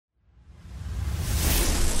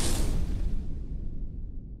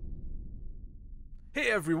Hey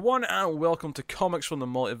everyone, and welcome to Comics from the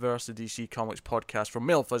Multiverse, the DC Comics podcast from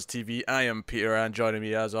MailFuzz TV. I am Peter, and joining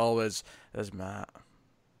me as always is Matt.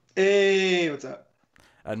 Hey, what's up?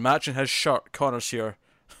 And matching his shirt, Connor's here.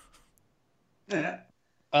 Yeah.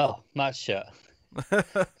 Oh, Matt's shirt.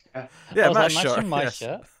 Yeah, Matt's matching shirt. my Yes.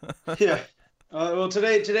 shirt. Yeah. Well,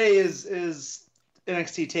 today is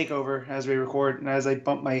NXT Takeover as we record, and as I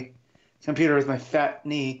bump my computer with my fat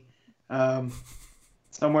knee,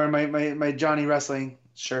 so I'm wearing my Johnny Wrestling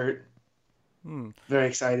shirt. Very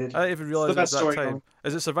excited. I didn't even realize It's the it best was that story time. going.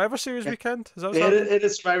 Is it Survivor Series weekend? Is that what's It, happening? it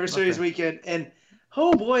is Survivor Series Okay. weekend, and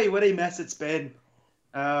oh boy, what a mess it's been.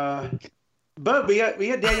 But we got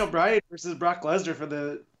Daniel Bryan versus Brock Lesnar for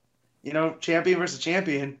the, champion versus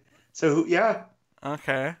champion. So yeah,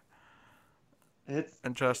 Okay, it's.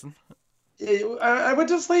 interesting. I went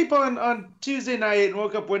to sleep on Tuesday night and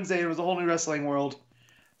woke up Wednesday and it was a whole new wrestling world.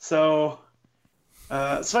 So,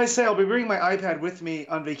 I say I'll be bringing my iPad with me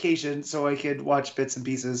on vacation so I could watch bits and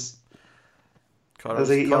pieces. Connor's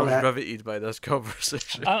they yell at? riveted by this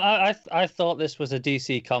conversation. I thought this was a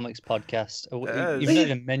DC Comics podcast. is. You've not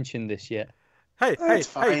even mentioned this yet. Hey, That's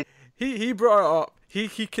fine. he brought it up. He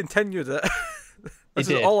continued it. This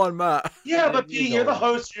is did. all on Matt. Yeah, but You Pete, you're the know.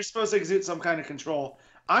 host. You're supposed to exude some kind of control.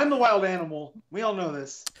 I'm the wild animal. We all know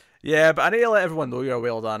this. Yeah, but I need to let everyone know you're a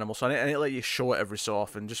wild animal, so I need to let you show it every so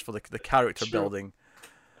often, just for the character True. building.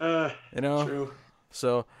 Uh, You know? True.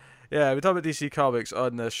 So, yeah, we talk about DC Comics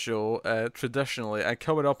on this show, traditionally, and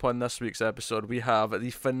coming up on this week's episode, we have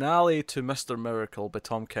the finale to Mr. Miracle by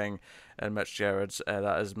Tom King and Mitch Gerards.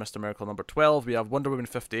 That is Mr. Miracle number 12. We have Wonder Woman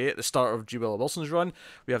 58, the start of G. Willow Wilson's run.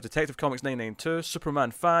 We have Detective Comics 992, Superman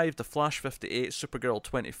 5, The Flash 58, Supergirl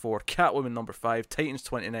 24, Catwoman number 5, Titans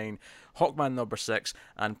 29, Hawkman number 6,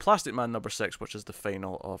 and Plastic Man number 6, which is the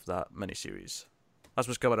final of that miniseries. That's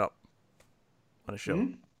what's coming up on the show.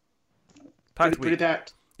 Mhm. Packed Pretty week.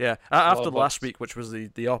 packed. Yeah, after of last books. week, which was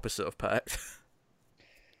the opposite of packed.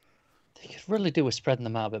 They could really do with spreading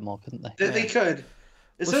them out a bit more, couldn't they? They could.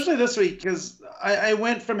 Especially this week, because I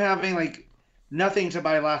went from having like nothing to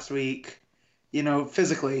buy last week,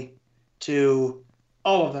 physically, to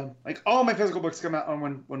all of them. Like all my physical books come out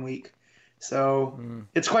on one week. So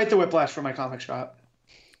it's quite the whiplash for my comic shop.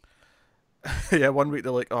 Yeah, one week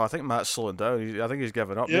they're like, "Oh, I think Matt's slowing down. I think he's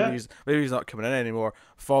giving up. Yeah. Maybe he's not coming in anymore."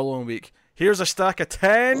 Following week, here's a stack of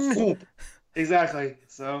 10. Exactly.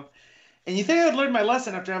 So, and you think I'd learned my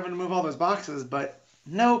lesson after having to move all those boxes, but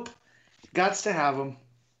nope. Gots to have them.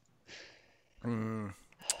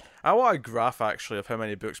 I want a graph actually of how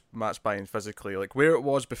many books Matt's buying physically, like where it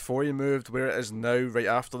was before he moved, where it is now right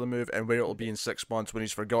after the move, and where it'll be in 6 months when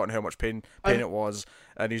he's forgotten how much pain it was,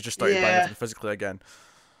 and he's just started buying Yeah. everything physically again.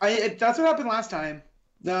 That's what happened last time.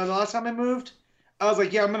 The last time I moved, I was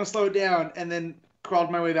like, yeah, I'm gonna slow it down, and then crawled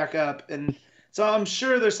my way back up, and so I'm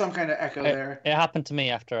sure there's some kind of echo there. It happened to me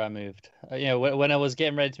after I moved. When I was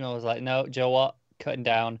getting ready to move, I was like, no, Joe, what? Cutting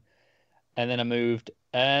down. And then I moved.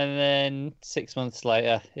 And then 6 months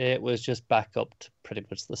later, it was just back up to pretty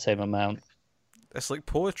much the same amount. It's like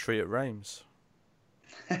poetry, it rhymes.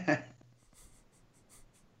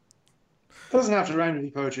 Doesn't have to rhyme to be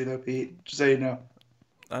poetry, though, Pete. Just so you know.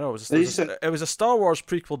 I know, it You was, said- it was a Star Wars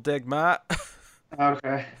prequel dig, Matt.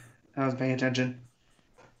 Okay, I was paying attention.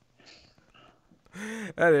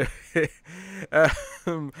 Anyway,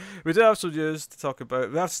 we do have some news to talk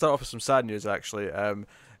about. We have to start off with some sad news, actually.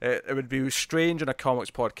 It would be strange in a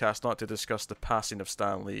comics podcast not to discuss the passing of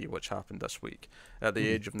Stan Lee, which happened this week at the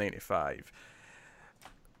age of 95.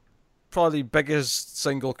 Probably the biggest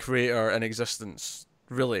single creator in existence,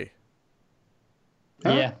 really.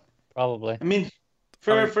 Huh? Yeah, probably. I mean,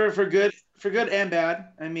 for good and bad.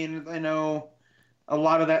 I mean, I know a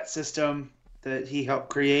lot of that system that he helped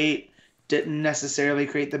create didn't necessarily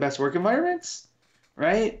create the best work environments,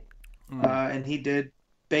 right? And he did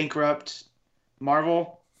bankrupt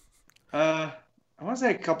Marvel. I want to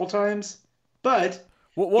say a couple times, but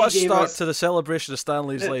What a he gave start us- to the celebration of Stan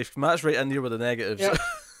Lee's life. Matt's right in there with the negatives. Yeah.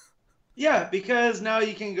 Yeah, because now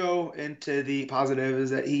you can go into the positive is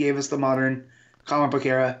that he gave us the modern comic book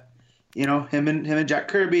era. Him and Jack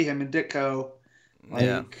Kirby, him and Ditko.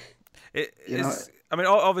 Yeah. I mean,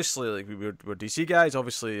 obviously, like we're DC guys.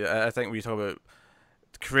 Obviously, I think when you talk about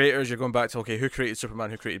creators, you're going back to okay, who created Superman,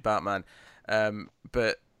 who created Batman,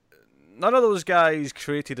 but none of those guys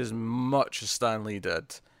created as much as Stan Lee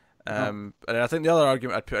did. And I think the other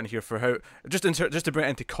argument I'd put in here for how just to bring it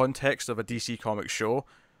into context of a DC Comics show,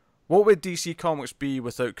 what would DC Comics be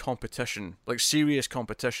without competition, like serious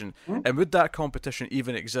competition, and would that competition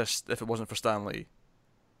even exist if it wasn't for Stan Lee?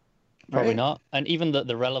 Probably Right? not. And even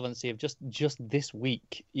the relevancy of just this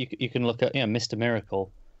week, you can look at Mr.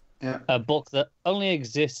 Miracle. Yeah. a book that only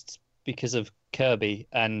exists because of Kirby,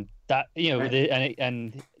 and that Right.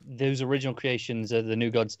 and those original creations of the New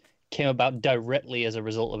Gods came about directly as a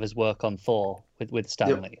result of his work on Thor with Yep.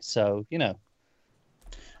 Stanley. So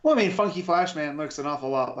Well, I mean, Funky Flashman looks an awful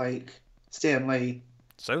lot like Stan Lee.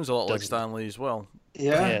 Sounds a lot like does Stan Lee as well.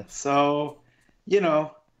 Yeah. yeah. So, you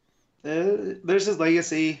know, there's his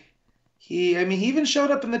legacy. I mean, he even showed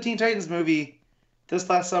up in the Teen Titans movie this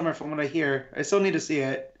last summer, from what I hear. I still need to see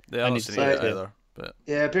it. Yeah, I I haven't need to seen see it it yet too. either. But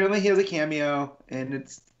Yeah, apparently he has a cameo, and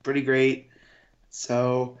it's pretty great.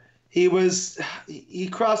 So he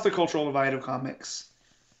crossed the cultural divide of comics,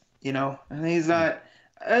 and he's not,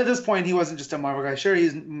 at this point, he wasn't just a Marvel guy. Sure,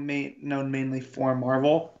 he's known mainly for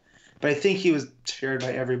Marvel, but I think he was shared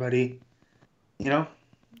by everybody, you know?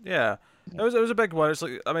 yeah, it was a big one. It's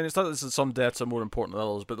like, I mean, it's not that some deaths are more important than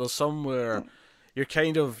others, but there's some where you're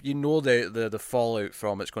kind of, the fallout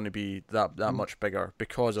from it's going to be that much bigger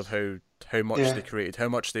because of how much Yeah. they created, how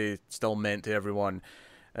much they still meant to everyone.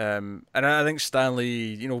 And I think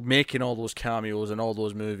Stanley, making all those cameos in all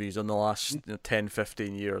those movies in the last 10,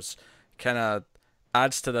 15 years kind of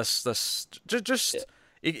adds to this just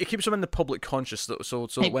it keeps him in the public conscious, so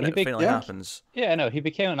that when He it big- finally yeah. happens. Yeah, no, he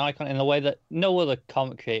became an icon in a way that no other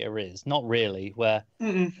comic creator is. Not really. Where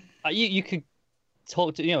Mm-mm. you could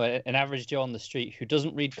talk to an average Joe on the street who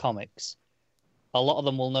doesn't read comics. A lot of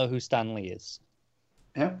them will know who Stan Lee is.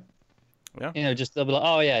 Yeah. Just they'll be like,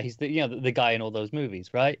 oh yeah, he's the guy in all those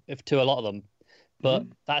movies, right? If to a lot of them, but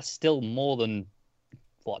that's still more than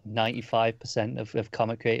what 95% of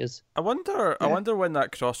comic creators. I wonder when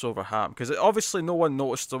that crossover happened, because obviously no one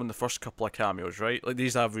noticed them in the first couple of cameos, right? Like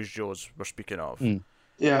these average Joes we're speaking of.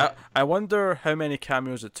 Yeah. I wonder how many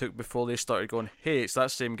cameos it took before they started going, hey, it's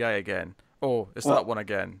that same guy again. Oh, it's Well, that one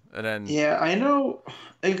again. And then Yeah, I know.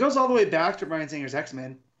 It goes all the way back to Bryan Singer's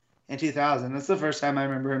X-Men in 2000. That's the first time I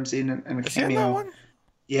remember him seeing in a is he in that cameo. one?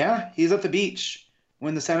 Yeah, he's at the beach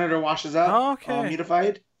when the senator washes up, Oh, okay. all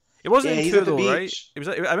mutified. It wasn't Yeah, in he's two at the though, right? beach. It was.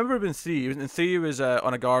 I remember it in three. In three, he was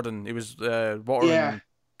on a garden. He was watering Yeah.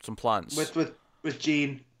 some plants. With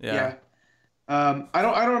Gene. Yeah. I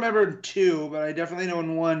don't remember in 2, but I definitely know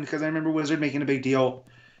in 1 because I remember Wizard making a big deal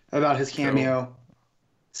about his cameo.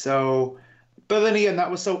 So, but then again, that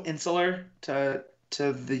was so insular to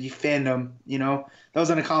the fandom. That was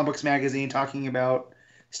in a comic books magazine talking about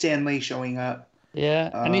Stan Lee showing up. Yeah,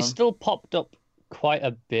 and he's Um, still popped up quite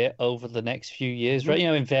a bit over the next few years, right?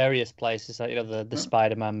 In various places, like the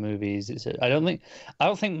Spider-Man movies. I don't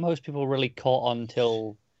think most people really caught on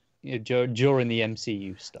till during the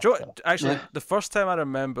MCU stuff. though. Actually, Yeah. the first time I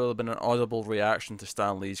remember there being an audible reaction to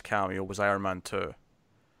Stan Lee's cameo was Iron Man 2.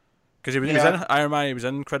 Because he was in Iron Man, he was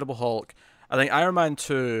in Incredible Hulk. I think Iron Man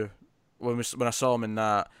 2, when I saw him in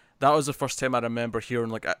that was the first time I remember hearing,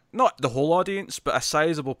 like, not the whole audience, but a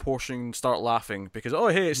sizable portion start laughing because, oh,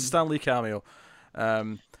 hey, it's a Stan Lee cameo.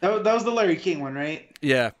 That was the Larry King one, right?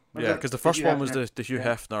 Yeah, Was yeah, that because the the first Hugh one was Hefner? the Hugh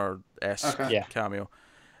Yeah. Hefner-esque Okay. Yeah. cameo.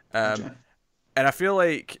 Gotcha. And I feel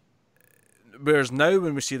like, whereas now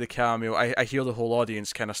when we see the cameo, I hear the whole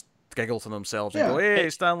audience kind of giggle to themselves and Yeah. go, hey,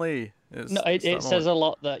 it's Stan Lee. No, it says a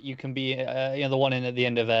lot that you can be, the one in at the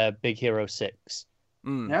end of Big Hero 6,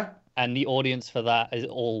 Yeah. and the audience for that is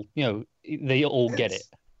all, they all get it.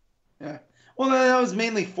 Yeah. Well, that was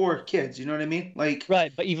mainly for kids. You know what I mean? Like,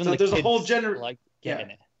 Right, but even So the there's a kids whole gener- like Yeah.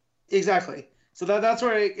 getting it. exactly. So that's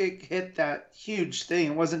where it hit that huge thing.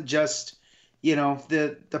 It wasn't just,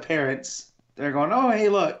 the parents. They're going, oh, hey,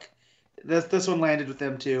 look, this one landed with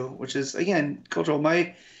them too, which is again cultural.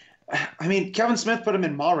 I mean, Kevin Smith put him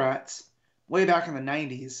in Mallrats way back in the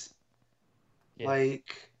 '90s. Yeah.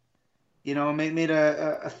 Like, made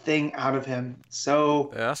a thing out of him.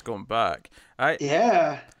 So Yeah, that's going back.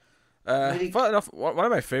 yeah, Like- Fun enough, one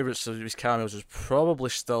of my favourites of these cameos is probably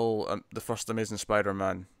still the first Amazing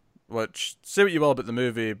Spider-Man, which, say what you will about the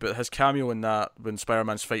movie, but his cameo in that when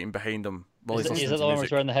Spider-Man's fighting behind him while Is he's that listening the to one where music.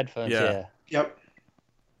 he's wearing the headphones? Yeah. Yeah. yep,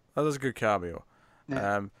 That is a good cameo.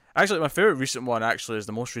 Yeah. Actually, my favourite recent one actually is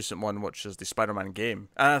the most recent one, which is the Spider-Man game,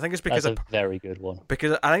 and I think it's because That's a very good one.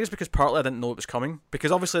 because partly I didn't know it was coming,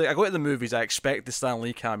 because obviously I go to the movies, I expect the Stan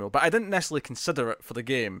Lee cameo, but I didn't necessarily consider it for the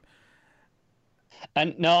game.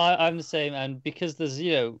 And no, I'm the same. And because there's,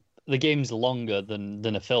 the game's longer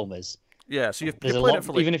than a film is. Yeah, so you're There's a playing lot. it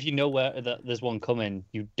for like, Even if you know where that there's one coming,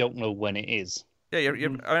 you don't know when it is. yeah, I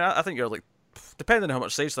mean, I think you're like, depending on how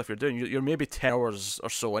much side stuff you're doing, you're maybe 10 hours or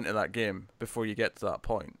so into that game before you get to that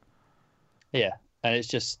point. Yeah, and it's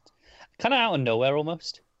just kind of out of nowhere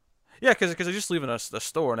almost. Yeah, because they're just leaving a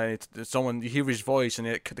store, and then someone, you hear his voice, and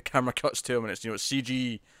the camera cuts to him, and it's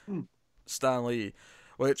CG Stan Lee,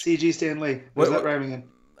 which CG Stan Lee. Where's Wait, that rhyming in?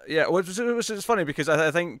 Yeah, which is funny because I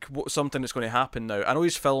think something that's going to happen now. I know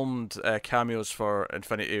he's filmed cameos for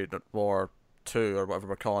Infinity War 2 or whatever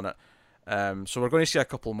we're calling it. So we're going to see a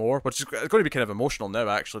couple more, which is going to be kind of emotional now.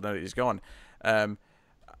 Actually, now that he's gone,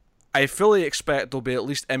 I fully expect there'll be at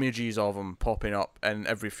least images of him popping up in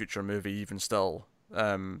every future movie, even still.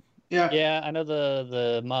 Yeah, I know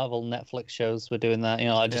the Marvel Netflix shows were doing that. You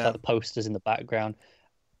know, just like the posters in the background.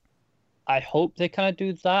 I hope they kind of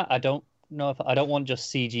do that. I don't know if I don't want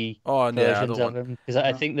just CG versions of him because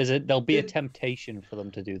I think there'll be a temptation for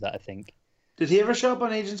them to do that. I think. Did he ever show up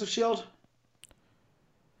on Agents of Shield?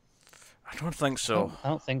 I don't think so. I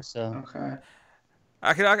don't think so. Okay.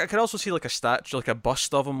 I could also see like a statue, like a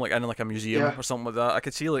bust of him, like in like a museum or something like that. I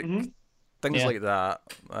could see like things like that.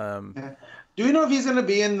 Do we know if he's going to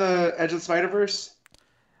be in the Edge of the Spider-Verse?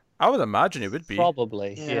 I would imagine he would be.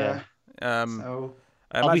 Probably. Yeah. So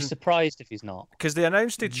I'll be surprised if he's not. Because they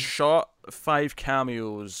announced they'd shot 5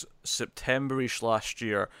 cameos September-ish last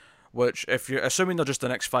year, which, if you're assuming they're just the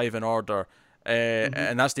next 5 in order,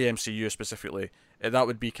 and that's the MCU specifically, that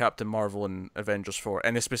would be Captain Marvel and Avengers 4.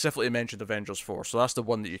 And they specifically mentioned Avengers 4, so that's the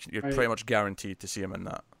one that you're pretty much guaranteed to see him in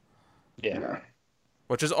that. Yeah.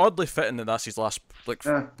 Which is oddly fitting that that's his last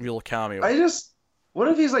real cameo. What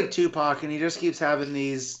if he's like Tupac and he just keeps having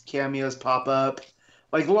these cameos pop up,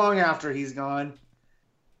 like long after he's gone?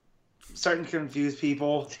 Starting to confuse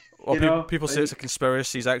people. Well, people say it's a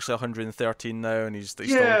conspiracy. He's actually 113 now, and he's still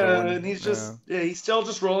going. And he's just he's still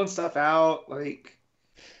just rolling stuff out. Like,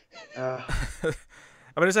 I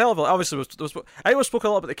mean, it's a hell of a. Obviously, I always spoke a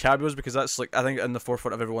lot about the cameos because that's like I think in the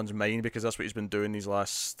forefront of everyone's mind because that's what he's been doing these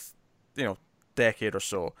last decade or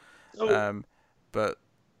so. But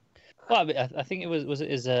well, I mean, I think it was it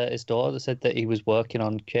his daughter that said that he was working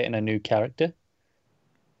on creating a new character.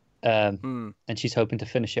 And she's hoping to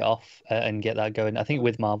finish it off and get that going. I think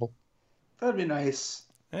with Marvel. That'd be nice.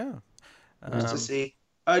 Yeah. Just to see.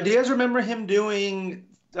 Do you guys remember him doing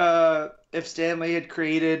if Stan Lee had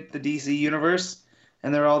created the DC universe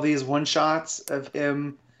and there are all these one shots of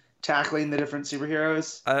him tackling the different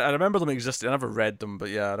superheroes? I remember them existing. I never read them, but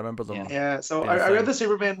yeah, I remember them. Yeah. So I read the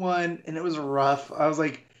Superman one and it was rough. I was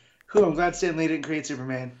like, I'm glad Stan Lee didn't create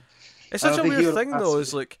Superman. It's such a weird thing though.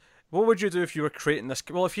 Is like. What would you do if you were creating this?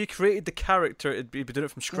 Well, if you created the character, it'd be doing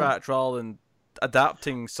it from scratch rather than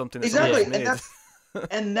adapting something that somebody made.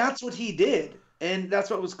 And that's what he did, and that's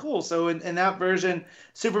what was cool. So in that version,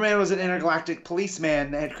 Superman was an intergalactic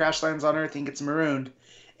policeman that had crash lands on Earth and gets marooned,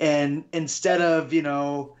 and instead of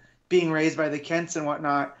being raised by the Kents and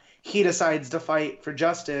whatnot, he decides to fight for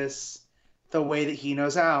justice the way that he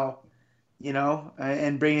knows how,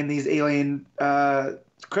 and bring in these alien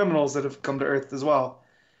criminals that have come to Earth as well.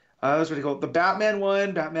 That was pretty cool. The Batman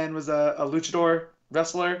one, Batman was a luchador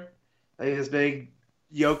wrestler, like this big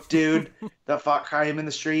yoked dude that fought crime in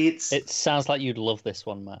the streets. It sounds like you'd love this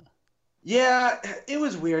one, Matt. Yeah, it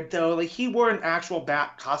was weird though. Like he wore an actual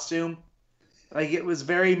bat costume. Like it was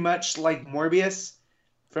very much like Morbius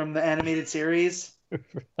from the animated series.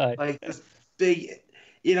 Right. Like this big,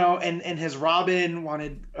 and his Robin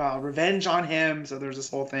wanted revenge on him. So there's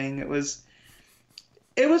this whole thing. It was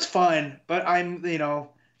fun, but I'm,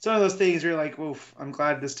 some of those things where you're like, oof, I'm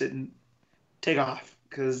glad this didn't take off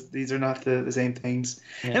because these are not the same things.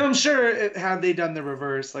 Yeah. And I'm sure had they done the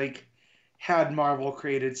reverse, like had Marvel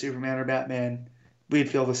created Superman or Batman, we'd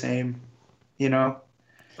feel the same, Oh,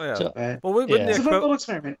 yeah. So, well, wouldn't it's a fun little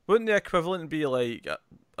experiment. Wouldn't the equivalent be like,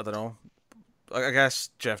 I don't know, I guess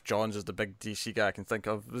Jeff Johns is the big DC guy I can think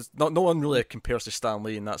of. No one really compares to Stan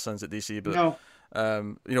Lee in that sense at DC, but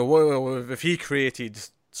if he created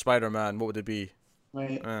Spider-Man, what would it be?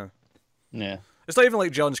 Right. Yeah. It's not even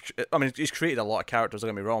like John's. I mean, he's created a lot of characters. Don't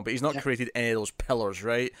get me wrong, but he's not created any of those pillars,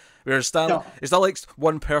 right? Whereas it's not like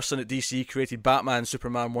one person at DC created Batman,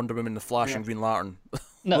 Superman, Wonder Woman, The Flash, and Green Lantern.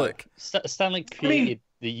 No, Stan Lee created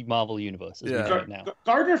the Marvel universe. As we know it now.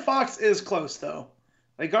 Gardner Fox is close though.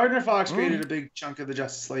 Like Gardner Fox created a big chunk of the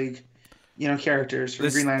Justice League, characters from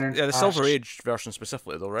Green Lantern. Yeah, the Silver Age version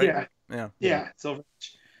specifically, though, right? Yeah, Silver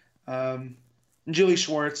Age. Julie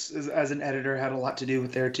Schwartz, as an editor, had a lot to do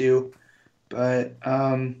with there too, but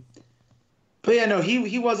yeah, no,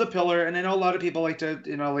 he was a pillar, and I know a lot of people like to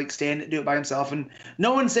stand and do it by himself, and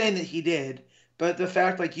no one's saying that he did, but the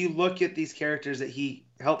fact you look at these characters that he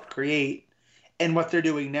helped create and what they're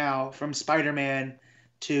doing now, from Spider-Man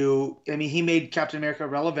to, he made Captain America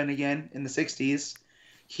relevant again in the '60s.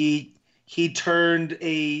 He turned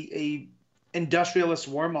a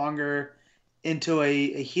industrialist warmonger into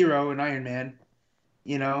a hero in Iron Man.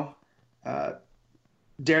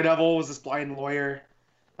 Daredevil was this blind lawyer.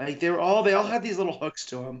 Like they all had these little hooks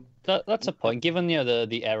to them. That's a point. Given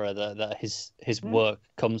the era that his work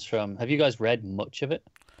comes from, have you guys read much of it?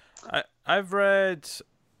 I've read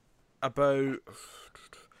about.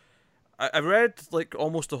 I've read like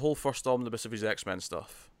almost the whole first omnibus of his X-Men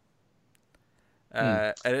stuff.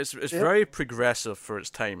 And it's very progressive for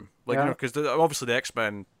its time. Like, you know, because obviously the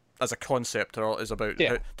X-Men as a concept is about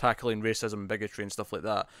tackling racism and bigotry and stuff like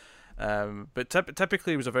that. But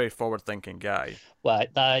typically he was a very forward-thinking guy. Well,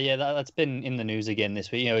 that's been in the news again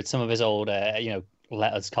this week. You know, it's some of his old,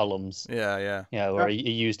 letters columns. Yeah. You know, where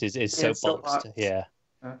he used his soapbox.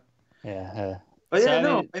 But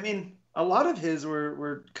I mean, a lot of his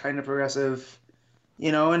were kind of progressive,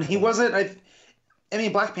 you know, and he wasn't. I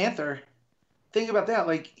mean, Black Panther. Think about that.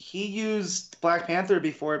 Like, he used Black Panther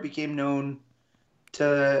before it became known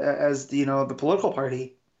as the political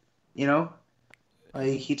party. You know,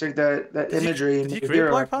 like he took that imagery. Did he create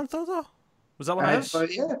Black Panther though? Was that one of his?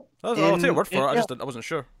 Yeah. I'll take your word for it. I wasn't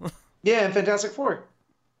sure. Yeah, and Fantastic Four.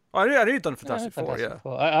 Oh, I knew he'd done Fantastic Four.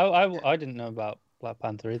 Four. I didn't know about Black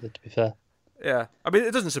Panther either, to be fair. Yeah, I mean,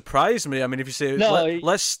 it doesn't surprise me. I mean, if you say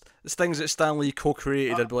list things that Stan Lee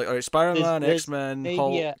co-created, I'd be like, all right, Spider-Man, X-Men,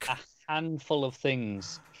 Hulk. A handful of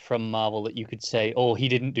things from Marvel that you could say, oh, he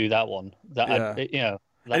didn't do that one. That and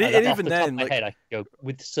even then, top of my head, I could go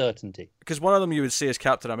with certainty. Because one of them you would say is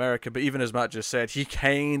Captain America, but even as Matt just said, he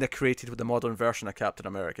kind of created with the modern version of Captain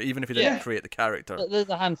America, even if he didn't create the character. There's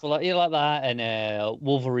a handful like that, and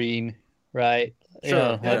Wolverine, right?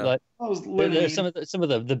 Sure. There's some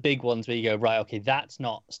of the big ones where you go, right, okay, that's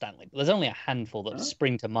not Stan Lee. But there's only a handful that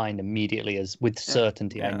spring to mind immediatly as with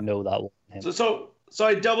certainty. Yeah. I know that one. So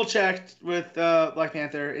I double checked with Black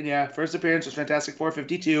Panther, and first appearance was Fantastic Four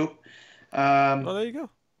 52. Well, there you go.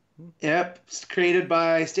 Yep, it's created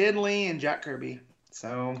by Stan Lee and Jack Kirby.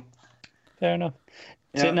 So fair enough.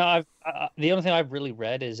 Yeah. So no, the only thing I've really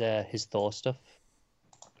read is his Thor stuff,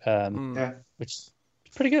 which is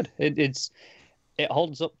pretty good. It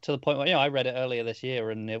holds up to the point where I read it earlier this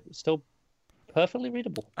year and it was still perfectly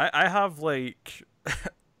readable. I have like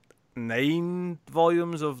 9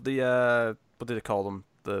 volumes of the what do they call them?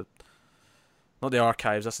 Not the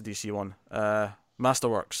archives. That's the DC one.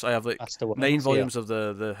 Masterworks. I have like Masterworks, 9 volumes of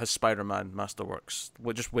his Spider-Man Masterworks.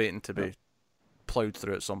 We're just waiting to be plowed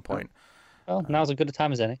through at some point. Well, now's as good a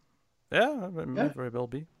time as any. Yeah, it may very well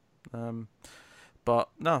be. But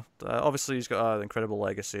no, obviously he's got an incredible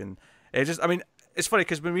legacy, and it's funny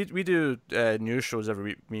because when we do news shows every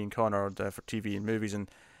week, me and Connor for TV and movies, and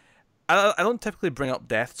I don't typically bring up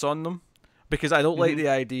deaths on them because I don't like the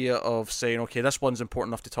idea of saying, okay, this one's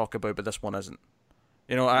important enough to talk about, but this one isn't.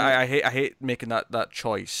 You know, I hate making that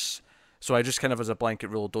choice. So I just kind of, as a blanket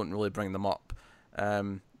rule, don't really bring them up.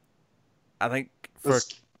 I think for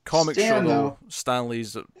comic show, Stan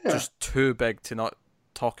Lee's just too big to not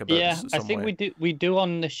talk about. Yeah, I think we do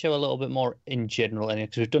on this show a little bit more in general, anyway,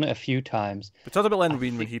 because we've done it a few times. We talked about Len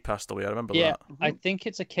Wein when he passed away. I remember that. Yeah, I think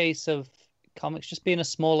it's a case of comics just being a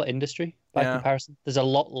smaller industry by comparison. There's a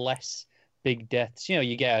lot less big deaths. You know,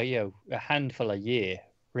 you get a handful a year,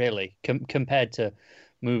 really, compared to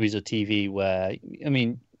movies or TV, where I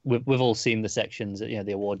mean, we've all seen the sections,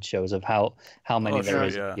 the award shows of how many there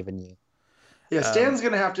is in a given year. Yeah, Stan's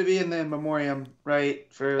gonna have to be in the in memoriam, right,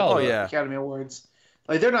 for the Academy Awards.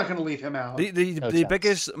 Like, they're not gonna leave him out. The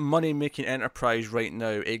biggest money making enterprise right now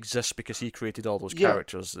exists because he created all those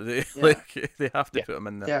characters. They have to put him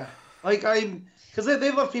in there. Yeah, like because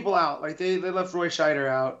they left people out. Like they left Roy Scheider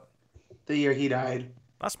out the year he died.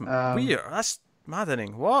 That's weird. That's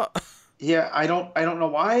maddening. What? Yeah, I don't know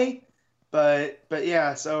why, but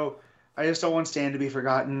yeah. So I just don't want Stan to be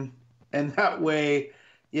forgotten, and that way,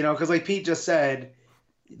 because like Pete just said,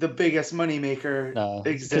 the biggest moneymaker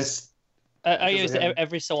exists. I guess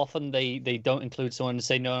every so often they don't include someone and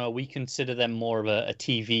say no, we consider them more of a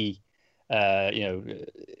TV,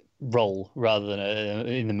 role rather than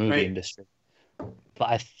in the movie industry. But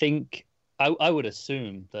I think I would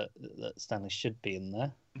assume that Stanley should be in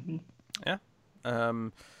there. Mm-hmm. Yeah.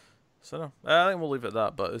 So no, I think we'll leave it at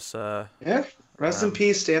that. But it's rest in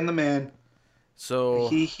peace, Stan the Man. So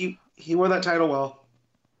he wore that title well.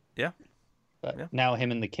 Yeah. But now him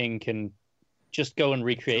and the King can just go and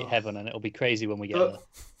recreate heaven, and it'll be crazy when we get there.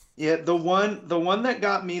 Yeah, the one that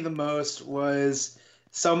got me the most was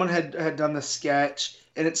someone had done the sketch,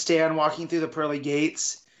 and it's Stan walking through the pearly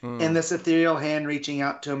gates, and this ethereal hand reaching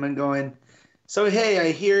out to him and going, "So hey,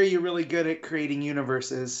 I hear you're really good at creating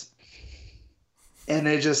universes." And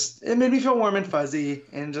it made me feel warm and fuzzy,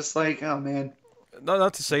 and just like, oh man.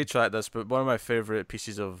 Not to sidetrack this, but one of my favorite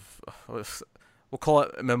pieces of, we'll call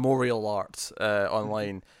it memorial art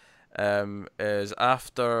online, is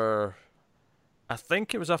after I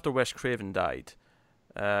think it was after Wes Craven died.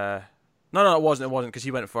 No, it wasn't. It wasn't because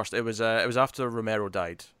he went first. It was after Romero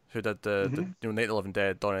died, who did the Night of the Living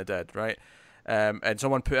Dead, Dawn of the Dead, right? And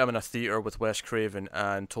someone put him in a theater with Wes Craven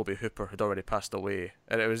and Toby Hooper had already passed away,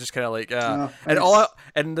 and it was just kind of like,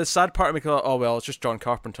 and the sad part of me thought, oh well, it's just John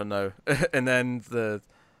Carpenter now, and then the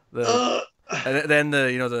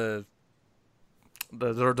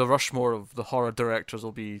Rushmore of the horror directors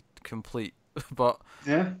will be complete, but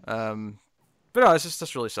yeah. But no, it's just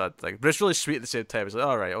this really sad thing. But it's really sweet at the same time. It's like,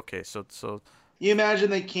 all right, okay, so you imagine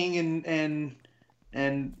the King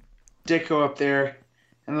and Dicko up there,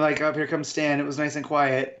 and they're like, "Up here comes Stan." It was nice and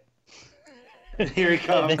quiet. And here he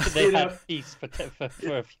comes. they had peace for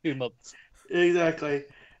a few months. Exactly.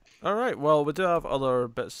 All right. Well, we do have other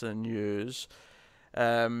bits of news.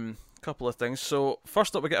 Couple of things. So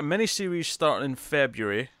first up, we get a mini-series starting in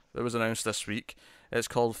February that was announced this week. It's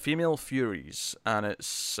called Female Furies, and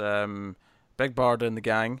it's Big Barda and the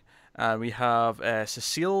gang, and we have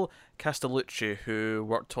Cecile Castellucci, who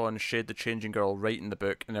worked on Shade the Changing Girl writing the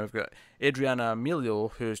book, and then we've got Adriana Emilio,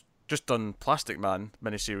 who's just done Plastic Man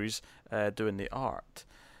miniseries, doing the art.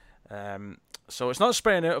 So it's not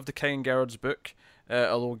spreading out of the King and Gerard's book,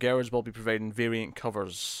 although Gerard's will be providing variant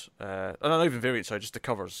covers, not even variant, sorry, just the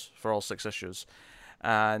covers for all 6 issues.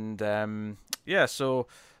 And so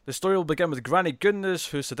the story will begin with Granny Goodness,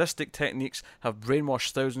 whose sadistic techniques have brainwashed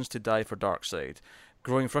thousands to die for Darkseid.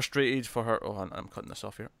 Growing frustrated for her... Oh, I'm cutting this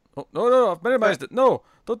off here. Oh, no, I've minimized it. No,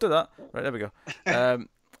 don't do that. Right, there we go.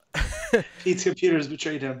 Pete's computer's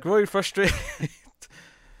betrayed him. Growing frustrated...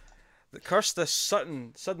 Curse this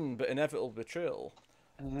sudden but inevitable betrayal.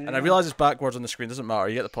 And I realise it's backwards on the screen. Doesn't matter.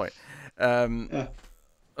 You get the point. Yeah.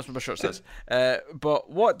 That's what my shirt says. But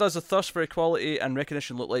what does the thirst for equality and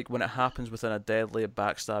recognition look like when it happens within a deadly,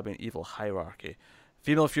 backstabbing, evil hierarchy?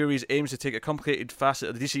 Female Furies aims to take a complicated facet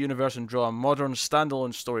of the DC universe and draw a modern,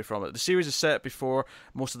 standalone story from it. The series is set before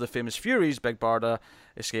most of the famous Furies. Big Barda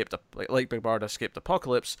escaped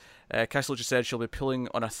Apocalypse. Castellucci said she'll be pulling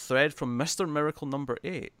on a thread from Mr. Miracle number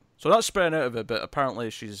 8. So that's spreading out of it, but apparently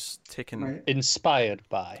she's taken... Right. Inspired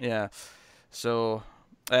by. Yeah. So...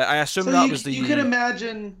 I assume was the... You could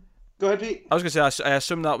imagine... Go ahead, Pete. I was going to say, I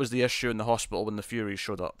assume that was the issue in the hospital when the Furies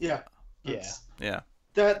showed up. Yeah. Yeah.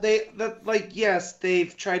 Yes,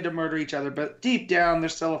 they've tried to murder each other, but deep down, they're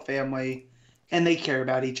still a family, and they care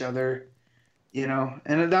about each other, you know?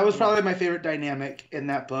 And that was probably my favorite dynamic in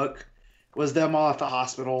that book, was them all at the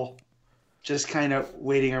hospital, just kind of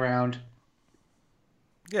waiting around.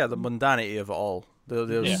 Yeah, the mundanity of it all.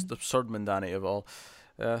 The absurd mundanity of it all.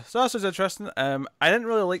 So that was interesting. I didn't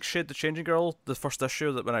really like Shade the Changing Girl, the first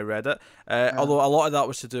issue, that when I read it. Although a lot of that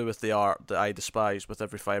was to do with the art that I despise with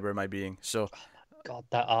every fibre of my being. So, God,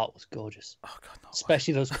 that art was gorgeous. Oh God, no.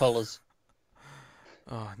 Especially those colours.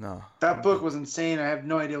 Oh no. That book was insane. I have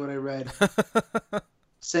no idea what I read.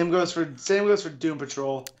 Same goes for Doom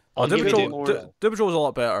Patrol. Doom Patrol was a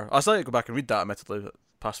lot better. I still need to go back and read that, admittedly,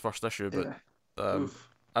 past first issue, but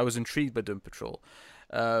I was intrigued by Doom Patrol.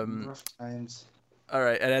 Rough times. All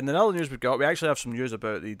right, and then the other news we actually have some news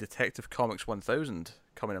about the Detective Comics 1000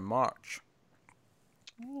 coming in March.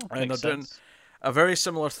 And they're doing a very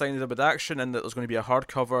similar thing they did with Action, in that there's going to be a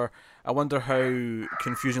hardcover. I wonder how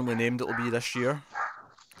confusingly named it'll be this year.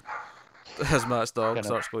 As Matt's dog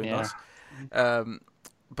starts going nuts.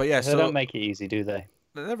 But yeah, they don't make it easy, do they?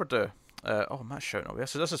 They never do. Matt's shouting over here.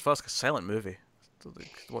 So this is first like a silent movie.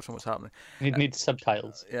 Watching what's happening. You need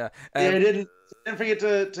subtitles. Yeah. I didn't forget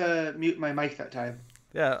to mute my mic that time.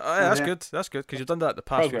 Yeah, that's good. That's good, because you've done that in the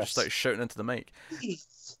past. You just started shouting into the mic.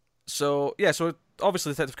 So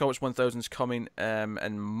obviously Detective Comics 1000 is coming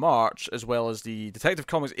in March, as well as the Detective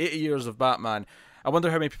Comics 80 Years of Batman. I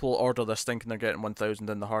wonder how many people order this thinking they're getting 1000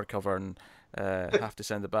 in the hardcover and have to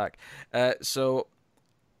send it back.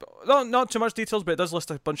 Not too much details, but it does list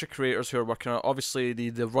a bunch of creators who are working on it. Obviously,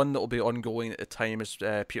 the run that will be ongoing at the time is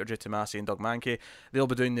Peter J. Tomasi and Doug Mankey. They'll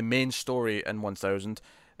be doing the main story in 1000,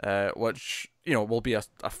 which will be a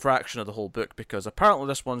fraction of the whole book, because apparently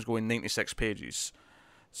this one's going 96 pages.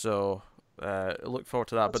 So look forward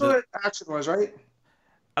to that. That's what Action was, right?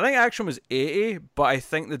 I think Action was 80, but I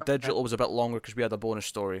think the digital was a bit longer because we had a bonus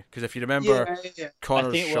story. Because if you remember, Connor's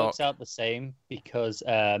I think it shot... works out the same because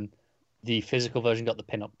the physical version got the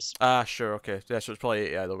pin-ups. Ah, sure, okay. Yeah, so it's probably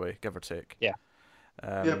 80 either way, give or take. Yeah.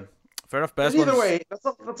 Fair enough. Best either way, that's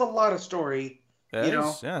a lot of story.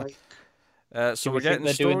 Yeah. So we're getting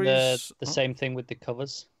they're stories... doing the same thing with the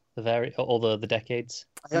covers? all the decades.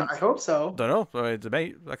 I hope so. Don't know. I mean, they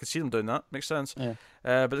might. I could see them doing that. Makes sense. Yeah.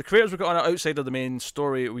 But the creators we've got on outside of the main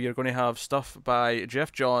story, we are going to have stuff by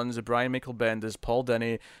Jeff Johns, Brian Michael Bendis, Paul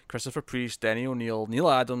Dini, Christopher Priest, Denny O'Neil, Neil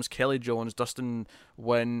Adams, Kelly Jones, Dustin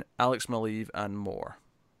Wynn, Alex Maleev, and more.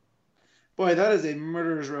 Boy, that is a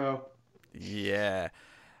murderer's row. Yeah.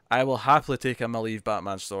 I will happily take a Maleev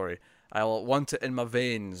Batman story. I will want it in my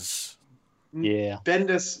veins. Yeah.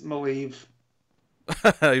 Bendis, Maleev.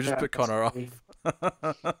 You just put Connor off.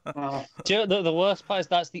 Well, Do you know, the worst part is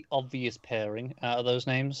that's the obvious pairing out of those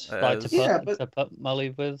names, like to is. put, Yeah, but- to put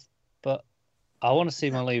Maleev with. But I want to see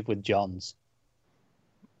Maleev with Johns.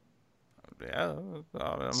 Yeah.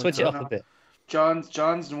 Switch it up a bit.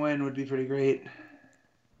 John's and Wynn would be pretty great.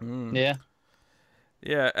 Yeah.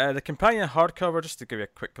 Yeah, the companion hardcover, just to give you a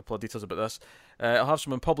quick couple of details about this, I'll have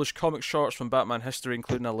some unpublished comic shorts from Batman history,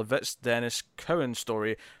 including a Levitz Dennis Cowan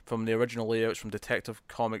story from the original layouts from Detective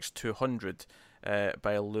Comics 200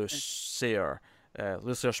 by Lou Sayre,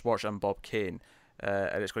 Schwartz, and Bob Kane.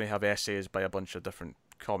 And it's going to have essays by a bunch of different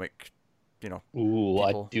comic, Ooh,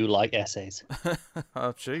 people. I do like essays.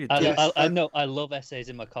 I'm sure you do. I know I love essays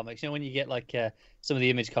in my comics. You know when you get like some of the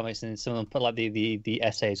Image comics and some of them put like the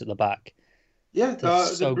essays at the back. Yeah,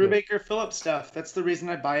 That's so the good. Brubaker Phillips stuff. That's the reason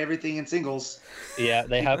I buy everything in singles. Yeah,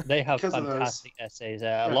 they have Because of those. fantastic essays.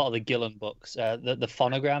 A lot of the Gillen books, the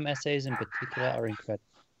Phonogram essays in particular, are incredible.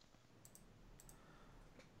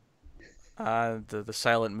 And the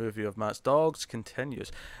silent movie of Matt's dogs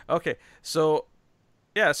continues. Okay, so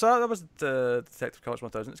yeah, so that was the Detective Comics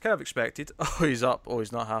 1000. It's kind of expected. Oh, he's up. Oh,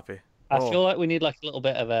 he's not happy. I Oh. feel like we need like a little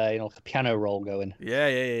bit of a like a piano roll going.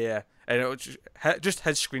 Yeah. And it would just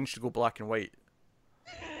his screen should go black and white.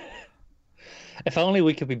 If only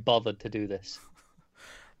we could be bothered to do this.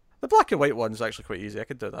 The black and white one's actually quite easy. I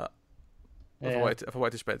could do that if I Yeah.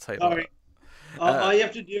 wanted to spend time All on right. it. All you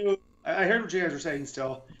have to do. I heard what you guys were saying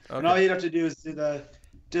still, and all Okay. you'd have to do is do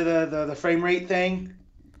the frame rate thing,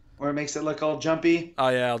 where it makes it look all jumpy. Oh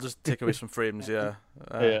yeah, I'll just take away some frames. Yeah.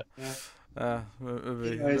 Yeah.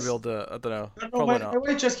 Maybe Anyways. I'll do it. I don't know. I don't know, Probably my not.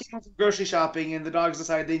 wife just came home from grocery shopping, and the dogs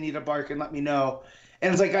decide they need a bark and let me know.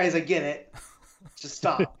 And it's like, guys, I get it. Just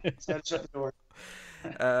stop. So I had to shut the door.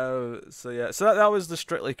 So that was the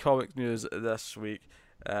Strictly Comic News this week.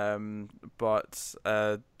 But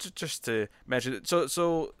just to mention it,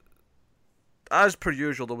 so as per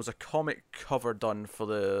usual, there was a comic cover done for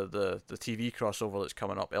the TV crossover that's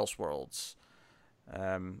coming up, Elseworlds. I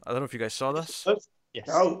don't know if you guys saw this. Yes.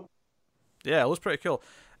 Oh, Yeah, it looks pretty cool.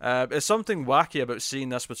 It's something wacky about seeing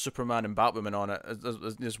this with Superman and Batwoman on it,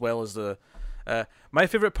 as well as the. My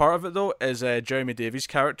favourite part of it though is Jeremy Davies'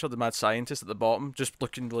 character, the mad scientist at the bottom, just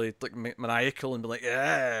looking really like maniacal and be like,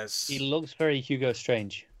 yes. He looks very Hugo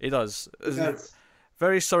Strange. He does. that's-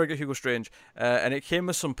 Very surrogate Hugo Strange, and it came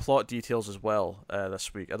with some plot details as well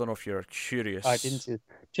this week. I don't know if you're curious. I didn't see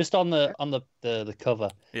just on the cover.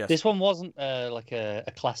 Yes. This one wasn't like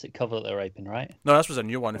a classic cover that they were aping, right? No, this was a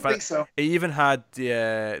new one. In I think fact, so. it even had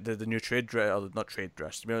the new trade dress, or not trade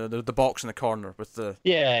dress, the box in the corner with the.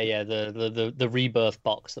 Yeah, the rebirth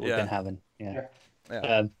box that we've Yeah. been having. Yeah.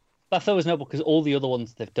 Yeah. But I thought it was notable because all the other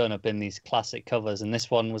ones they've done have been these classic covers, and this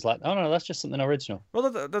one was like, oh no, that's just something original. Well,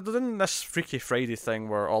 they're doing this Freaky Friday thing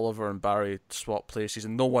where Oliver and Barry swap places,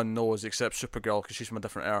 and no one knows except Supergirl because she's from a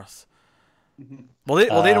different Earth. Well,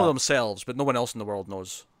 they know themselves, but no one else in the world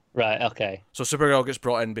knows. Right. Okay. So Supergirl gets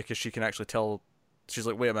brought in because she can actually tell. She's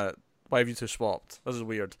like, wait a minute, why have you two swapped? This is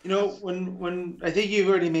weird. You know, when I think you've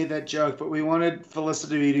already made that joke, but we wanted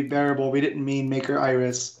Felicity to be bearable. We didn't mean make her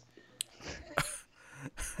Iris.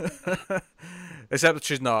 Except that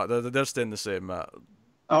she's not. They're staying the same, Matt.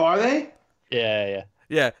 Oh, are they? Yeah.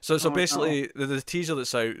 Yeah. So Oh, basically, the teaser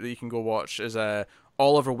that's out that you can go watch is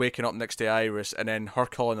Oliver waking up next to Iris, and then her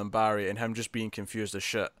calling him Barry, and him just being confused as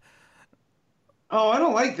shit. Oh, I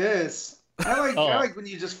don't like this. I Oh. like when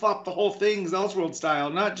you just flop the whole thing Elseworld style,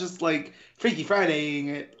 not just like Freaky Fridaying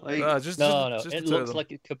it. Like No, No, just it the two of looks them.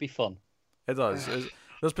 like it could be fun. It does.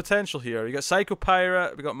 There's potential here. You got Psycho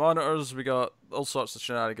Pirate, we got monitors, we got all sorts of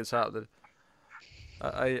shenanigans happening.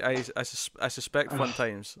 I suspect fun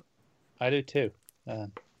times. I do too. yeah.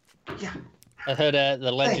 I heard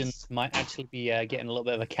the Legends might actually be getting a little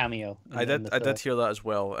bit of a cameo. I did hear that as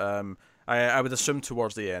well. I would assume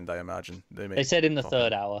towards the end. I imagine They said in the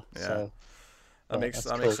third hour. Yeah. So that makes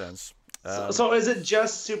cool. sense. So is it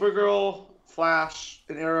just Supergirl, Flash,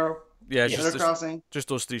 and Arrow Yeah, that are crossing? just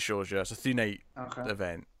those three shows. Yeah, it's a 3-night Okay.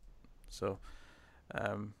 event. So,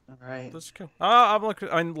 All right. that's cool. I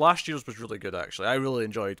mean, last year's was really good actually. I really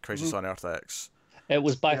enjoyed Crisis on Earth X. it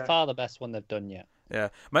was by Yeah. far the best one they've done yet. Yeah,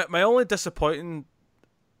 my only disappointing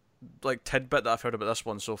like tidbit that I've heard about this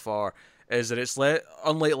one so far is that it's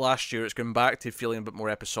unlike last year, it's going back to feeling a bit more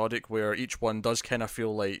episodic, where each one does kind of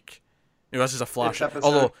feel like, this is a Flash.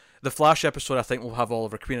 Although the Flash episode, I think, will have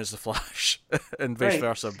Oliver Queen as the Flash, and vice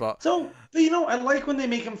versa. But I like when they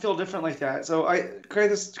make him feel different like that. So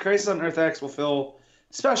Crisis on Earth X will feel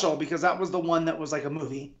special because that was the one that was like a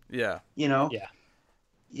movie. Yeah. Yeah.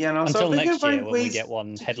 So until next year when we get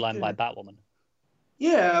one headlined by Batwoman.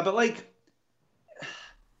 Yeah, but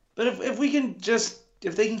if we can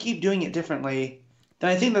if they can keep doing it differently, then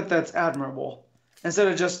I think that's admirable. Instead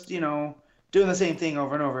of just, doing the same thing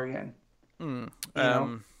over and over again.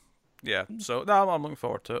 Yeah, so no, I'm looking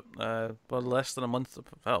forward to it. But less than a month, it's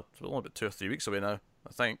only about 2 or 3 weeks away now,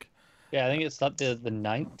 I think. Yeah, I think it's like the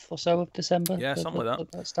 9th or so of December. Yeah, something like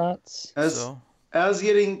that starts. I was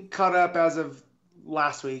getting caught up as of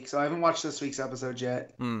last week, so I haven't watched this week's episode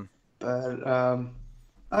yet. But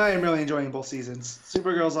I am really enjoying both seasons.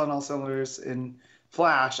 Supergirl's on all cylinders, and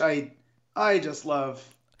Flash, I just love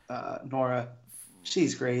Nora.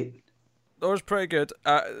 She's great. Nora's pretty good.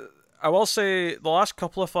 I will say the last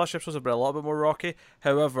couple of Flash episodes have been a little bit more rocky.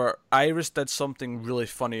 However, Iris did something really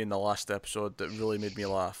funny in the last episode that really made me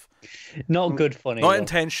laugh. Not good funny. Not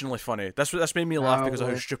intentionally funny. This made me laugh because of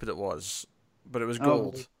how stupid it was. But it was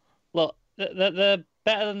gold. Look, they're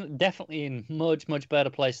better than, definitely in much better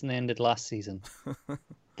place than they ended last season.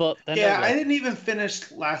 But I didn't even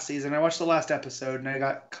finish last season. I watched the last episode and I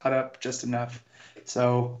got caught up just enough.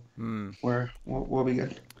 So we'll be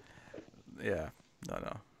good. Yeah,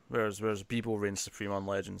 no. Whereas Bebo reigns supreme on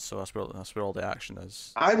Legends, so that's where all the action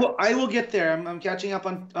is. I will get there. I'm catching up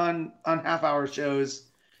on half-hour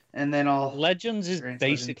shows, and then I'll. Legends is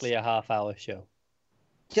basically a half-hour show.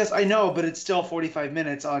 Yes, I know, but it's still 45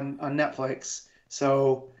 minutes on Netflix,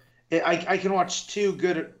 so I can watch two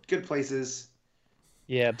good places.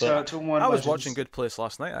 Yeah, but to one. I was Legends. watching Good Place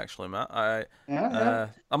last night, actually, Matt. Yeah.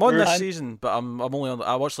 I'm on this season, but I'm only on.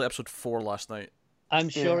 I watched episode 4 last night. I'm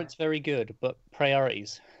sure it's very good, but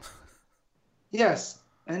priorities. Yes,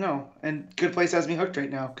 I know. And Good Place has me hooked right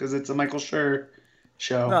now because it's a Michael Schur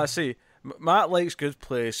show. No, see, Matt likes Good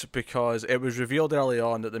Place because it was revealed early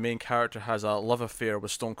on that the main character has a love affair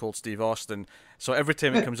with Stone Cold Steve Austin. So every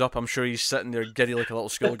time it comes up, I'm sure he's sitting there giddy like a little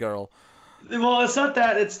schoolgirl. Well, it's not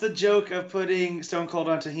that. It's the joke of putting Stone Cold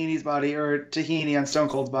on Tahini's body or Tahini on Stone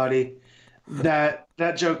Cold's body. That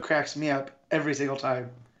joke cracks me up every single time.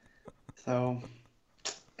 So...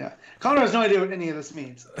 yeah, Connor has no idea what any of this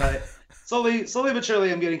means, but slowly but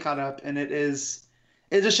surely I'm getting caught up, and it's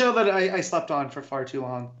a show that I slept on for far too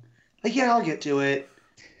long. I'll get to it.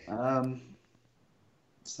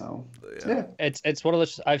 So yeah, it's one of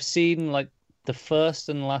those. I've seen like the first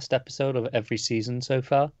and last episode of every season so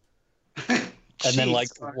far, and then like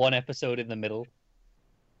one episode in the middle.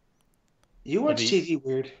 You watch TV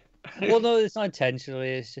weird. Well, no, it's not intentionally.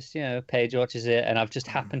 It's just Paige watches it, and I've just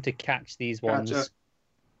happened to catch these ones. Gotcha.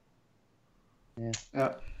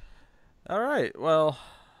 Yeah. All right. Well,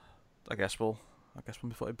 I guess we'll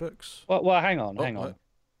move on to books. Well, hang on. What?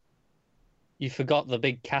 You forgot the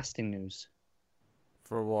big casting news.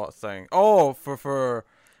 For what thing? Oh, for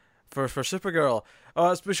Supergirl.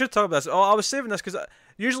 Oh, we should talk about this. Oh, I was saving this because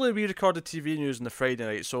usually we record the TV news on the Friday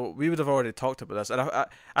night, so we would have already talked about this. And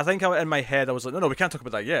I think in my head I was like, no, we can't talk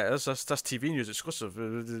about that yet. That's TV news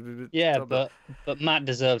exclusive. Yeah, but Matt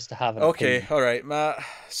deserves to have it. Okay, opinion. all right, Matt.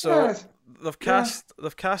 So they've cast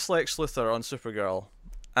Lex Luthor on Supergirl,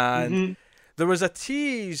 and there was a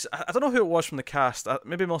tease. I don't know who it was from the cast.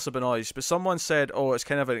 Maybe Melissa Benoist, but someone said, "Oh, it's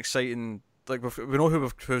kind of an exciting." Like we know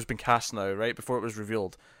who's been cast now, right? Before it was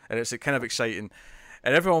revealed, and it's kind of exciting.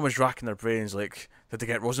 And everyone was racking their brains, like, did they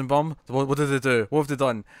get Rosenbaum? What did they do? What have they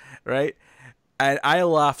done? Right? And I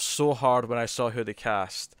laughed so hard when I saw who they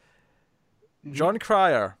cast. John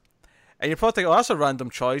Cryer. And you probably think, oh, that's a random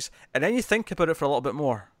choice. And then you think about it for a little bit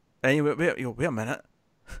more. And you wait a minute.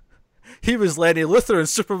 He was Lenny Luthor in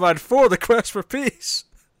Superman 4, The Quest for Peace.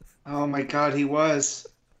 Oh my god, he was.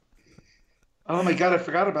 Oh my god, I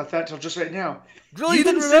forgot about that till just right now. Really? You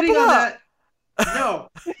didn't remember that? No.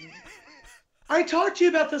 I talked to you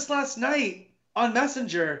about this last night on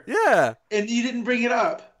Messenger. Yeah. And you didn't bring it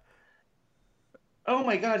up. Oh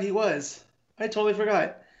my god, he was. I totally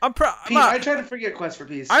forgot. I try to forget Quest for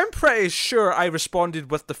Peace. I'm pretty sure I responded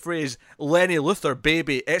with the phrase Lenny Luthor,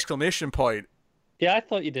 baby! ! Yeah, I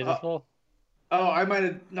thought you did as well. Oh, I might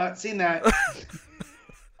have not seen that.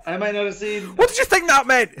 I might not have seen... What did you think that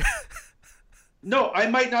meant? No, I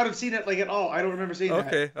might not have seen it at all. I don't remember seeing that.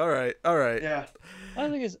 Okay, all right. Yeah. I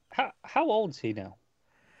think is how old is he now?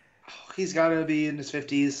 Oh, he's got to be in his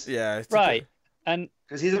 50s. Yeah. Right. And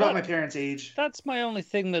because he's about my parents' age. That's my only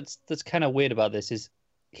thing that's kind of weird about this is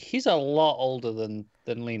he's a lot older than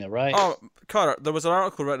Lena, right? Oh, Carter, there was an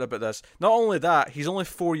article written about this. Not only that, he's only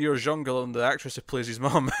 4 years younger than the actress who plays his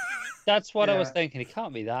mum. That's what I Yeah. was thinking. He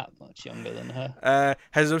can't be that much younger than her.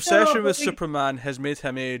 His obsession but with he- Superman has made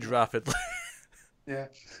him age rapidly. Yeah.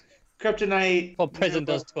 Kryptonite. What prison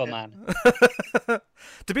does to a man.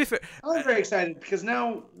 To be fair, I'm very excited because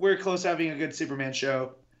now we're close to having a good Superman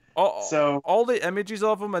show. all, So all the images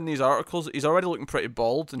of him in these articles, he's already looking pretty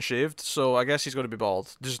bald and shaved, so I guess he's going to be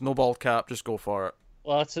bald. Just no bald cap, just go for it.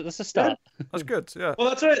 Well, that's a start. That's good, yeah. well,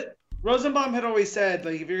 that's what Rosenbaum had always said.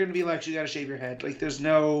 Like, if you're gonna be Lex, you gotta shave your head. Like, there's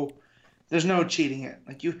no cheating it.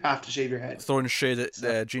 Like, you have to shave your head. Throwing shade at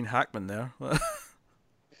So- Gene Hackman there.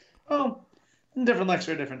 Oh, different Lex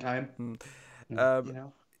for a different time. You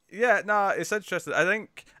know. Yeah, nah, it's interesting. I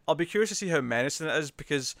think I'll be curious to see how menacing it is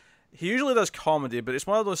because he usually does comedy, but it's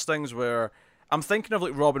one of those things where I'm thinking of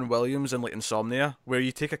like Robin Williams in like Insomnia, where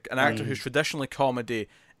you take an actor who's traditionally comedy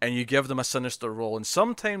and you give them a sinister role, and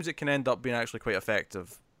sometimes it can end up being actually quite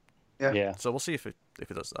effective. Yeah. So we'll see if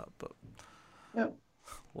he does that. But Yeah.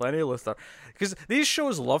 Lenny Luthor, because these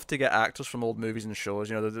shows love to get actors from old movies and shows.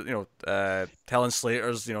 You know, Helen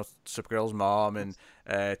Slater's, Supergirl's mom, and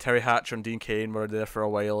Terry Hatcher and Dean Cain were there for a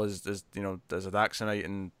while as a Daxonite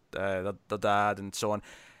and the dad and so on.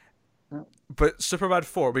 Yeah. But Superman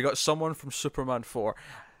 4, we got someone from Superman 4.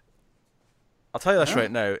 I'll tell you this Yeah.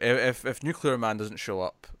 right now: if Nuclear Man doesn't show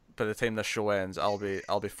up by the time this show ends, I'll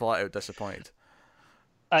be flat out disappointed.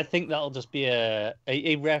 I think that'll just be a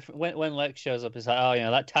when Lex shows up, it's like,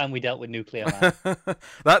 oh, that time we dealt with Nuclear Man.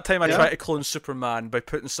 That time I Yeah. tried to clone Superman by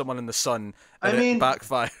putting someone in the sun, and I mean- it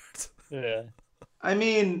backfired. Yeah. I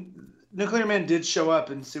mean, Nuclear Man did show up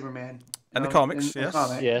in Superman. In the comics, in yes. the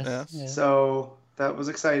comic. Yes. Yes. Yeah. So that was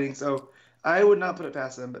exciting. So I would not put it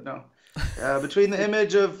past them, but no. Between the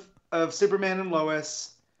image of Superman and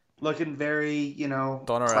Lois looking very,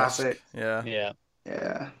 Donner-esque. classic. Yeah. Yeah.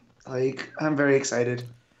 Yeah. Like, I'm very excited.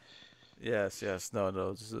 Yes. No.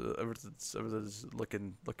 Everything's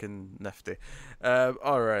looking nifty.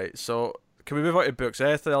 All right. So can we move on to books?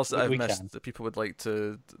 Anything else that I've We missed can. that people would like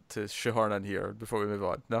to shoehorn in here before we move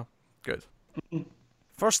on? No. Good.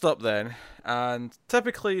 First up, then, and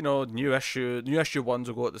typically, new issue ones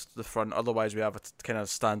will go at the front. Otherwise, we have a kind of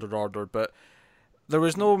standard order. But there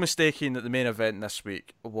was no mistaking that the main event this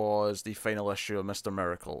week was the final issue of Mr.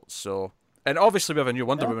 Miracle. So, and obviously we have a new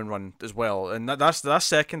Wonder Woman run as well, and that's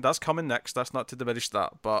second. That's coming next. That's not to diminish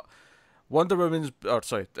that, but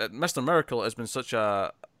Mr. Miracle has been such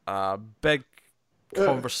a big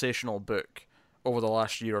conversational book over the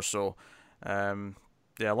last year or so.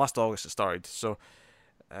 Last August it started. So,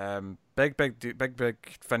 big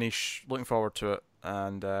finish. Looking forward to it.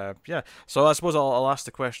 And so I suppose I'll ask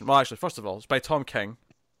the question. Well, actually, first of all, it's by Tom King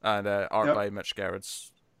and art Yep. by Mitch Gerrards.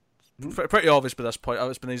 Pretty obvious by this point.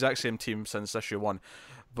 It's been the exact same team since issue 1,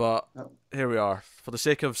 but Yep. here we are. For the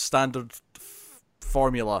sake of standard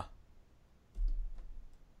formula,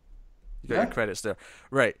 you got Yeah. your credits there,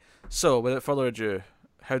 right? So, without further ado,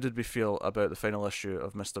 how did we feel about the final issue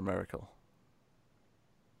of Mr. Miracle?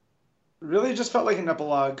 Really just felt like an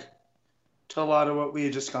epilogue to a lot of what we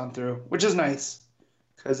had just gone through, which is nice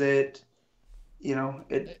because it. Go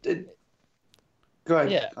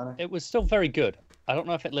ahead. Yeah. Connor. It was still very good. I don't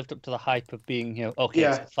know if it lived up to the hype of being, okay,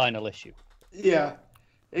 Yeah. it's the final issue. Yeah,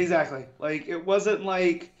 exactly. Like, it wasn't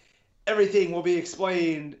like everything will be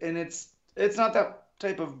explained, and it's not that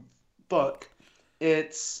type of book.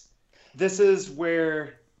 This is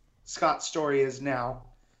where Scott's story is now,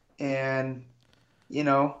 and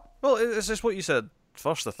Well, it's just what you said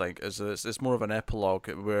first. I think is it's more of an epilogue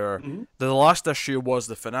where Mhm. the last issue was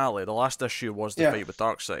the finale. The last issue was the Yeah. fight with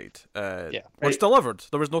Darkseid, Yeah. which Right. delivered.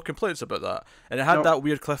 There was no complaints about that, and it had No. that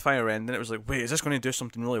weird cliffhanger end. And it was like, wait, is this going to do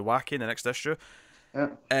something really wacky in the next issue? Yeah.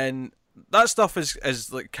 And that stuff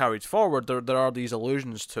is like carried forward. There are these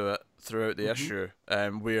allusions to it throughout the issue,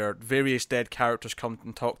 where various dead characters come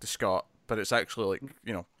and talk to Scott, but it's actually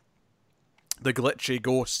like the glitchy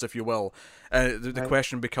ghosts, if you will. The Right.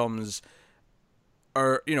 question becomes,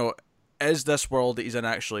 is this world that he's in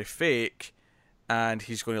actually fake, and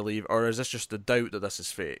he's going to leave, or is this just the doubt that this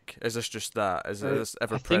is fake? Is this just that? Is Right. this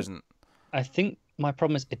ever I think- present? I think my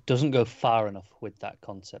problem is it doesn't go far enough with that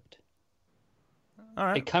concept. All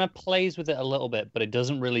right. It kind of plays with it a little bit, but it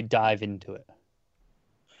doesn't really dive into it.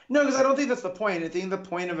 No, because I don't think that's the point. I think the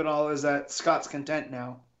point of it all is that Scott's content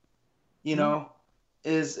now.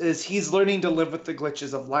 Is he's learning to live with the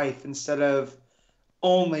glitches of life instead of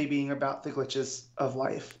only being about the glitches of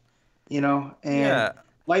life. And Yeah.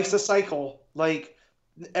 life's a cycle. Like,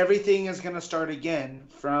 everything is going to start again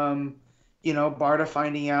from, Barta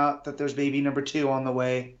finding out that there's baby number 2 on the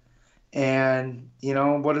way, And, you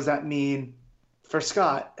know, what does that mean for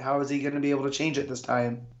Scott? How is he going to be able to change it this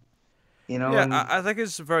time? You know, Yeah, and I think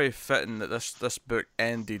it's very fitting that this book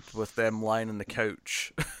ended with them lying on the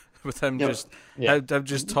couch, with him Yep. just Yeah. him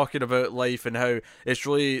just talking about life and how it's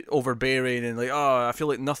really overbearing and like, oh, I feel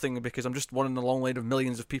like nothing because I'm just one in a long line of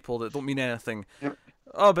millions of people that don't mean anything. Yep.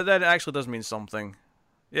 Oh, but then it actually does mean something.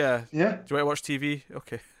 Yeah. yeah. Do you want to watch TV?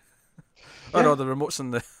 Okay. Oh Yeah. no, the remote's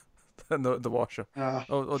in the in the washer. Oh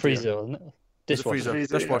dear. Freezer, wasn't it? It was a Dishwasher. freezer,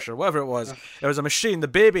 Freezer, yeah. dishwasher, whatever it was. It was a machine. The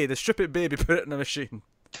baby, the stupid baby, put it in a machine.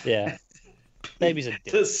 Yeah. Baby's a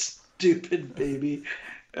dick. The stupid baby.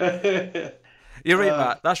 You're right,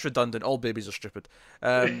 Matt. That's redundant. All babies are stupid.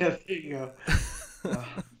 There you go.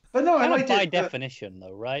 But no, I Kind of liked by it. definition,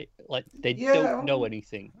 though, right? Like they Yeah. don't know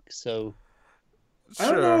anything, so I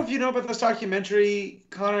don't know Sure. if you know about this documentary,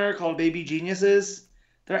 Connor, called Baby Geniuses.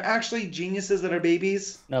 They're actually geniuses that are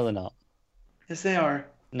babies. no, they're not. Yes, they are.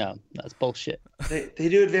 No, that's bullshit. They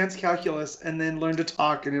do advanced calculus and then learn to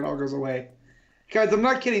talk, and it all goes away. Guys, I'm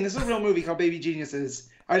not kidding. This is a real movie called Baby Geniuses.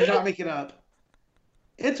 I did not make it up.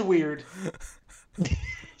 It's weird.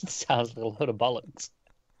 It sounds like a load of bollocks.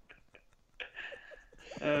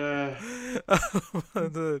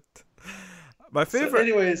 My So favorite,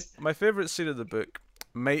 anyways, my favorite scene of the book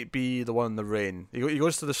might be the one in the rain. He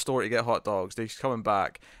goes to the store to get hot dogs. He's coming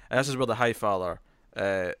back, and this is where the Highfather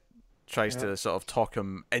tries Yeah. to sort of talk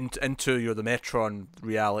him into the Metron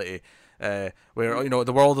reality, where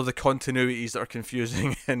the world of the continuities that are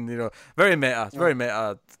confusing and very meta, very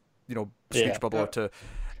meta, speech Yeah. bubble or two.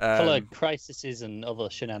 Full of crises and other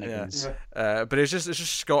shenanigans. yeah. But it's just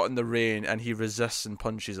Scott in the rain, and he resists and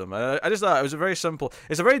punches him. I just thought it was a very simple.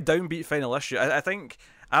 It's a very downbeat final issue. I think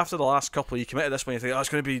after the last couple, you commit to this one, you think, oh, it's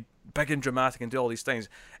going to be big and dramatic and do all these things,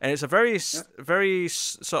 and it's a very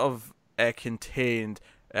sort of contained,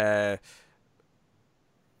 an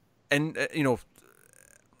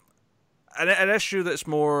issue that's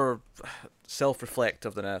more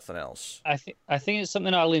self-reflective than anything else. I think it's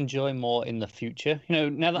something I'll enjoy more in the future.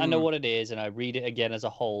 Now that I know what it is and I read it again as a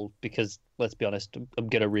whole, because let's be honest, I'm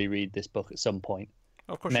gonna reread this book at some point,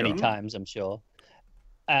 Of course, many you are. times, I'm sure.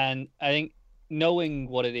 And I think knowing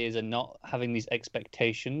what it is and not having these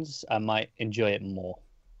expectations, I might enjoy it more.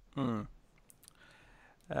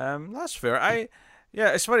 That's fair.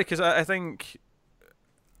 It's funny because I think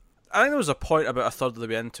there was a point about a third of the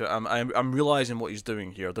way into it. I'm realizing what he's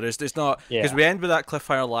doing here. It's not because Yeah. we end with that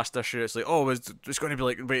cliffhanger last issue. It's like, oh, it's going to be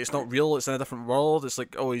like, wait, it's not real. It's in a different world. It's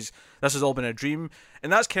like, oh, this has all been a dream.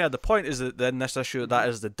 And that's kind of the point. Is that in this issue that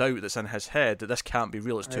is the doubt that's in his head that this can't be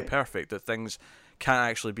real. It's too Right. perfect. That things can't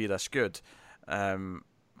actually be this good. And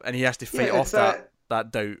he has to fight Yeah, off it's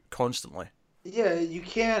that doubt constantly. Yeah, you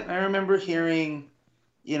can't. I remember hearing,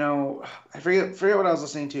 I forget what I was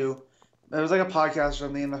listening to. It was like a podcast or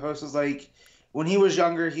something, and the host was like, when he was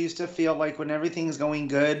younger, he used to feel like when everything's going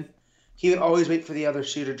good, he would always wait for the other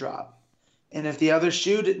shoe to drop. And if the other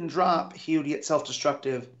shoe didn't drop, he would get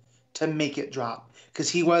self-destructive to make it drop because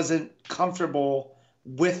he wasn't comfortable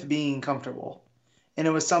with being comfortable. And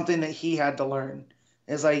it was something that he had to learn.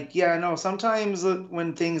 It's like, yeah, no, sometimes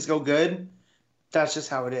when things go good, that's just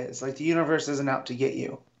how it is. Like the universe isn't out to get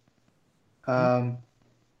you.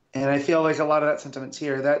 And I feel like a lot of that sentiment's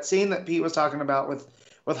here. That scene that Pete was talking about with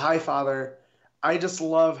Highfather, I just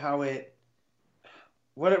love how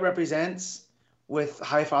what it represents with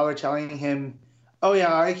Highfather telling him, "Oh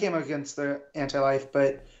yeah, I came against the anti-life,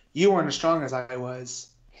 but you weren't as strong as I was.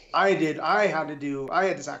 I had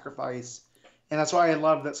to sacrifice." And that's why I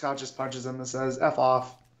love that Scott just punches him and says, "F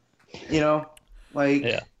off." Like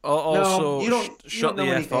Yeah. Also, you don't shut know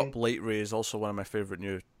the F anything. up, Light Ray is also one of my favorite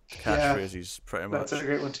new catchphrases, pretty much. that's a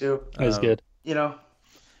great one too. It was good.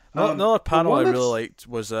 Another panel I one really that's- liked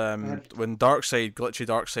was ahead. when Glitchy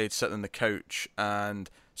Darkseid, sitting on the couch and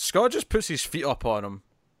Scott just puts his feet up on him.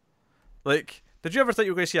 Like, did you ever think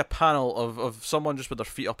you were going to see a panel of someone just with their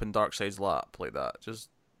feet up in Darkseid's lap like that? Just,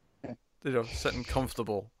 sitting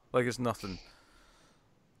comfortable, like it's nothing.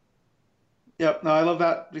 Yep, no, I love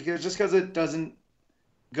that because it doesn't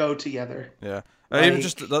go together. Yeah. Even Like-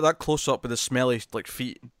 just that close up with the smelly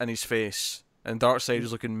feet in his face, and Darkseid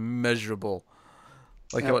is looking miserable,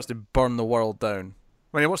 like he Yeah. wants to burn the world down.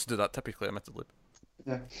 Well, he wants to do that typically, admittedly.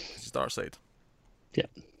 Yeah. It's Darkseid. Yeah.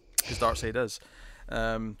 Because Darkseid is.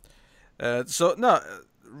 So no,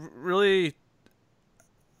 really,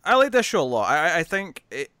 I like this show a lot. I think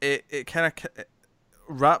it kind of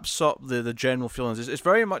wraps up the general feelings. It's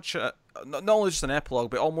very much not only just an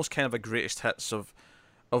epilogue, but almost kind of a greatest hits of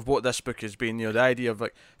what this book has been. The idea of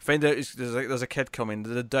find out there's a kid coming,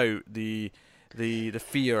 the doubt, the the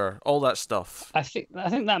fear, all that stuff. I think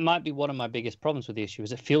that might be one of my biggest problems with the issue.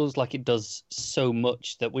 Is it feels like it does so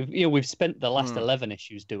much that we've spent the last 11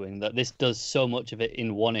 issues doing that. This does so much of it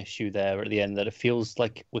in one issue there at the end that it feels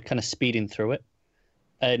like we're kind of speeding through it.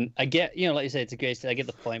 And I get, like you said, it's a great. I get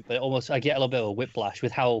the point, but I get a little bit of a whiplash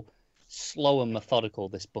with how slow and methodical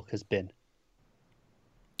this book has been.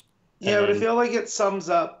 Yeah, but I feel like it sums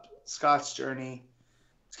up Scott's journey.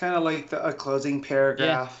 It's kind of like a closing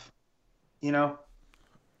paragraph. Yeah.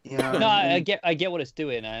 No, I get what it's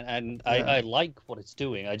doing, and I like what it's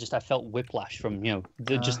doing. I felt whiplash from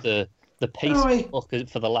just the pace of the book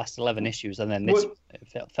for the last 11 issues, and then this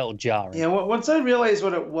it felt jarring. Yeah, once I realized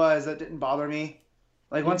what it was, that didn't bother me.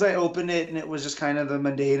 Like once I opened it, and it was just kind of the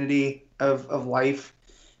mundanity of life,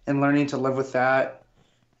 and learning to live with that.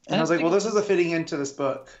 And I was like, well, this is a fitting into this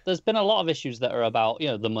book. There's been a lot of issues that are about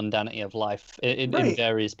the mundanity of life in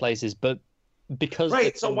various places, but because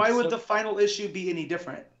so why would the final issue be any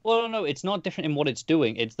different? Well, no, it's not different in what it's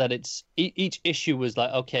doing. It's that each issue was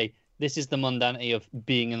like, okay, this is the mundanity of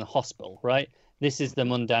being in the hospital, right? This is the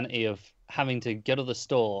mundanity of having to go to the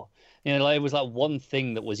store. It was like one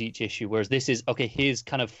thing that was each issue, whereas this is, okay, here's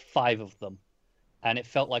kind of 5 of them. And it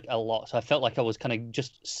felt like a lot. So I felt like I was kind of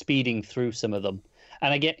just speeding through some of them.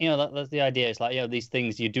 And I get, that's the idea. It's like, these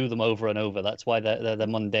things, you do them over and over. That's why they're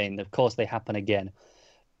mundane. Of course, they happen again.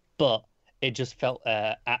 But it just felt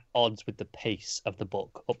at odds with the pace of the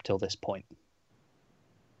book up till this point.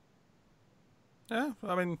 Yeah,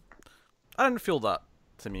 I mean, I didn't feel that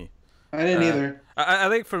to me. I didn't either. I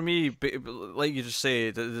think for me, like you just say,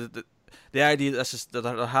 the idea that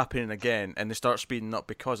they're happening again and they start speeding up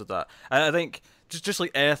because of that. I think just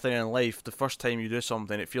like anything in life, the first time you do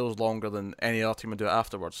something, it feels longer than any other time you do it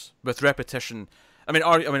afterwards. With repetition, I mean,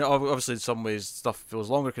 obviously in some ways stuff feels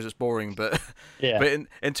longer because it's boring, but but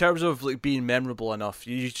in terms of like being memorable enough,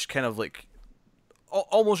 you just kind of like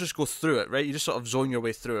almost just go through it, right? You just sort of zone your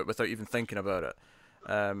way through it without even thinking about it.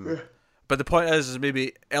 But the point is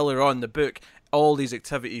maybe earlier on in the book, all these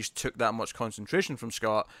activities took that much concentration from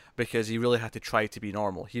Scott because he really had to try to be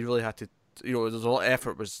normal. He really had to, there's a lot of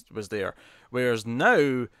effort was there. Whereas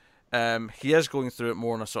now, he is going through it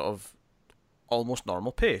more on a sort of almost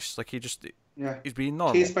normal pace. Like he's being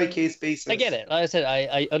normal. Case by case basis. I get it. Like I said,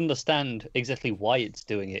 I understand exactly why it's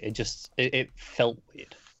doing it. It just it felt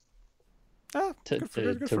weird.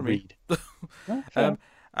 Good for read.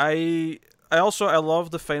 Me. I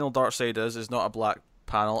love the final Darkseid is not a black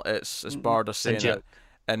panel. It's Barda saying it,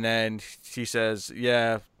 and then he says,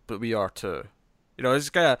 "Yeah, but we are too." It's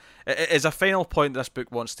kind of it's a final point this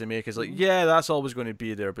book wants to make. Is like, yeah, that's always going to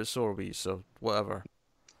be there, but so are we. So whatever.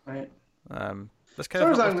 Right. That's kind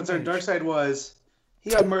of. As far as I'm concerned, Darkseid he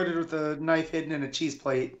got murdered with a knife hidden in a cheese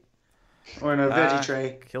plate or in a veggie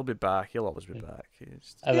tray. He'll be back. He'll always be back.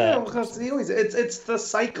 Because it's the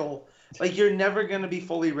cycle. Like you're never going to be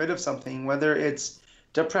fully rid of something, whether it's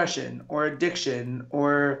depression or addiction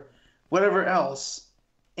or whatever else,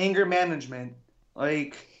 anger management.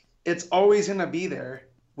 Like it's always going to be there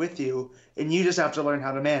with you, and you just have to learn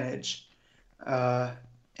how to manage. And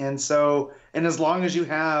as long as you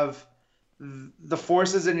have the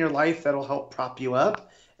forces in your life that'll help prop you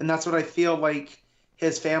up, and that's what I feel like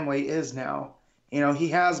his family is now. He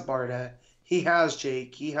has Barda, he has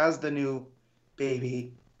Jake, he has the new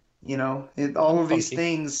baby. All of these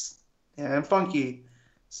things, and Funky.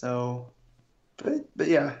 So, but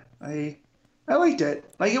yeah, I liked it.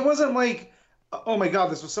 Like it wasn't like, oh my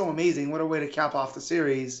god, this was so amazing. What a way to cap off the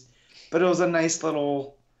series. But it was a nice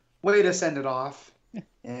little way to send it off.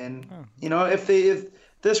 And if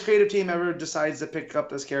this creative team ever decides to pick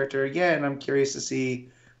up this character again, I'm curious to see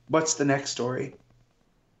what's the next story.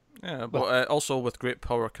 Yeah, but also with great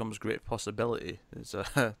power comes great possibility. Is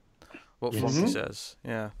what Funky says.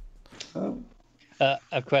 Yeah.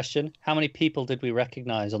 A question: how many people did we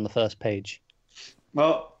recognize on the first page?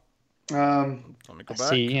 Well, let me go back.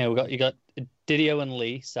 See, you got Didio and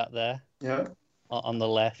Lee sat there. Yeah. On the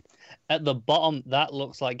left, at the bottom, that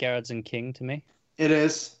looks like Gerrards and King to me. It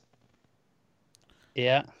is.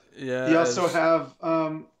 Yeah. Yeah. You also have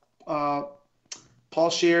Paul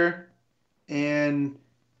Scheer and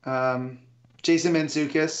Jason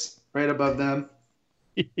Mantzoukas right above them.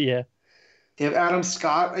 Yeah. You have Adam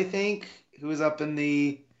Scott, I think, who's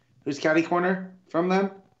catty corner from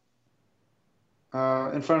them.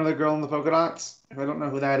 In front of the girl in the polka dots. I don't know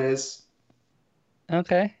who that is.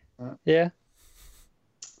 Okay. Yeah.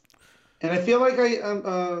 And I feel like I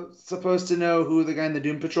am supposed to know who the guy in the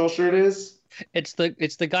Doom Patrol shirt is. It's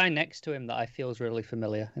the guy next to him that I feel is really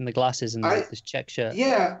familiar, in the glasses and this check shirt.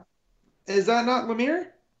 Yeah. Is that not Lemire?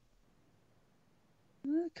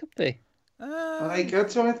 It could be. Like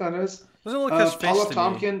that's what I thought it was. Doesn't look his face Paul to F.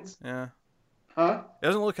 Tompkins. me. Yeah. Huh? It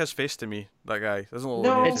doesn't look his face to me. That guy doesn't look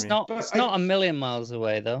No, like me It's to me. not. But It's not a million miles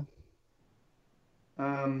away though.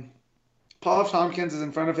 Paul F. Tompkins is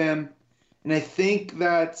in front of him, and I think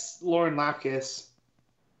that's Lauren Lapkus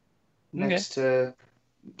next to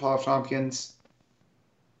Paul F. Tompkins.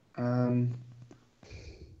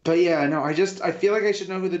 But yeah, no, I feel like I should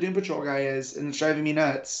know who the Doom Patrol guy is, and it's driving me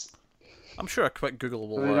nuts. I'm sure a quick Google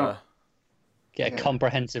But I will don't. Get a Yeah.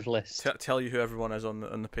 comprehensive list. tell you who everyone is on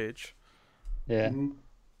the page. Yeah. Mhm.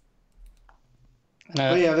 And,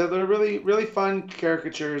 But yeah, they're really really fun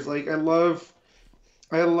caricatures. Like I love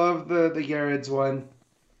the Garrett's one,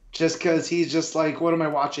 just because he's just like, what am I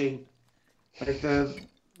watching? Like the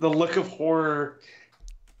look of horror,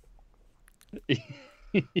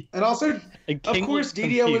 and also and of King course was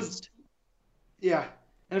Didio was confused. yeah,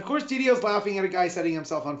 and of course Didio's laughing at a guy setting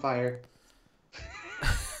himself on fire.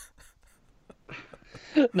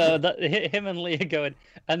 No, that him and Leah going,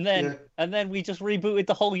 and then we just rebooted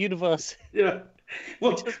the whole universe. Yeah.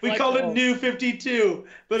 Well, just we like called it all- New 52,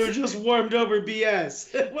 but it was just warmed over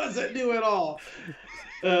BS. It wasn't new at all.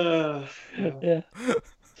 Yeah.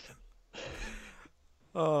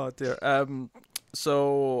 Oh dear.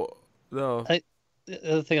 So no.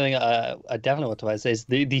 The other thing I definitely want to add is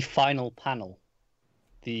the final panel,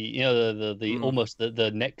 the almost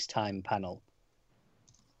the next time panel.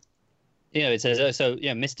 It says so.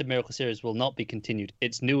 Yeah, Mr. Miracle series will not be continued.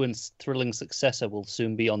 Its new and thrilling successor will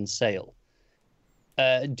soon be on sale.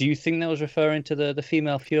 Do you think that was referring to the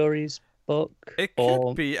Female Furies book? It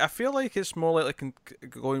could be. I feel like it's more likely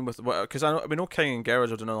going with because we know King and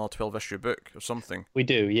Garage are doing another 12-issue book or something. We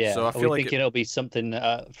do, yeah. So I Are feel we like thinking it'll be something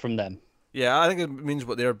from them? Yeah, I think it means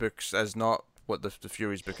what their books is, not what the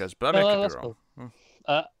Furies book is. But I mean, I could that's be wrong.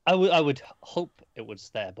 cool. I would hope it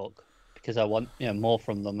was their book because I want more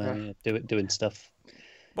from them and doing stuff.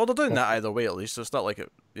 Well, they're doing that either way at least. So it's not like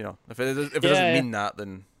it. If it doesn't mean that,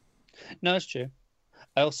 then No, it's true.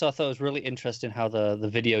 I also thought it was really interesting how the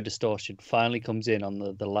video distortion finally comes in on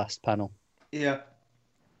the last panel. Yeah.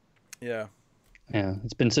 yeah. Yeah,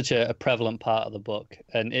 it's been such a prevalent part of the book,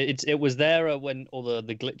 and it was there when all the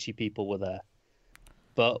glitchy people were there,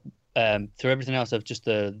 but through everything else of just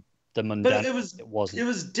the mundane, But it wasn't. It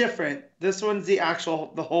was different. This one's the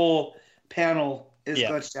whole panel is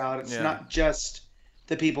glitched out. It's not just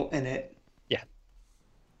the people in it.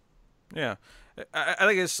 Yeah. I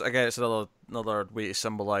think it's another way to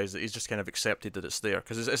symbolise that he's just kind of accepted that it's there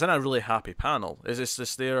because it's in a really happy panel. It's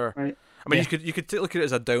just there. Right. I mean, you could look at it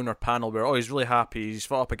as a downer panel where he's really happy, he's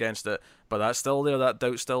fought up against it, but that's still there, that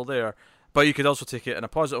doubt's still there. But you could also take it in a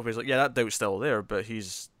positive way. It's like, yeah, that doubt's still there, but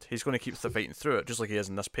he's going to keep fighting through it, just like he is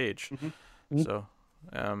in this page. Mm-hmm. So,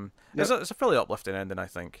 it's a fairly uplifting ending, I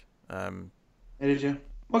think. I do too.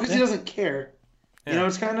 Well, because he doesn't care. Yeah.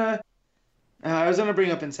 It's kind of. I was gonna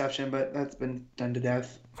bring up Inception, but that's been done to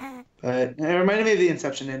death. But it reminded me of the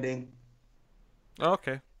Inception ending. Oh,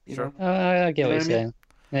 okay, You sure. know? I get You know what you're what I mean?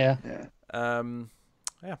 saying. Yeah.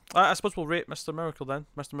 Yeah. I suppose we'll rate Mr. Miracle then.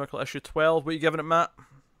 Mr. Miracle issue 12. What are you giving it, Matt?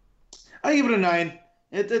 I give it a 9.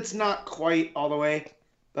 It's not quite all the way,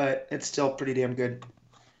 but it's still pretty damn good.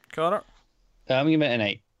 Connor? I'm giving it an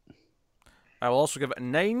 8. I will also give it a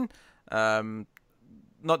 9.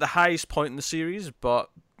 Not the highest point in the series,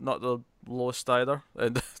 but not the lowest either.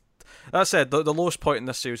 And that said, the lowest point in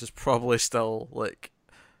this series is probably still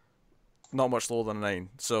not much lower than a 9.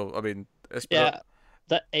 So I mean, it's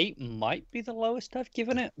The 8 might be the lowest I've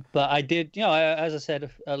given it, but I did, as I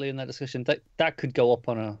said earlier in that discussion, that could go up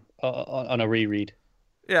on a reread.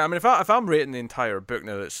 Yeah, I mean, if I'm rating the entire book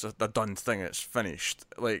now, it's a done thing, it's finished.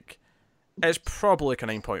 It's probably like a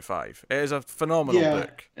 9.5. It is a phenomenal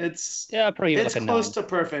book. It's probably it's like a close 9. to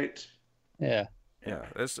perfect. Yeah. Yeah,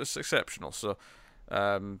 it's exceptional. So,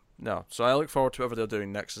 no. So I look forward to whatever they're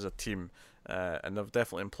doing next as a team, and they've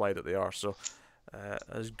definitely implied that they are. So,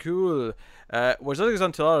 that's cool. Which I think is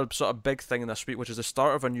onto another sort of big thing in this week, which is the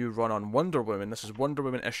start of a new run on Wonder Woman. This is Wonder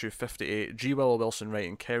Woman issue 58. G. Willow Wilson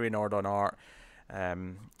writing, Kerry Nord on art.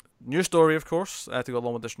 New story, of course, to go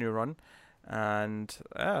along with this new run. And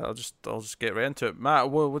I'll just get right into it.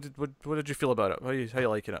 Matt, what did you feel about it? How you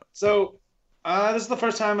liking it? So, this is the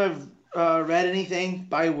first time I've read anything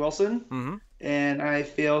by Wilson, and I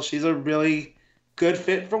feel she's a really good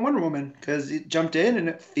fit for Wonder Woman because it jumped in and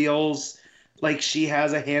it feels like she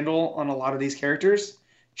has a handle on a lot of these characters,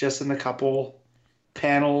 just in the couple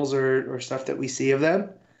panels or stuff that we see of them.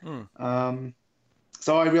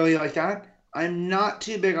 So I really like that. I'm not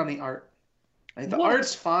too big on the art. Like, the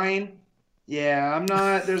art's fine. Yeah, I'm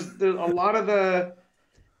not. There's a lot of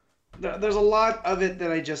there's a lot of it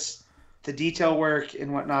that I just the detail work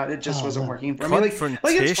and whatnot, it just wasn't working for me.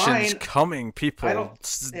 Confrontation's it's fine. coming, people. I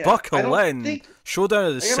don't- yeah, I Buckle don't in. think- Showdown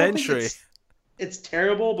of the I don't think century. it's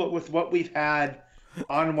terrible, but with what we've had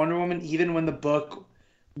on Wonder Woman, even when the book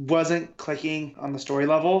wasn't clicking on the story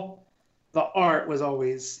level, the art was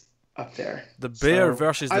always up there. The bear So,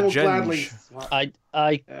 versus I the will ginge. gladly.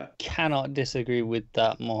 I Yeah. cannot disagree with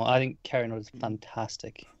that more. I think Karen was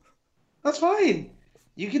fantastic. That's fine.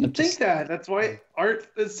 You can I'm think just- that. That's why art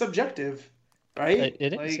is subjective, right?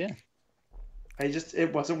 It is, yeah.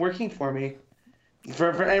 It wasn't working for me.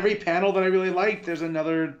 For every panel that I really liked, there's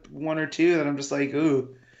another one or two that I'm just like,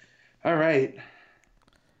 ooh, all right.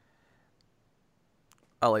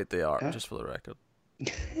 I like the art, Yeah. just for the record.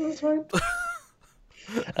 That's fine.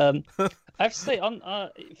 I have to say,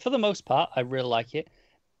 for the most part, I really like it.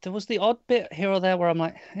 There was the odd bit here or there where I'm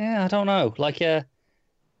like, yeah, I don't know. Like,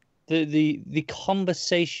 the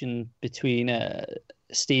conversation between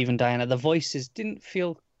Steve and Diana, the voices didn't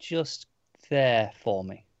feel just there for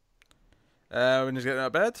me. When he's getting out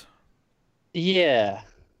of bed? Yeah.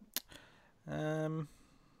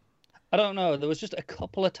 I don't know. There was just a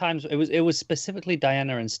couple of times. It was specifically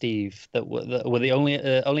Diana and Steve that were the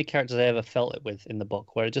only characters I ever felt it with in the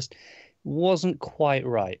book, where it just wasn't quite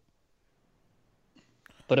right.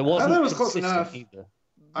 But it wasn't. thought it was close consistent enough. either.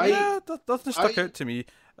 yeah, nothing stuck out to me.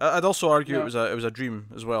 I'd also argue No. it was a dream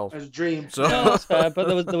as well. It was a dream. So No, that's fair.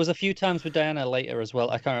 But there was a few times with Diana later as well.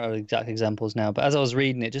 I can't remember the exact examples now. But as I was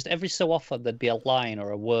reading it, just every so often there'd be a line or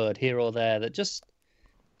a word here or there that just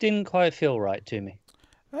didn't quite feel right to me.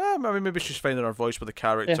 I mean, maybe she's finding her voice with the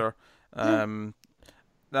character. I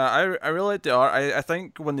really like the art. I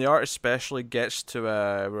think when the art especially gets to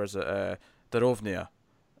Darovnia,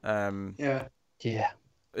 Yeah. Yeah.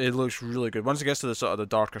 it looks really good. Once it gets to the sort of the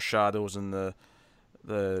darker shadows and the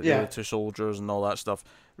Yeah. other two soldiers and all that stuff,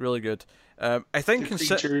 really good. I think The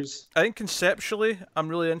creatures. I think conceptually, I'm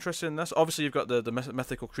really interested in this. Obviously, you've got the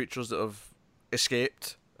mythical creatures that have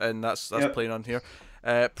escaped, and that's Yep. playing on here.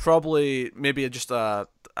 Probably maybe just a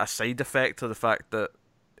side effect of the fact that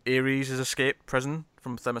Ares has escaped prison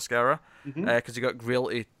from Themyscira, because he got Grail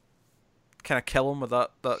to kind of kill him with that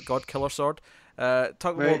God Killer sword.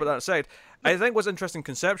 Talk more Right. about that side. I think what's interesting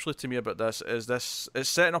conceptually to me about this is it's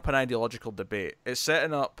setting up an ideological debate. It's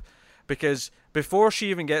setting up because before she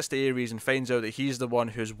even gets to Ares and finds out that he's the one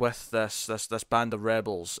who's with this band of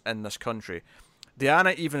rebels in this country,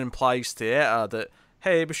 Diana even implies to Etta that,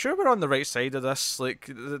 hey, be sure we're on the right side of this. Like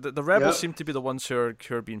the rebels Yep. seem to be the ones who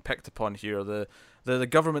are being picked upon here. The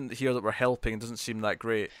government here that we're helping doesn't seem that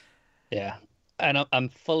great. Yeah. And I'm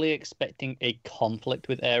fully expecting a conflict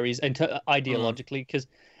with Ares ideologically, because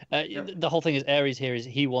the whole thing is Ares here is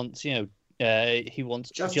he wants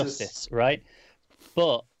justice, right?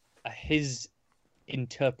 But his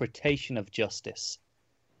interpretation of justice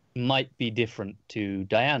might be different to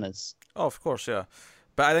Diana's. Oh, of course, yeah.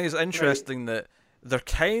 But I think it's interesting that they're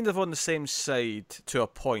kind of on the same side to a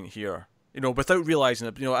point here, without realizing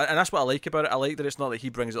it. And that's what I like about it. I like that it's not that he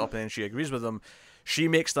brings it up and then she agrees with him. She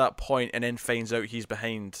makes that point and then finds out he's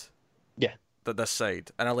behind. Yeah. This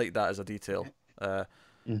side, and I like that as a detail.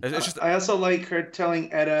 It's just I also like her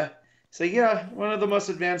telling Etta, "Say, yeah, one of the most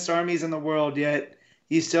advanced armies in the world, yet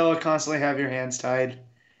you still constantly have your hands tied."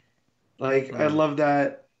 Like I love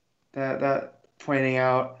that pointing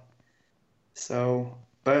out. So,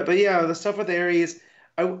 but yeah, the stuff with Ares,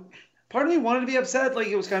 part of me wanted to be upset, like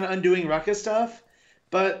it was kind of undoing Rucka's stuff,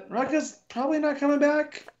 but Rucka's probably not coming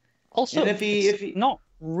back. Also, And if it's he not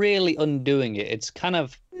really undoing it. It's kind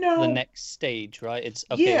of No. the next stage, right? It's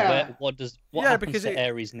okay. Yeah. What Yeah, happens because to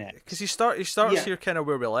Ares next? because he starts Yeah. here kind of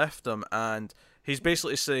where we left him, and he's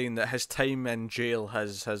basically saying that his time in jail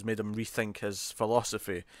has made him rethink his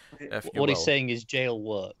philosophy. If you What he's will. saying is jail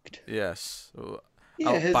worked. Yes. So, Yeah,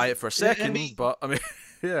 I'll buy it for a second, I mean- but I mean,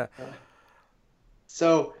 yeah.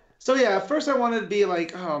 So yeah, at first I wanted to be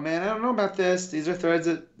like, oh man, I don't know about this. These are threads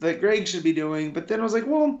that Greg should be doing. But then I was like,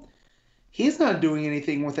 well, he's not doing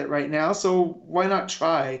anything with it right now, so why not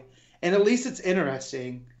try? And at least it's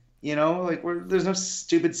interesting, like there's no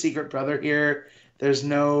stupid secret brother here. There's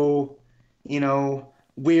no,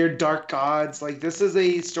 weird dark gods. Like this is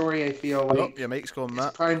a story I feel Oh, like yeah, Mike's going it's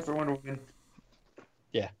Matt. prime for Wonder Woman.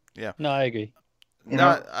 No, I agree.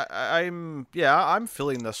 No, I'm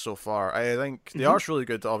feeling this so far. I think the art's really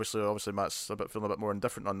good. Obviously, Matt's feeling a bit more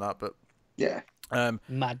indifferent on that, but Yeah.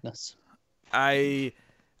 Madness. I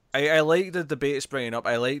like the debate it's bringing up.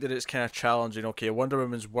 I like that it's kind of challenging. Okay, Wonder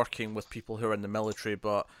Woman's working with people who are in the military,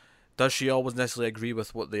 but does she always necessarily agree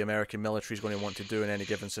with what the American military is going to want to do in any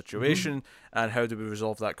given situation? And how do we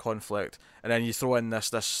resolve that conflict? And then you throw in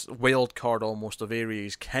this wild card almost of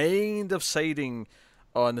Ares kind of siding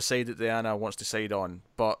on the side that Diana wants to side on.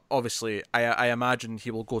 But obviously, I imagine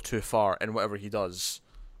he will go too far in whatever he does.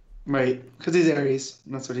 Right, because he's Ares,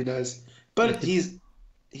 and that's what he does. But he's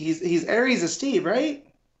Ares as Steve, right?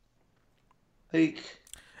 Like,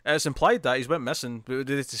 It's implied that he's went missing.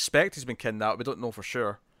 They suspect he's been kidnapped. We don't know for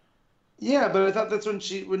sure. yeah, but I thought that's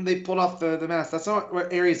when they pulled off the mask. That's not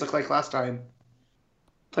what Ares looked like last time.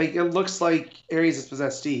 Like, it looks like Ares has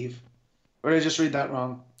possessed Steve. Or did I just read that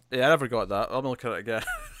wrong? Yeah, I never got that. I'm gonna look at it again.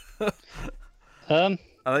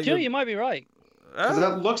 Joe, you might be right. Because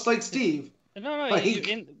that looks like Steve. No,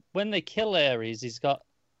 Like- when they kill Ares, he's got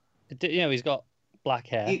black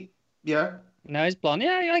hair. Yeah. Now he's blonde.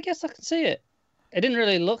 Yeah, I guess I can see it. It didn't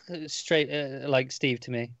really look straight like Steve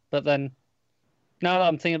to me. But then, now that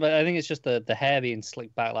I'm thinking about it, I think it's just the hair being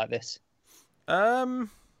slicked back like this. Oh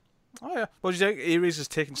yeah. Well, do you think Ares is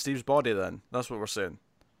taking Steve's body then? That's what we're saying.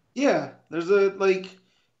 Yeah. There's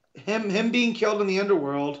him being killed in the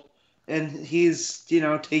underworld, and he's,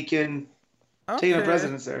 taking up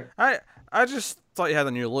residence there. I just thought he had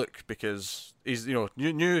a new look because he's new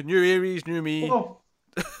Ares, new me Well,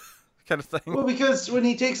 kind of thing. well, because when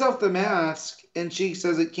he takes off the mask and she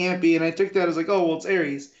says it can't be, and I took that as like, oh, well, it's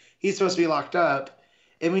Ares. He's supposed to be locked up.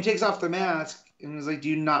 And when he takes off the mask and is like, do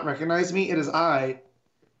you not recognize me? It is I.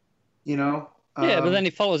 Yeah, but then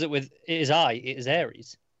he follows it with, it is I, it is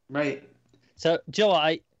Ares. Right. So, Joe,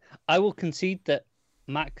 I will concede that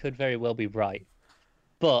Matt could very well be right,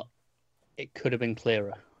 but it could have been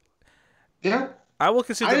clearer. Yeah. I will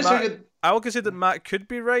concede I that just Matt, figured, I will concede that Matt could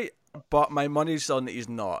be right, but my money's on that he's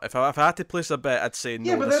not. If I had to place a bet, I'd say no.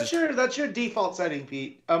 yeah, but that's your default setting,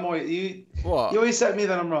 Pete. You What? always set me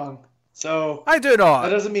that I'm wrong. So I do that not.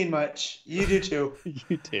 doesn't mean much. You do too.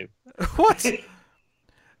 You do. What?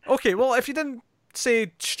 Okay, well, if you didn't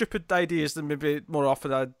say stupid ideas, then maybe more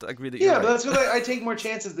often I'd agree that you're Yeah, right. but that's because I take more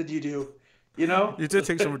chances than you do. You know? You do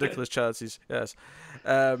take some ridiculous chances, yes.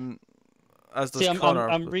 As does See, I'm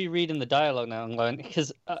Connor. rereading the dialogue now and going,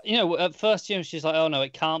 because, at first, she's like, oh, no,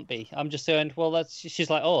 it can't be. I'm just saying, well, she's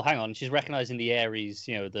like, oh, hang on. She's recognizing the Ares,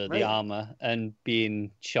 the Right. armor, and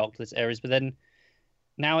being shocked that it's Ares. But then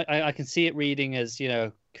now I can see it reading as,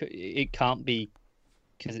 it can't be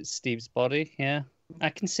because it's Steve's body. Yeah, I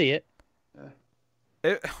can see it.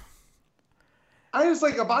 I just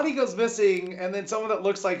like a body goes missing, and then someone that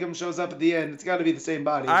looks like him shows up at the end. It's got to be the same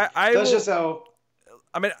body. Just how.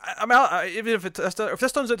 Even if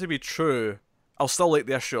this turns out to be true, I'll still like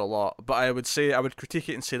the issue a lot. But I would critique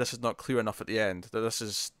it and say this is not clear enough at the end that this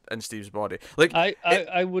is in Steve's body. Like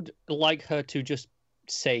I would like her to just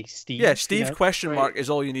say Steve. yeah, Steve question mark Right. is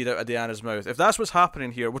all you need out of Diana's mouth. If that's what's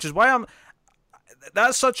happening here, which is why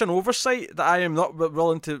that's such an oversight that I am not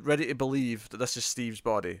ready to believe that this is Steve's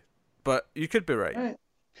body. But you could be right. Right.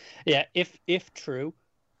 Yeah, if true,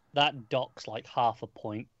 that docks like half a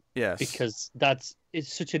point. Yes. Because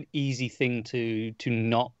it's such an easy thing to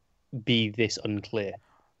not be this unclear.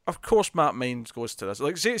 Of course, Matt Mines goes to this.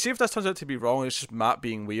 Like, see if this turns out to be wrong, it's just Matt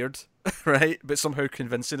being weird, right? But somehow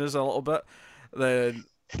convincing us a little bit. Then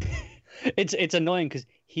It's annoying because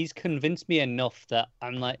he's convinced me enough that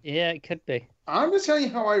I'm like, yeah, it could be. I'm just telling you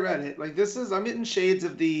how I read it. Like I'm getting shades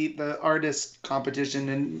of the artist competition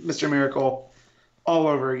and Mr. Miracle all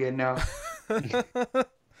over again now.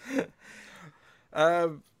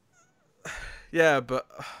 Yeah, but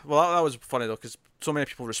that was funny though because so many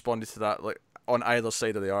people responded to that like on either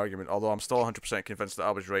side of the argument. Although I'm still 100% convinced that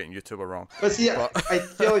I was right and you two were wrong. But see, I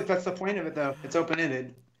feel like that's the point of it though. It's open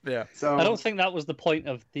ended. Yeah. So I don't think that was the point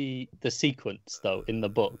of the sequence though in the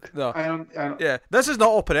book. No. I don't. Yeah, this is not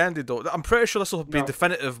open ended though. I'm pretty sure this will be No.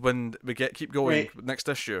 definitive when we keep going Right. next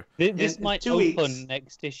issue. This In might 2 open weeks.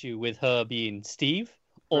 next issue with her being Steve,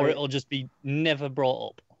 or Right. it'll just be never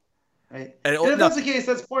brought up. Right. And And if that's the case,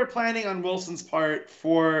 that's poor planning on Wilson's part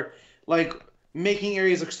for like making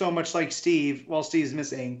Ares look so much like Steve while Steve's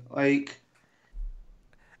missing. Like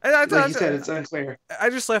you said, it's unclear. I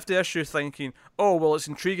just left the issue thinking, oh, well, it's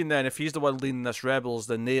intriguing then. If he's the one leading this rebels,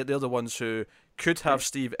 then they're the ones who could have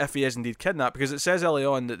Steve if he is indeed kidnapped. Because it says early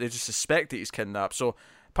on that they just suspect that he's kidnapped. So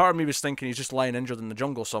part of me was thinking he's just lying injured in the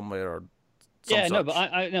jungle somewhere or Yeah, no, such. but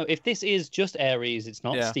I know if this is just Ares, it's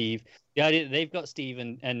not Yeah. Steve. The idea that they've got Steve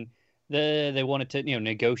and they wanted to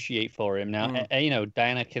negotiate for him now.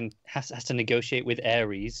 Diana has to negotiate with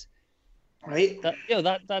Ares. Right?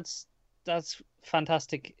 That's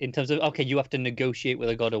fantastic in terms of okay, you have to negotiate with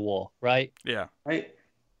a god of war, right? Yeah. Right.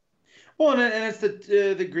 Well, and it's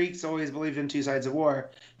the Greeks always believed in two sides of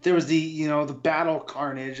war. There was the battle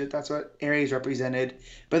carnage. That's what Ares represented.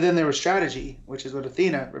 But then there was strategy, which is what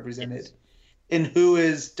Athena represented. Yes. And who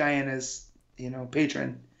is Diana's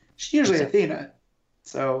patron? She's usually Exactly. Athena.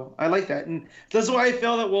 So I like that, and that's why I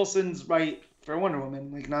feel that Wilson's right for Wonder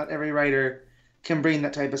Woman. Like, not every writer can bring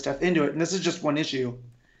that type of stuff into it, and this is just one issue,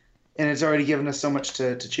 and it's already given us so much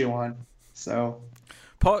to chew on. So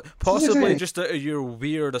possibly just out of your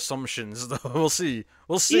weird assumptions, though. We'll see.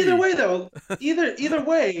 We'll see. Either way, though, either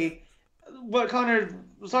way, what Connor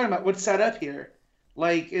was talking about would set up here.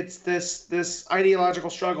 Like, it's this ideological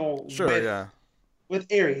struggle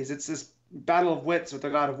with Ares. It's this battle of wits with the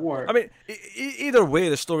God of War. I mean, either way,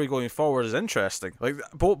 the story going forward is interesting. Like,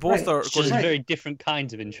 both are it's just very different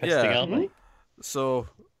kinds of interesting, aren't they? So,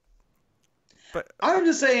 but I'm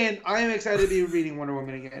just saying, I'm excited to be reading Wonder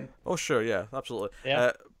Woman again. Oh, sure, yeah, absolutely.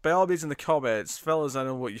 Yeah. By all means, in the comments, fellas, I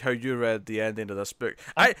know how you read the ending of this book.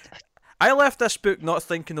 I left this book not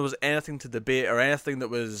thinking there was anything to debate or anything that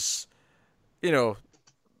was, you know.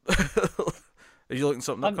 Are you looking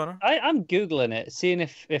something up, Connor? I'm googling it, seeing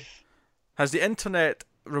if has the internet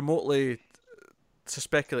remotely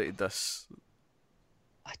speculated this?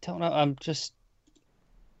 I don't know. I'm just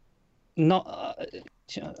not.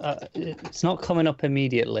 It's not coming up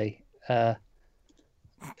immediately.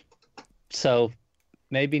 So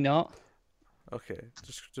maybe not. Okay,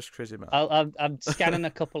 just crazy man. I'm scanning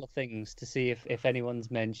a couple of things to see if anyone's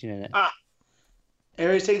mentioning it.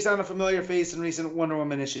 Ares takes on a familiar face in recent Wonder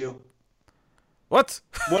Woman issue. What?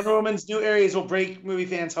 Wonder Woman's new Ares will break movie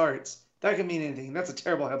fans' hearts. That could mean anything. That's a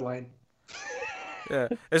terrible headline. Yeah,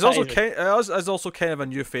 it's also kind of a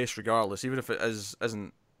new face, regardless, even if it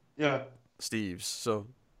isn't. Yeah. Steve's. So.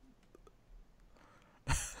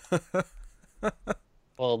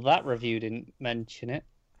 Well, that review didn't mention it.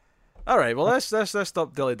 All right. Well, let's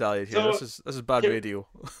stop dilly dallying here. So, this is bad radio.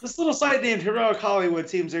 This little site named Heroic Hollywood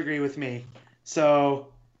seems to agree with me. So,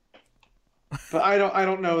 but I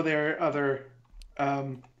don't know their other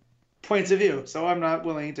points of view. So I'm not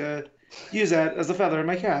willing to use that as a feather in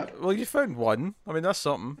my cap. Well, you found one. I mean, that's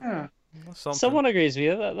something. Yeah. That's something. Someone agrees with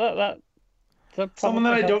you. That someone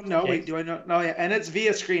that I don't know. Wait, do I know? No, yeah, and it's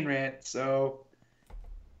via Screen Rant. So.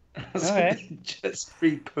 Okay. Just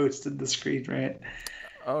reposted the Screen Rant.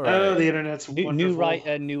 All right. Oh, the internet's wonderful. New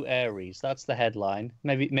writer, new Ares. That's the headline.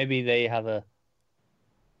 Maybe they have a.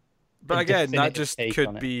 But again, that just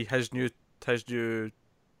could be his new.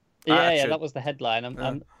 Yeah, that was the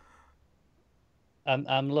headline.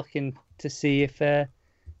 I'm looking to see if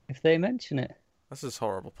they mention it. This is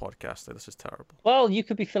horrible podcasting. This is terrible. Well, you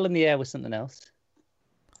could be filling the air with something else.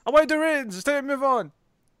 I want to do ratings. It's time to move on.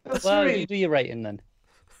 You do your rating then.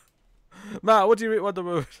 Matt, what do you rate Wonder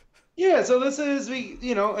Woman? Yeah, so this is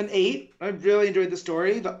an 8. I really enjoyed the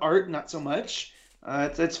story. The art, not so much.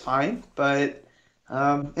 It's fine, but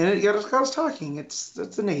and it got us talking. It's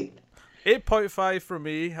an 8. 8.5 for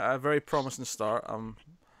me. A very promising start. I'm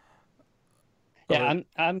gonna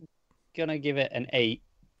give it an 8,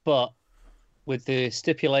 but with the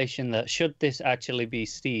stipulation that should this actually be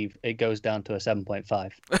Steve, it goes down to a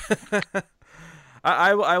 7.5.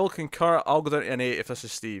 I will concur. I'll go down to an 8 if this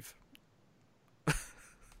is Steve.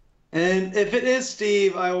 And if it is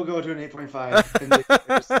Steve, I will go to an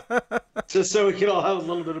 8.5. Just so we can all have a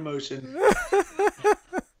little bit of motion.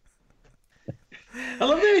 I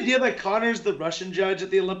love the idea that Connor's the Russian judge at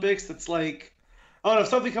the Olympics. That's like, oh no, if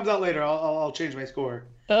something comes out later, I'll change my score.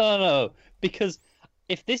 No, because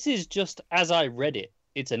if this is just as I read it,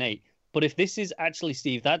 it's an 8. But if this is actually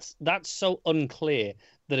Steve, that's so unclear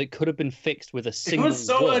that it could have been fixed with a single word. It was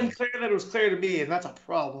so unclear that it was clear to me, and that's a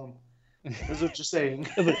problem. That's what you're saying.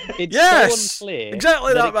 It's yes, so unclear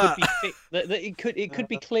exactly that it could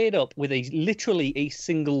be cleared up with literally a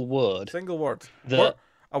single word. Single word. That,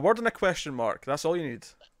 a word and a question mark. That's all you need.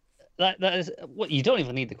 That is what you don't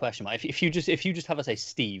even need the question mark. If you just have us say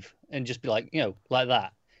Steve and just be like like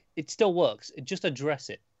that, it still works. Just address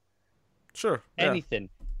it. Sure. Yeah. Anything.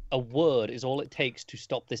 A word is all it takes to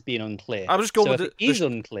stop this being unclear. I'm just going so with if it is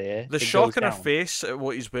unclear. The shock in her face at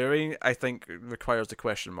what he's wearing, I think, requires the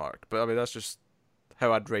question mark. But I mean, that's just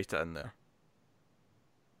how I'd rate it in there.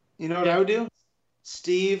 You know what I would do?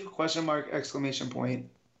 Steve ? Exclamation point.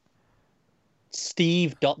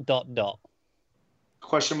 Steve ...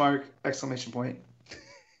 Question mark exclamation point.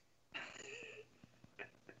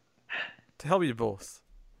 To help you both.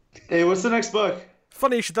 Hey, what's the next book?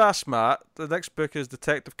 Funny you should ask, Matt. The next book is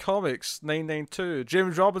Detective Comics 992.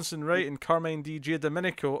 James Robinson writing, Carmine Di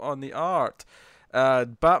Domenico on the art.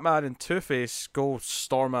 Batman and Two-Face go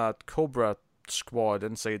storm a Cobra squad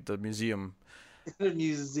inside the museum. The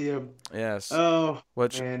museum. Yes. Oh,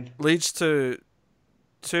 which man. Leads to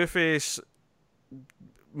Two-Face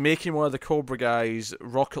making one of the Cobra guys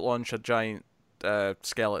rocket launch a giant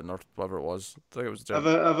skeleton or whatever it was. I think it was of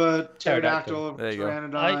a pterodactyl, there you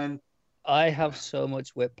pteranodon. I have so much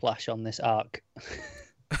whiplash on this arc.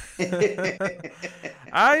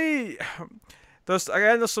 I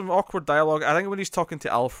there's some awkward dialogue. I think when he's talking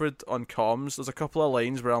to Alfred on comms, there's a couple of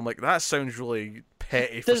lines where I'm like, that sounds really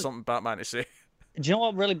petty for something Batman to say. Do you know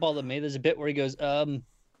what really bothered me? There's a bit where he goes,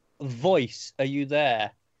 "Voice, are you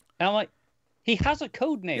there?" And I'm like, he has a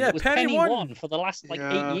code name. Yeah, it was Penny One for the last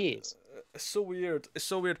 8 years. It's so weird. It's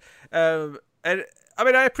so weird. And I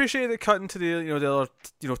mean, I appreciate the cutting to the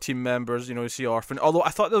the other team members. You see Orphan. Although I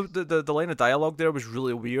thought the line of dialogue there was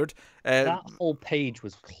really weird. That whole page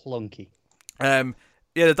was clunky. Yeah,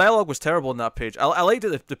 the dialogue was terrible on that page. I liked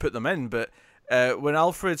it they put them in, but when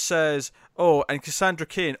Alfred says, "Oh, and Cassandra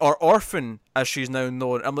Cain," or Orphan as she's now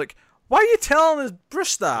known, I'm like, why are you telling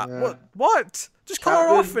Bruce that? Yeah. What? Just call her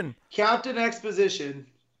Orphan. Captain Exposition.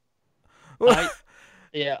 I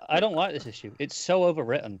don't like this issue. It's so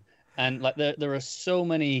overwritten, and like there are so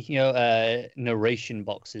many narration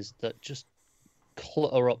boxes that just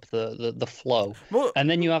clutter up the flow. Well, and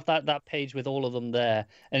then you have that page with all of them there,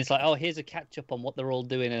 and it's like, oh, here's a catch up on what they're all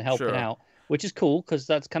doing and helping out, which is cool because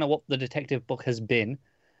that's kind of what the detective book has been.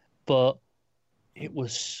 But it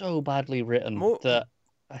was so badly written that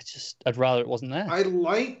I'd rather it wasn't there. I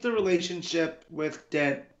like the relationship with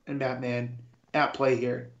Dent and Batman at play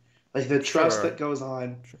here. Like the trust that goes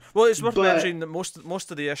on. Well, it's worth mentioning that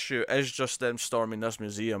most of the issue is just them storming this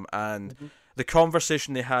museum, and the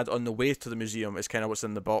conversation they had on the way to the museum is kind of what's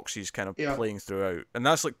in the boxes, kind of playing throughout, and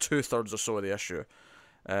that's like 2/3 or so of the issue.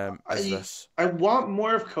 I want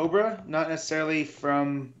more of Cobra, not necessarily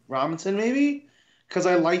from Robinson, maybe, because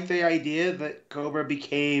I like the idea that Cobra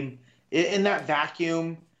became in that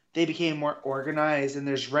vacuum. They became more organized, and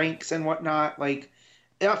there's ranks and whatnot. Like,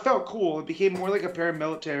 it felt cool. It became more like a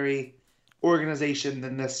paramilitary organization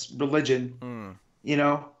than this religion,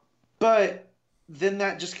 But then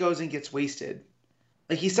that just goes and gets wasted.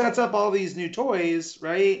 Like, he sets up all these new toys,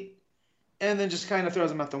 right? And then just kind of throws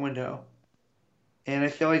them out the window. And I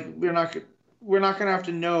feel like we're not going to have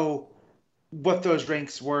to know what those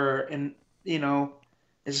ranks were, and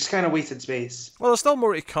it's just kind of wasted space. Well, there's still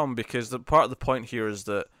more to come, because the part of the point here is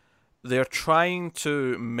that they're trying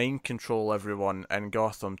to mind control everyone in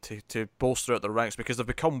Gotham to bolster out their ranks, because they've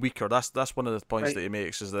become weaker. That's one of the points that he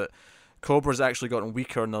makes, is that Cobra's actually gotten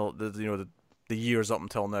weaker in the years up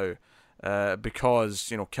until now,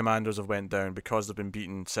 because commanders have went down, because they've been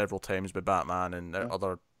beaten several times by Batman and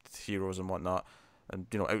other heroes and whatnot, and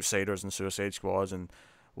outsiders and Suicide Squads and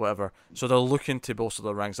whatever. So they're looking to bolster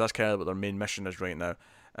their ranks. That's kind of what their main mission is right now.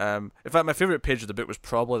 In fact, my favourite page of the book was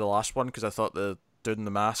probably the last one, because I thought the dude in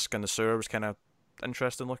the mask and the sewer was kind of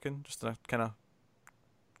interesting looking, just in a kind of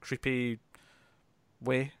creepy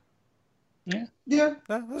way. Yeah.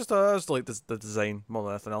 I just like the design more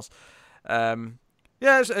than anything else.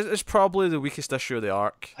 It's probably the weakest issue of the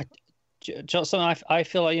arc. Johnson, I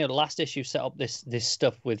feel like the last issue set up this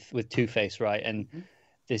stuff with Two-Face, right, and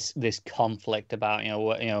this conflict about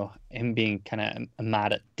him being kind of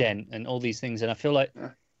mad at Dent and all these things, and I feel like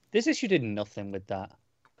this issue did nothing with that.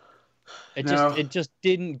 It just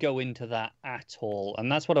didn't go into that at all,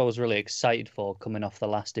 and that's what I was really excited for coming off the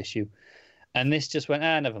last issue, and this just went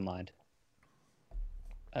never mind.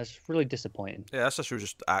 That's really disappointing. Yeah, this issue was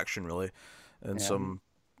just action really, and some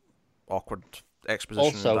awkward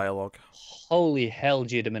exposition and dialogue. Holy hell,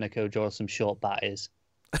 Giandomenico draws some short batties.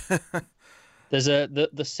 There's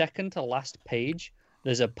the second to last page.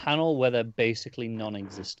 There's a panel where they're basically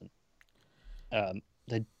non-existent.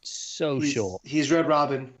 They're he's short. He's Red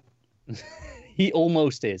Robin. He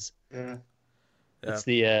almost is. Yeah. It's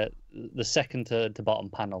the second to bottom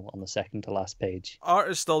panel on the second to last page. Art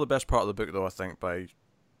is still the best part of the book, though, I think, by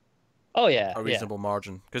a reasonable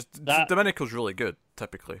margin, because Domenico's really good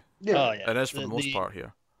typically. Yeah, it is for the most part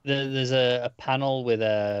here. There's a panel with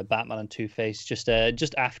Batman and Two-Face just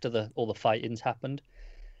after all the fighting's happened,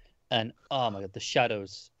 and oh my god, the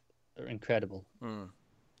shadows are incredible.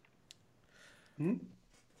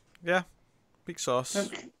 Yeah, weak sauce.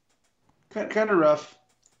 Kind of rough.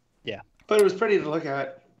 Yeah, but it was pretty to look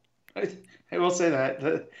at. I will say that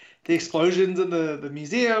the explosions in the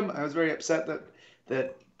museum. I was very upset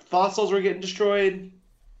that fossils were getting destroyed.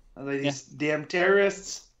 These damn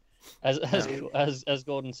terrorists. As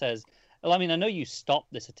Gordon says, well, I mean, I know you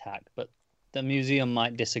stopped this attack, but the museum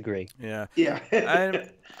might disagree. Yeah.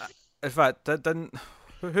 In fact, that didn't.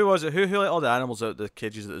 Who was it? Who let all the animals out the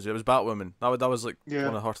cages at the zoo? It was Batwoman. That was like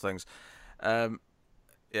one of her things. No,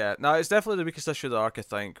 it's definitely the weakest issue of the arc, I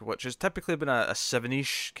think, which has typically been a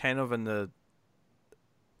 7-ish kind of in the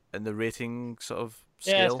rating sort of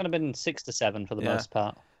scale. Yeah, it's kind of been 6 to 7 for the most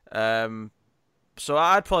part. So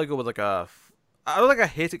I'd probably go with I don't think I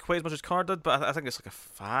hate it quite as much as Connor did, but I think it's like a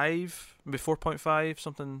 5. maybe 4.5,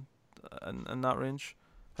 something in that range,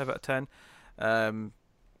 5 out of 10.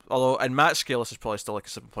 Although in Matt's scale, this is probably still like a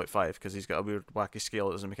 7.5 because he's got a weird, wacky scale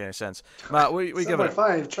that doesn't make any sense. Matt, we give it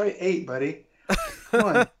 7.5. Try 8, buddy. Come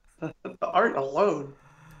on, the art alone.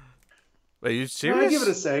 Are you No, serious? I give it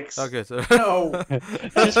a 6. Oh, good. No.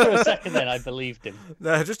 Just for a second, then I believed him.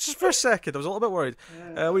 No, just for a second, I was a little bit worried.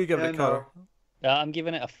 What are you giving it, Connor? I'm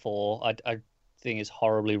giving it a 4. I think it's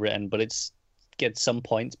horribly written, but it's gets some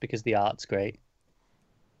points because the art's great.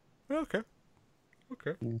 Okay.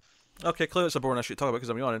 Yeah. Okay, clearly it's a boring issue to talk about because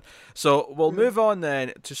I'm yawning. So we'll move on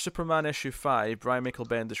then to Superman issue 5. Brian Michael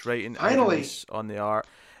Bendis writing, Finally. Evans on the art.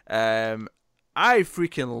 I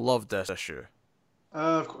freaking loved this issue.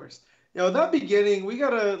 Of course. That beginning, we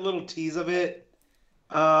got a little tease of it.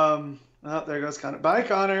 Oh, there goes Connor. Bye,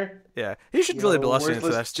 Connor. Yeah, he should really be listening to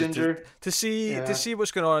worthless this ginger. to see Yeah. to see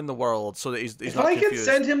what's going on in the world, so that he's If not I could confused.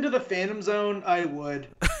 send him to the Phantom Zone, I would.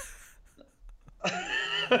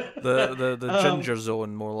 the ginger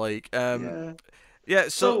zone, more like. Yeah. Yeah.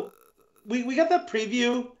 So we got that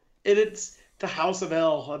preview, and it's the House of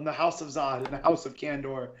El and the House of Zod and the House of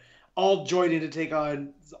Kandor all joining to take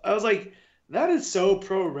on. I was like, that is so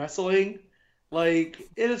pro wrestling. Like,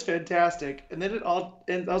 it is fantastic. And then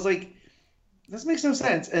and I was like, this makes no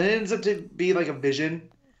sense. And it ends up to be like a vision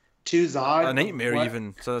to Zod. a nightmare What-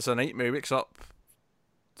 even. So it's a nightmare. He wakes up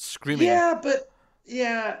screaming. Yeah, but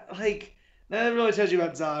like that really tells you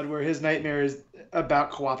about Zod, where his nightmare is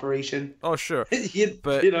about cooperation. Oh sure.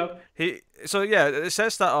 But It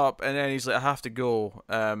sets that up, and then he's like, I have to go.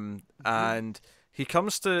 And he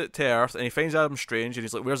comes to Earth, and he finds Adam Strange, and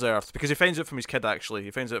he's like, where's Earth? Because he finds it from his kid, actually.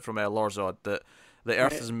 He finds it from Lorzod that the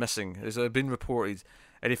Earth Right. is missing. It's been reported.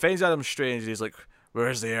 And he finds Adam Strange, and he's like,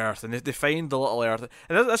 where's the Earth? And they find the little Earth.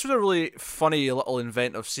 And this was a really funny little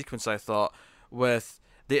inventive sequence, I thought, with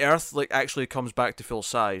the Earth like actually comes back to full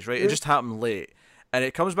size, right? It just happened late. And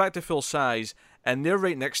it comes back to full size, and they're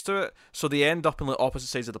right next to it, so they end up on the opposite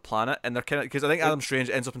sides of the planet, and they're kind of, because I think Adam Strange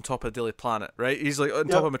ends up on top of the Daily Planet, right? He's like on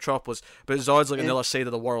top of Metropolis, but Zod's like on the other side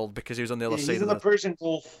of the world because he was on the other he's side in of the Persian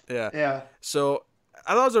Gulf. Yeah. So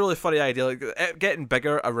I thought it was a really funny idea, like it getting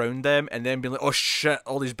bigger around them, and then being like, oh shit,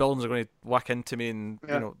 all these buildings are going to whack into me, and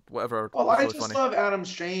whatever. Well, It's I really just funny. love Adam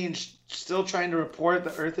Strange still trying to report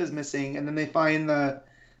the Earth is missing, and then they find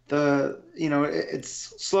it's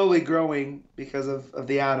slowly growing because of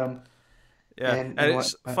the atom. Yeah, and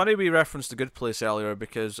it's funny we referenced The Good Place earlier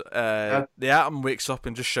because the Atom wakes up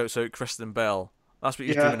and just shouts out Kristen Bell. That's what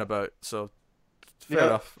he's dreaming about, so fair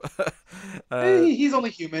enough. He's only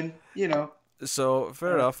human, So,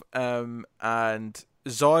 fair enough. And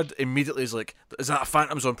Zod immediately is like, is that a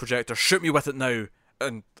Phantom Zone projector? Shoot me with it now.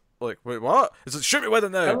 And, like, wait, what? It's like, shoot me with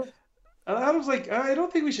it now. I was like, I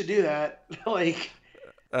don't think we should do that. Like,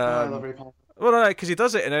 I love Ray Palmer. Well, no, because he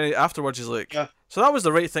does it, and then afterwards he's like, so that was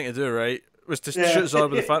the right thing to do, right? Was to shoot Zod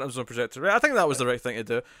with the Phantom Zone projector, right? I think that was the right thing to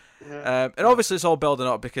do. Yeah. And obviously it's all building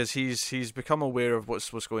up because he's become aware of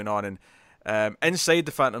what's going on, and inside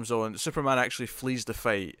the Phantom Zone, Superman actually flees the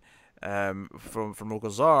fight from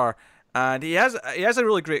Rogol-Zar, and he has a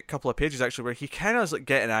really great couple of pages actually where he kind of is like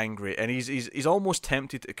getting angry, and he's almost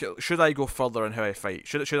tempted to, should I go further in how I fight?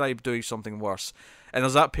 Should I do something worse? And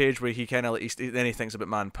there's that page where he kind of then he thinks about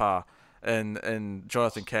Man-Pa. And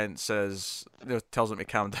Jonathan Kent says, tells him to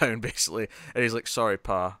calm down basically, and he's like, "Sorry,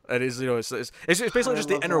 Pa." And it's basically just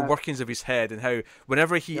the inner workings of his head, and how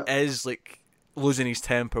whenever he is like losing his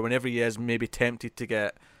temper, whenever he is maybe tempted to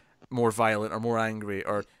get more violent or more angry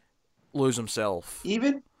or lose himself,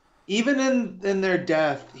 Even in their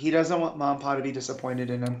death, he doesn't want Man-Pa to be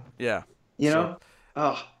disappointed in him. Yeah, you know.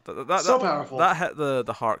 So powerful. That hit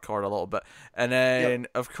the heart chord a little bit, and then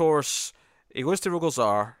of course he goes to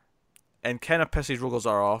Rogol-Zar. And kind of pisses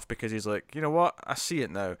Rogol-Zar off because he's like, you know what? I see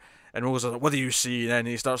it now. And Rogol-Zar's like, what do you see? And then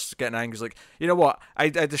he starts getting angry. He's like, you know what? I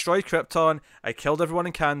destroyed Krypton. I killed everyone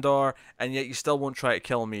in Kandor. And yet you still won't try to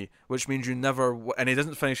kill me. Which means you never... And he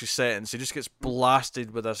doesn't finish his sentence. He just gets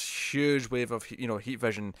blasted with this huge wave of, heat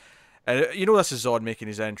vision. And this is Zod making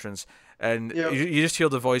his entrance. And you just hear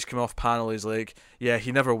the voice come off panel. He's like, yeah,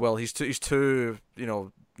 he never will. He's too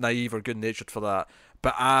naive or good-natured for that.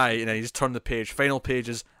 But he just turned the page. Final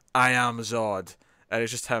pages... I am Zod, and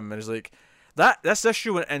it's just him, and it's like this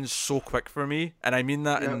issue went in so quick for me, and I mean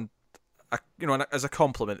that as a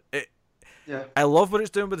compliment. I love what it's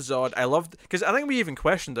doing with Zod. I loved because I think we even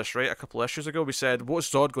questioned this right a couple issues ago. We said, "What's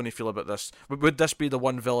Zod going to feel about this? Would this be the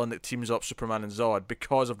one villain that teams up Superman and Zod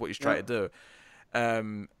because of what he's trying to do?"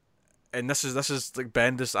 And this is like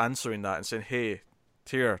Bendis answering that and saying, "Hey,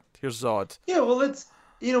 here's Zod." Yeah, well, it's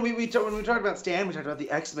when we talked about Stan, we talked about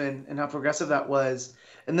the X-Men and how progressive that was.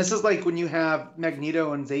 And this is like when you have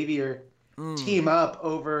Magneto and Xavier team up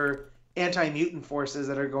over anti-mutant forces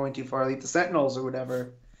that are going too far, like the Sentinels or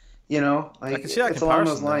whatever. I Like can see that it's along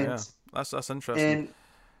those comparison there, yeah. lines. That's interesting. And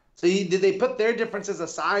so did they put their differences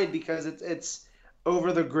aside because it's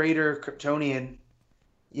over the greater Kryptonian,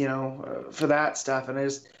 for that stuff? And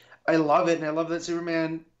I love it, and I love that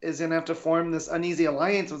Superman is gonna have to form this uneasy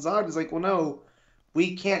alliance with Zod. It's like, well, no,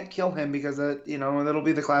 we can't kill him because that'll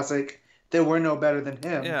be the classic. There were no better than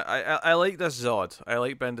him. Yeah, I like this Zod. I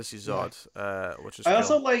like Bendis' Zod, which is I cool.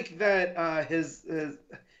 also like that his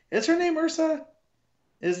is her name Ursa?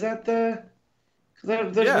 Is that the?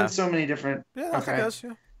 There's been so many different. Yeah, I think it is,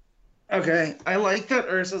 yeah. Okay, I like that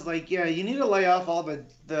Ursa's like, yeah, you need to lay off all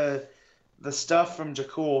the stuff from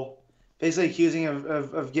Jakul, basically accusing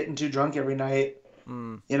of getting too drunk every night.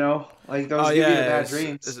 Like those give you the bad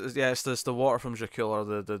dreams. It's the water from Jakul, or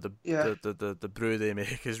the brew they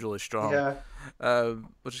make is really strong. Yeah.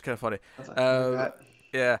 Which is kind of funny. Like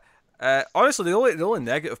yeah. Honestly, the only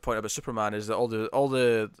negative point about Superman is that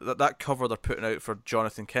that cover they're putting out for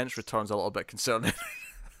Jonathan Kent's return's a little bit concerning.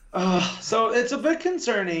 So it's a bit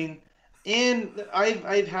concerning, and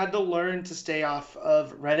I've had to learn to stay off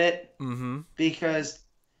of Reddit because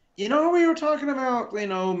we were talking about,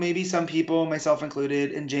 maybe some people, myself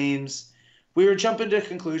included, and James, we were jumping to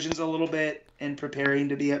conclusions a little bit and preparing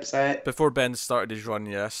to be upset. Before Ben started his run,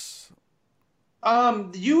 yes.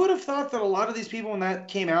 You would have thought that a lot of these people when that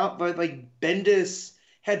came out, but like Bendis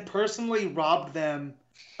had personally robbed them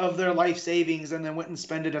of their life savings and then went and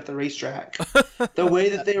spent it at the racetrack. The way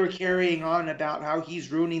that they were carrying on about how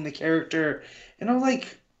he's ruining the character. And I'm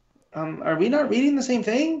like, are we not reading the same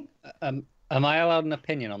thing? Am I allowed an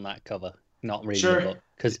opinion on that cover? Not reading Sure. the book.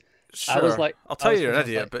 Because Sure. I was like... I'll tell you you're an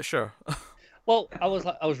idiot, but sure. Well, I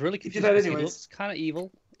was really confused. that He anyways. looks kind of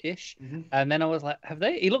evil-ish. And then I was like,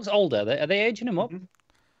 he looks older. Are they aging him up?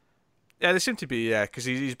 Yeah, they seem to be, because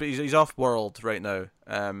he's off world right now.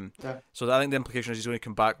 So I think the implication is he's going to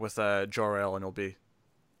come back with Jor-El, and he'll be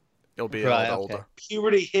Right, a little okay. older.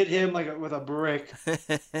 Puberty hit him like with a brick.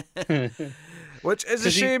 Which is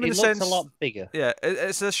a shame in the sense. He looks a lot bigger. Yeah,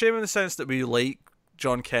 it's a shame in the sense that we like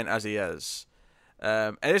John Kent as he is.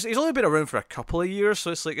 And he's only been around for a couple of years,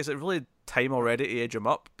 so it's like, is it really time already to age him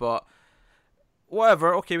up? But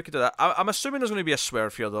whatever, okay, we could do that. I'm assuming there's going to be a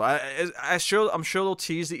swerve here, though. I'm sure they'll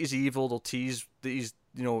tease that he's evil. They'll tease that he's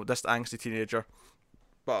this angsty teenager.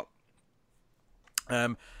 But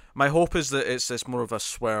my hope is that it's more of a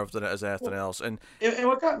swerve than it is anything else. And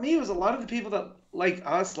what got me was a lot of the people that, like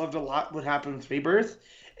us, loved a lot what happened with Rebirth,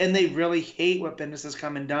 and they really hate what Bendis has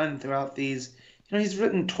come and done throughout these. He's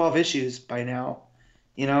written 12 issues by now,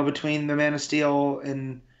 between the Man of Steel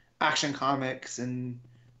and Action Comics and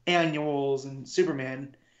annuals and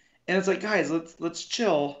Superman. And it's like, guys, let's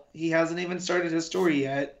chill. He hasn't even started his story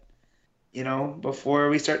yet, before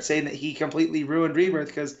we start saying that he completely ruined Rebirth.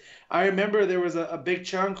 Because I remember there was a big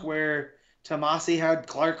chunk where Tomasi had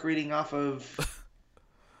Clark reading off of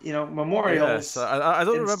memorials. Yes, I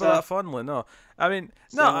don't remember that fondly. No, I mean,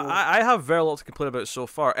 I have very little to complain about so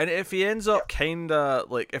far. And if he ends up kind of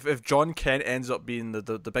like, if John Kent ends up being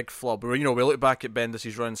the big flub, where we look back at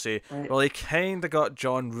Bendis' run and say, right. Well, he kind of got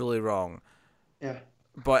John really wrong. Yeah.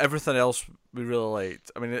 But everything else we really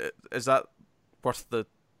liked. I mean, is that worth the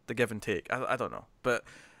give and take? I don't know, but.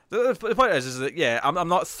 The point is that, yeah, I'm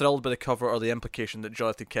not thrilled by the cover or the implication that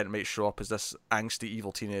Jonathan Kent might show up as this angsty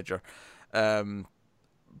evil teenager.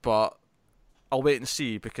 But I'll wait and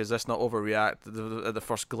see, because let's not overreact at the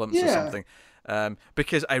first glimpse of something.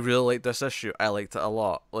 Because I really liked this issue. I liked it a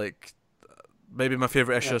lot. Like, maybe my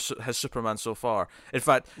favourite issue has Superman so far. In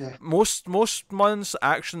fact, most months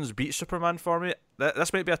Actions beat Superman for me.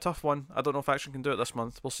 This might be a tough one. I don't know if Action can do it this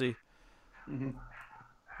month. We'll see.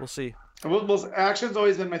 We'll see. Well, Action's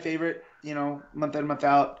always been my favorite, month in, month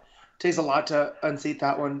out. Takes a lot to unseat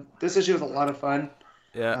that one. This issue was a lot of fun.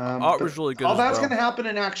 Yeah, art was really good. All that's well. going to happen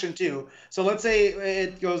in Action too. So let's say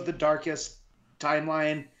it goes the darkest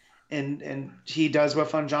timeline, and he does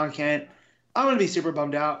whiff on John Kent. I'm going to be super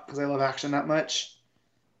bummed out because I love Action that much.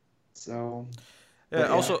 So. Yeah.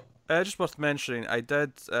 Also, just worth mentioning, I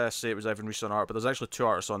did say it was Ivan Reis on art, but there's actually two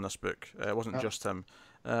artists on this book. It wasn't just him.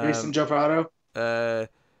 Reis and Joe Prado. It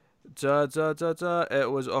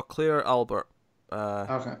was Claire Albert.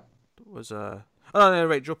 Okay. Oh no,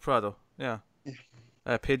 right, Joe Prado. Yeah.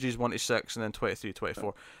 Pages 1 to 6 and then 23,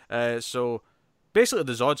 24. So basically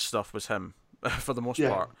the Zod stuff was him for the most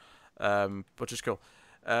part, which is cool.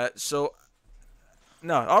 Art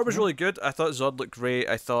was really good. I thought Zod looked great.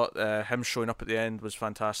 I thought him showing up at the end was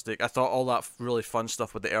fantastic. I thought all that really fun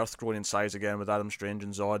stuff with the Earth growing in size again, with Adam Strange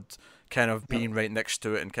and Zod kind of being right next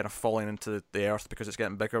to it and kind of falling into the Earth because it's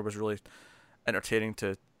getting bigger, was really entertaining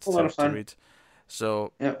to A lot of fun. read.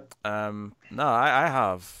 So Yep. no,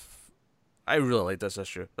 I really like this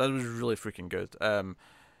issue. That was really freaking good.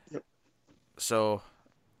 Yep. So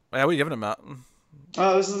yeah, what are you giving it, Matt?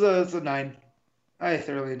 Oh, this is it's a 9. I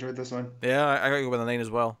thoroughly enjoyed this one. Yeah, I gotta go with a 9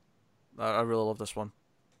 as well. I really love this one.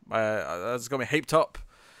 That's got me hyped up.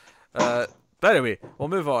 But anyway, we'll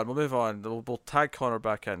move on. We'll tag Connor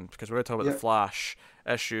back in because we're going to talk about the Flash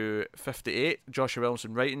issue 58. Joshua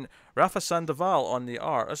Williamson writing, Rafa Sandoval on the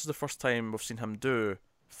art. This is the first time we've seen him do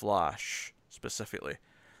Flash specifically.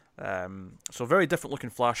 So very different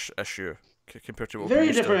looking Flash issue compared to what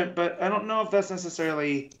very different, but I don't know if that's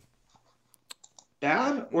necessarily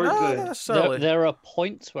bad or good. Not necessarily. There are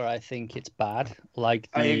points where I think it's bad, like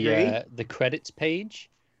the credits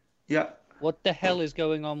page. Yeah. What the hell is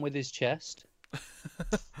going on with his chest?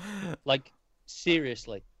 Like,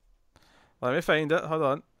 seriously. Let me find it.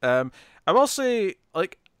 Hold on. I will say,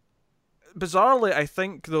 like, bizarrely, I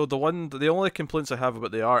think though the only complaints I have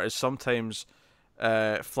about the art is sometimes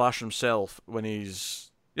Flash himself when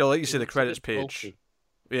he's, like you say, the credits page. Bulky.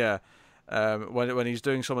 Yeah. When he's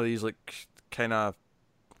doing some of these like kind of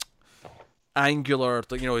angular,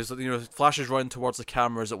 he's Flash is running towards the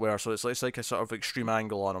camera as it were, so it's like a sort of extreme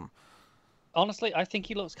angle on him. Honestly, I think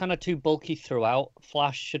he looks kind of too bulky throughout.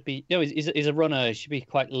 Flash should be, he's a runner. He should be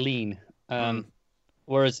quite lean.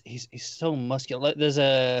 Whereas he's so muscular. Like, there's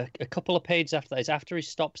a couple of pages after that. It's after he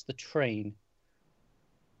stops the train.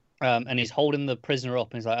 And he's holding the prisoner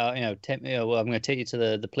up, and he's like, take me. I'm going to take you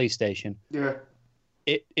to the police station. Yeah.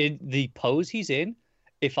 The pose he's in.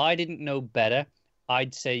 If I didn't know better,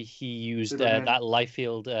 I'd say he used that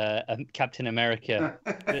Liefeld Captain America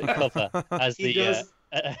cover as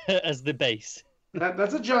as the base.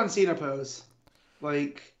 That's a John Cena pose.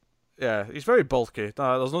 Like, yeah, he's very bulky.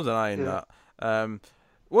 No, there's no denying that.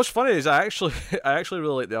 What's funny is I actually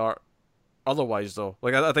really like the art. Otherwise, though,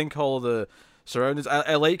 like I think all the surroundings.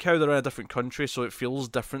 I like how they're in a different country, so it feels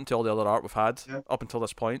different to all the other art we've had up until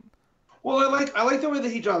this point. Well, I like the way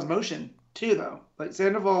that he draws motion too, though. Like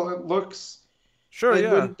Sandoval, it looks sure, like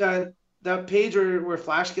yeah. When that page where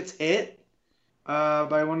Flash gets hit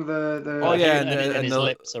by one of the and his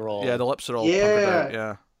lips are all the lips are all puckered out,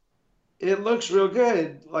 yeah. It looks real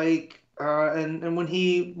good, like and when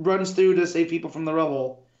he runs through to save people from the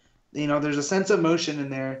rubble, there's a sense of motion in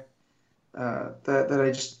there that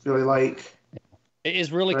I just really like. It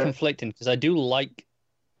is really conflicting because I do like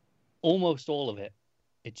almost all of it.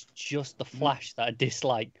 It's just the Flash that I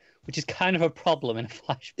dislike, which is kind of a problem in a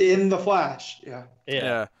Flash. In the Flash,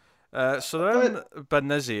 yeah. So they're in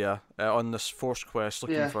Benizia on this Force quest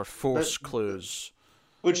looking for Force clues.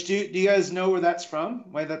 Which do you guys know where that's from?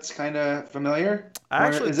 Why that's kind of familiar? I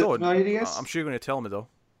actually is don't. It familiar to you guys? I'm sure you're going to tell me though.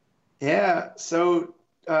 Yeah. So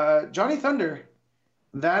Johnny Thunder,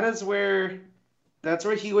 that's where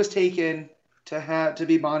he was taken to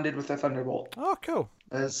be bonded with the Thunderbolt. Oh, cool.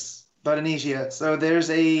 As Badanesia. So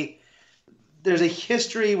there's a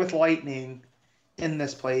history with lightning in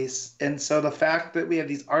this place, and so the fact that we have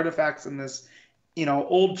these artifacts in this,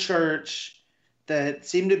 old church that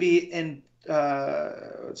seem to be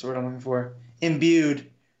what's the word I'm looking for? Imbued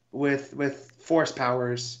with force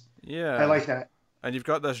powers. Yeah, I like that. And you've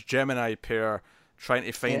got this Gemini pair trying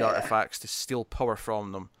to find artifacts to steal power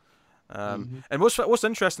from them. And what's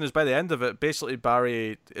interesting is by the end of it, basically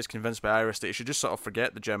Barry is convinced by Iris that he should just sort of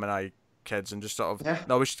forget the Gemini kids and just sort of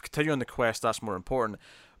no, we should continue on the quest. That's more important.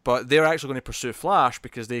 But they're actually going to pursue Flash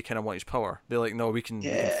because they kind of want his power. They're like, no, we can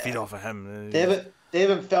feed off of him. They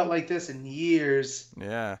haven't felt like this in years.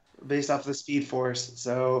 Yeah, based off the Speed Force.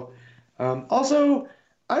 So, also,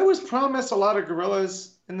 I was promised a lot of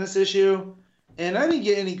gorillas in this issue, and I didn't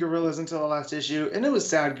get any gorillas until the last issue, and it was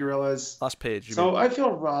sad gorillas. Last page. So I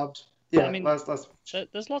feel robbed. Yeah, I mean, last.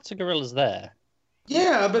 There's lots of gorillas there.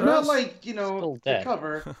 Yeah, but not like the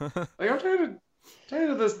cover. Like I'm tired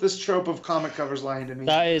of this trope of comic covers lying to me.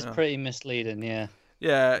 That is pretty misleading. Yeah.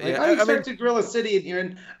 Yeah, I expected Gorilla City in here,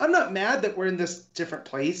 and I'm not mad that we're in this different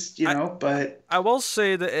place, but I will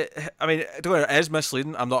say that it is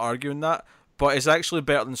misleading. I'm not arguing that, but it's actually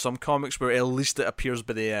better than some comics where at least it appears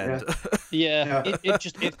by the end. Yeah.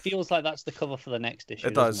 It feels like that's the cover for the next issue.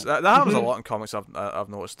 It does. That happens a lot in comics. I've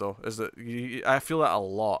noticed though, is that I feel that a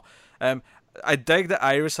lot. I dig that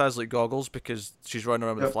Iris has like goggles because she's running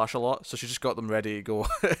around with the Flash a lot, so she just got them ready to go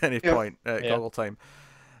at any point at goggle time.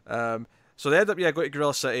 So they end up going to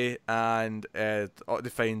Gorilla City, and they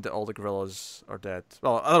find that all the gorillas are dead.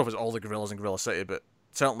 Well, I don't know if it's all the gorillas in Gorilla City, but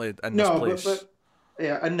certainly in this place.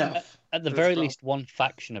 But enough. At the very least, one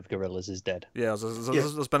faction of gorillas is dead. Yeah,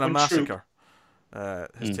 there's been a massacre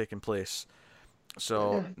has taken place.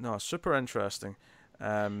 So, no, super interesting.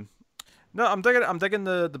 No, I'm digging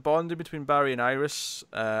the bonding between Barry and Iris.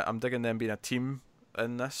 I'm digging them being a team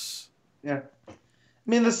in this. Yeah. I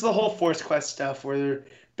mean, this is the whole Force Quest stuff where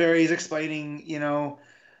Barry's explaining,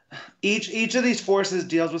 each of these forces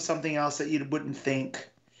deals with something else that you wouldn't think.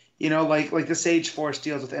 Like the Sage Force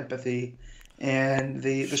deals with empathy, and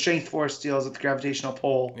the Strength Force deals with the gravitational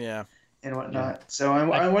pull. Yeah. And whatnot. Yeah. So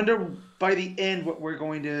I wonder by the end what we're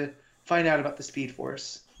going to find out about the Speed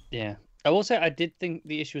Force. Yeah. I will say I did think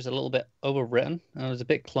the issue was a little bit overwritten and it was a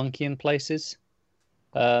bit clunky in places.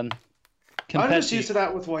 I'm just used to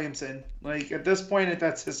that with Williamson. Like at this point,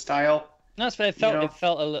 that's his style. No, that's fair. It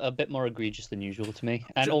felt a bit more egregious than usual to me,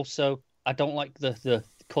 and also I don't like the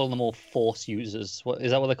calling them all Force users. What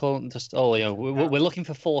is that? What they call them? Just we're looking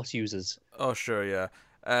for Force users. Oh sure, yeah.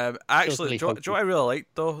 Actually, do you know what I really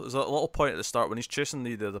liked though? There's a little point at the start when he's chasing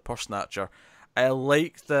the purse snatcher. I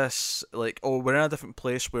like this, like, we're in a different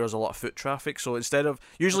place where there's a lot of foot traffic, so instead of,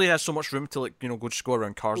 usually he has so much room to, like, go just go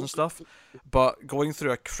around cars and stuff, but going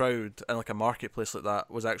through a crowd and, like, a marketplace like that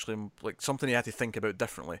was actually, like, something he had to think about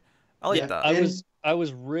differently. I like that. I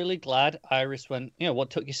was really glad Iris went,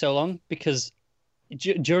 what took you so long? Because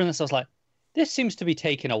during this I was like, this seems to be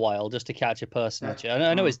taking a while just to catch a purse snatcher.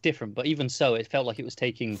 I know it's different, but even so, it felt like it was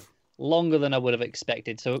taking longer than I would have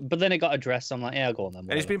expected. So, but then it got addressed. So I'm like, yeah, I'll go on then.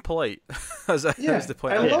 And he's being polite. That's the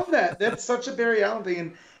point. I love that. That's such a Barry Allen thing.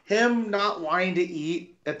 And him not wanting to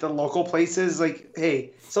eat at the local places, like, hey,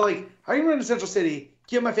 so like, how are you going to Central City?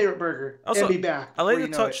 Get my favorite burger and be back. I like the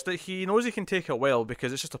touch that he knows he can take a while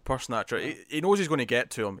because it's just a purse snatcher. He knows he's going to get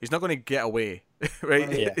to him. He's not going to get away,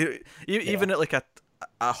 right? Yeah. Even at like a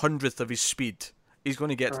 100th of his speed, he's going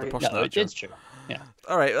to get to the purse snatcher. It's true. Yeah.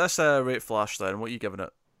 All right, let's rate Flash then. What are you giving it,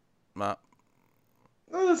 Matt?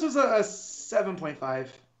 Well, this was a 7.5. I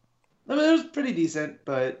mean, it was pretty decent,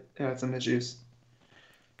 but it had some issues.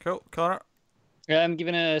 Cool. Connor? I'm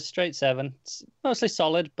giving it a straight 7. It's mostly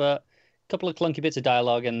solid, but a couple of clunky bits of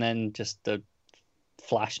dialogue and then just the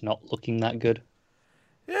Flash not looking that good.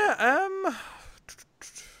 Yeah,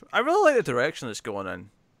 I really like the direction it's going in.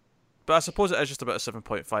 But I suppose it is just about a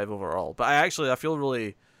 7.5 overall. But I feel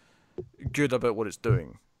really good about what it's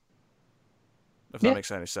doing. If that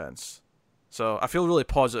makes any sense. So I feel really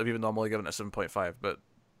positive, even though I'm only giving it a 7.5. But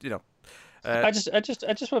I just want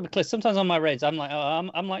to be clear. Sometimes on my rates, I'm like,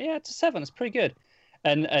 yeah, it's a 7. It's pretty good,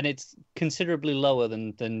 and it's considerably lower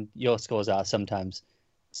than your scores are sometimes.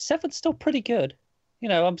 7's still pretty good.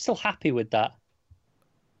 I'm still happy with that.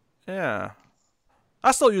 Yeah,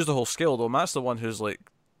 I still use the whole scale though. Matt's the one who's like,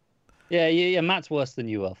 yeah. Matt's worse than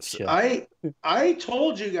you are for sure. I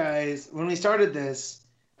told you guys when we started this,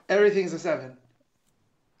 everything's a 7.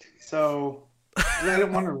 So I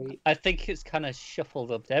didn't want to rate. I think it's kind of shuffled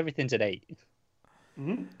up to everything's at 8.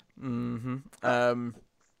 All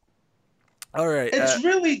right. It's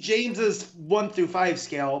really James's 1 through 5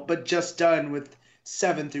 scale, but just done with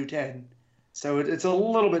 7 through 10. So it's a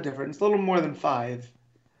little bit different. It's a little more than 5.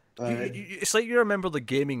 But... It's like you remember the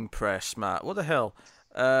gaming press, Matt. What the hell?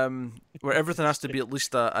 Where everything has to be at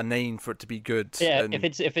least a 9 for it to be good. Yeah. And... If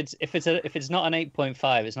it's not an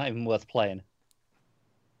 8.5, it's not even worth playing.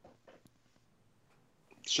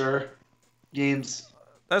 Sure. James.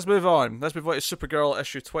 Let's move on. Let's move on to Supergirl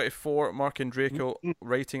issue 24. Mark Andreyko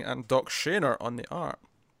writing and Doc Shaner on the art.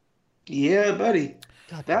 Yeah, buddy.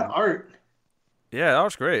 God, that art. Yeah, that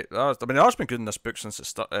art's great. The art's been good in this book since it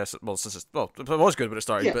started. It was good when it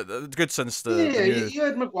started, but it's good since the. Yeah, you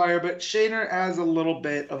had McGuire, but Shaner has a little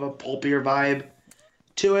bit of a pulpier vibe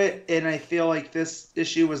to it, and I feel like this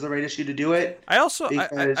issue was the right issue to do it. I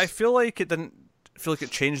feel like it didn't feel like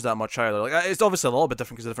it changed that much either. Like, it's obviously a little bit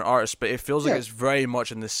different because of different artists, but it feels like it's very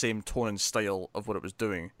much in the same tone and style of what it was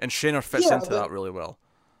doing, and Shaner fits into that really well.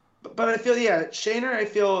 But I feel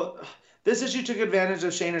Shaner. This issue took advantage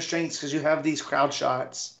of Shaner's strengths because you have these crowd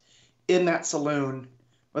shots in that saloon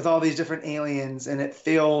with all these different aliens, and it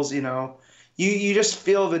feels, you just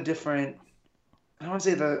feel the different. I don't want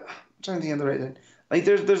to say I'm trying to think of the right thing. Like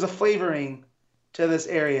there's a flavoring to this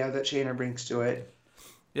area that Shaner brings to it.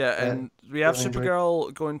 Yeah, and we have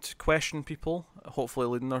Supergirl going to question people, hopefully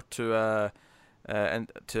leading her to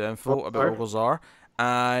info about Rogol-Zaar.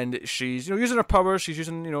 And she's using her powers. She's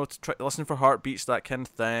using to try to listen for heartbeats, that kind of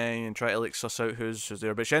thing, and try to like suss out who's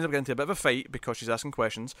there. But she ends up getting into a bit of a fight because she's asking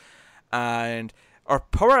questions, and her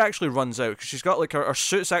power actually runs out because she's got like her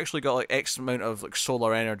suit's actually got like X amount of like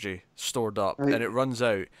solar energy stored up, and it runs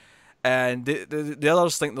out. And the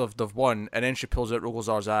others think they've won, and then she pulls out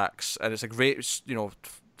Rogol-Zaar's axe, and it's a great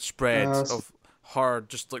spread of her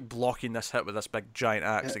just like blocking this hit with this big giant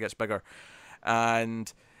axe that gets bigger,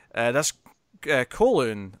 and this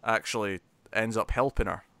Kowloon actually ends up helping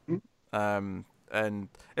her, and and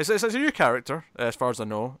it's a new character as far as I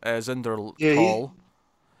know. Zinder Yeah, Hall.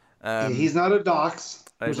 he's not a dox.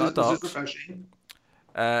 He's Which not a is dox. refreshing.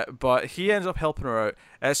 But he ends up helping her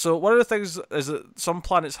out. So one of the things is that some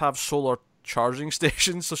planets have solar charging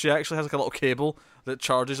stations, so she actually has like a little cable that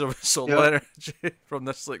charges her with solar energy from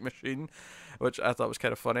this like machine, which I thought was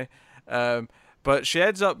kind of funny. But she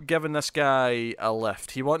ends up giving this guy a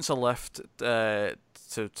lift. He wants a lift to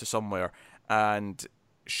somewhere, and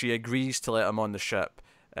she agrees to let him on the ship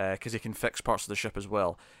because he can fix parts of the ship as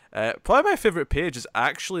well. Probably my favorite page is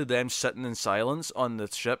actually them sitting in silence on the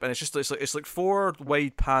ship, and it's like 4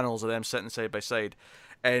 wide panels of them sitting side by side,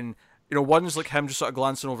 and one's like him just sort of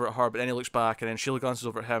glancing over at her, but then he looks back, and then she glances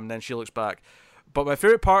over at him, and then she looks back. But my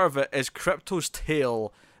favorite part of it is Crypto's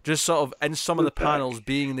tail just sort of in some of the panels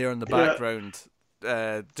being there in the background,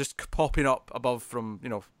 just popping up above from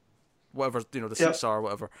whatever the seats are or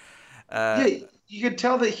whatever. Yeah, you could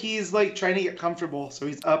tell that he's like trying to get comfortable, so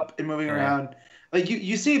he's up and moving around. Like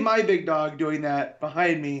you see my big dog doing that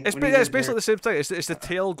behind me. It's basically the same thing. It's the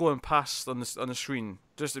tail going past on the screen,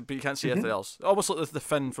 but you can't see anything else. Almost like the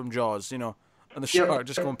fin from Jaws, and the shark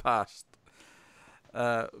just going past.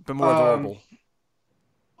 But more adorable.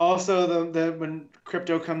 Also, when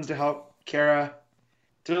Crypto comes to help Kara,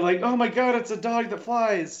 they're like, "Oh my God, it's a dog that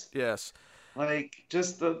flies!" Yes. Like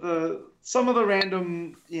just the some of the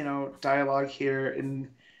random dialogue here in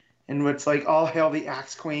what's like all hail the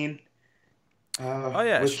Axe Queen.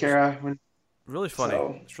 With Kara. Really funny.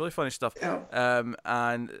 So, it's really funny stuff. Yeah.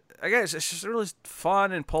 And I guess it's just really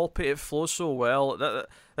fun and pulpy. It flows so well.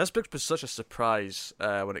 This book was such a surprise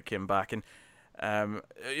when it came back, and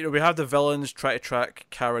we have the villains try to track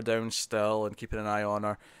Kara down still and keeping an eye on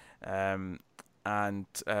her, and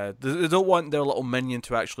they don't want their little minion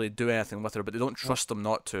to actually do anything with her, but they don't trust them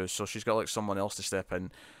not to. So she's got like someone else to step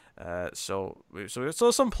in. So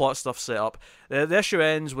some plot stuff set up. The issue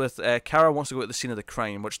ends with Kara wants to go to the scene of the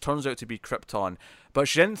crime, which turns out to be Krypton. But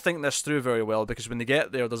she didn't think this through very well, because when they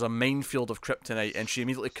get there's a minefield of kryptonite, and she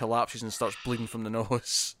immediately collapses and starts bleeding from the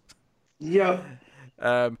nose. Yeah.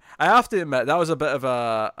 I have to admit that was a bit of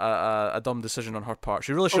a dumb decision on her part.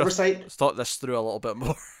 She really should have thought this through a little bit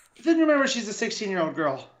more. But then remember, she's a 16-year-old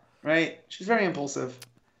girl, right? She's very impulsive.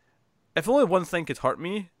 If only one thing could hurt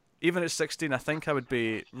me, even at 16, I think I would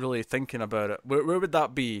be really thinking about it. Where would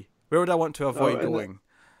that be? Where would I want to avoid going?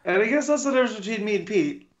 And I guess that's the difference between me and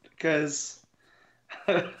Pete, because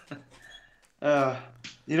you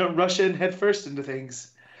don't rush in head first into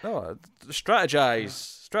things. No,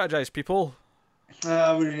 strategize, people.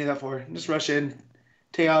 What do you need that for? Just rush in,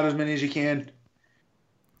 take out as many as you can.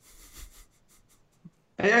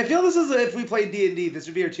 I feel this is if we played D&D, this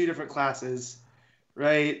would be our 2 different classes,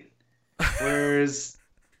 right? Whereas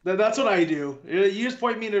that's what I do. You just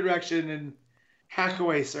point me in a direction and hack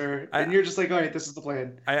away, sir. And you're just like, all right, this is the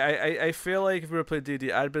plan. I feel like if we were playing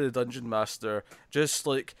D&D, I'd be the dungeon master. Just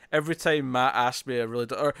like every time Matt asked me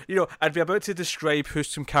I'd be about to describe who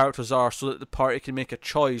some characters are so that the party can make a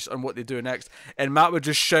choice on what they do next, and Matt would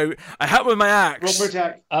just shout, "I hit with my axe." Roll for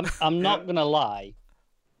attack. I'm not gonna lie.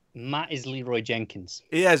 Matt is Leroy Jenkins.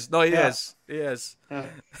 He is. No, he is. He is. All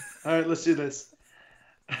right, let's do this.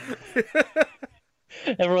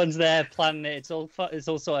 Everyone's there planning it. It's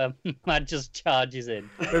also Matt just charges in.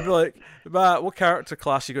 They'd be like, "Matt, what character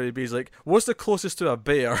class you going to be?" He's like, "What's the closest to a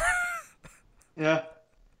bear?" Yeah.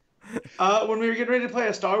 When we were getting ready to play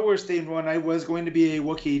a Star Wars themed one, I was going to be a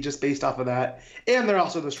Wookiee just based off of that, and they're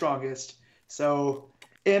also the strongest. So,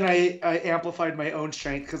 and I amplified my own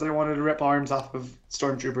strength because I wanted to rip arms off of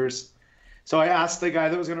stormtroopers. So I asked the guy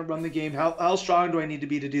that was going to run the game, how strong do I need to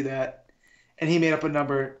be to do that? And he made up a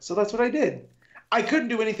number. So that's what I did. I couldn't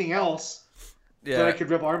do anything else that I could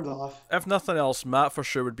rip arms off. If nothing else, Matt for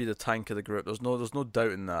sure would be the tank of the group. There's no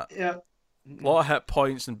doubt in that. Yeah. A lot of hit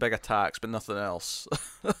points and big attacks, but nothing else.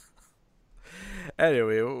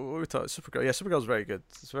 Anyway, what we talk Supergirl. Yeah, Supergirl's very good.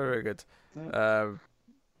 It's very, very good.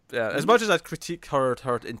 As much as I'd critique her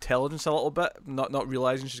intelligence a little bit, not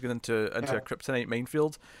realizing she's going into a kryptonite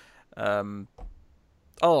minefield. Other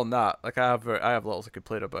than that, like I have little to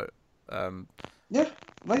complain about. Yeah,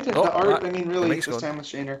 I liked it. The art, really, this time with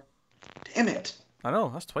Shaner. Damn it. I know,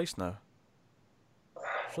 that's twice now. I'm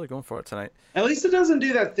really going for it tonight. At least it doesn't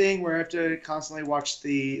do that thing where I have to constantly watch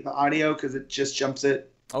the audio because it just jumps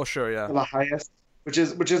it. Oh, sure, yeah. To the highest, which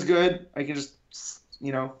is good. I can just,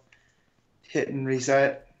 hit and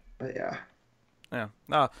reset. But yeah. Yeah.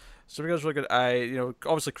 No, Supergirl's really good.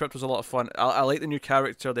 Obviously Crypto's a lot of fun. I like the new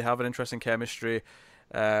character. They have an interesting chemistry.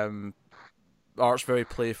 Art's very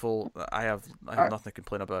playful. I have nothing to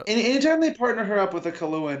complain about. And anytime they partner her up with a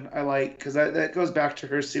Kaluan, I like, because that goes back to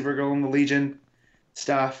her Supergirl and the Legion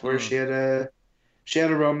stuff, where she had she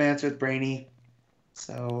had a romance with Brainy,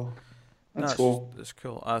 so that's cool. It's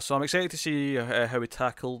cool. So I'm excited to see how we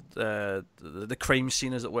tackled the crime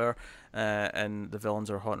scene, as it were, and the villains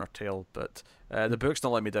are hot on our tail. But the book's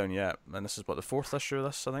not let me down yet, and this is what, the 4th issue of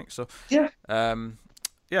this, I think. So Yeah.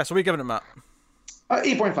 Yeah. So we giving it, Matt?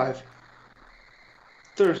 8.5.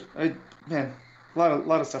 Man, a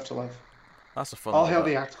lot of stuff to love. That's a fun. All hail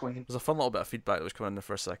the Act Queen. There's a fun little bit of feedback that was coming in the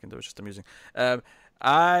first second. It was just amusing.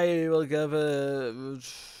 I will give it.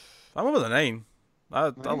 I'm over the 9. I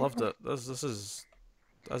loved it. This is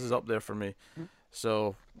up there for me.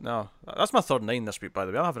 So no, that's my third 9 this week. By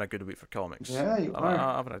the way, I'm having a good week for comics. Yeah, you are.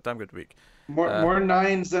 I'm having a damn good week. More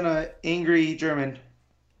 9s than a angry German.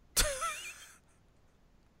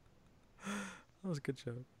 That was a good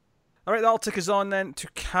show. All right, that'll take us on then to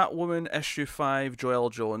Catwoman issue 5,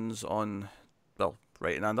 Joelle Jones on, well,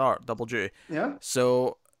 writing and art, double duty. Yeah.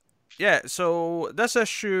 So, yeah, so this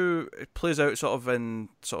issue plays out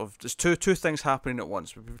there's two things happening at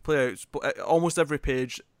once. We play out almost every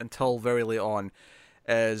page until very late on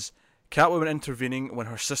is Catwoman intervening when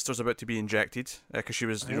her sister's about to be injected, because she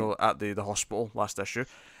was, at the hospital last issue,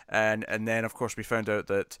 and then of course we found out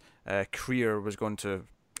that Creel was going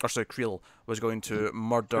to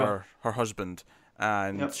murder her husband,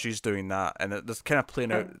 and she's doing that, and it's kind of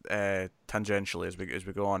playing out tangentially as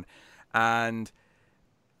we go on, and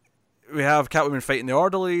we have Catwoman fighting the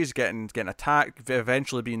orderlies, getting attacked,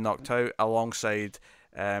 eventually being knocked out, alongside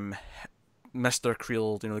Mr.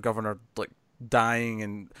 Creel, the governor, like dying,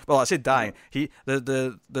 and well, I say dying.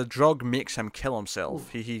 The drug makes him kill himself.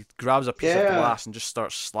 He grabs a piece of glass and just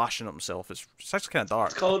starts slashing at himself. It's actually kind of dark.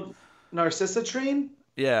 It's called Narcissitrine.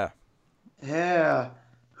 Yeah. Yeah.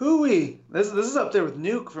 Hooey. This is up there with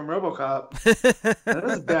Nuke from RoboCop. That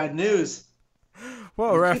is bad news.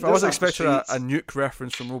 What a reference. I wasn't expecting a Nuke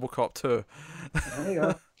reference from RoboCop 2. There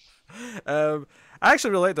you go. I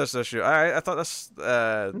actually really liked this issue. I thought this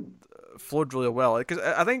flowed really well, because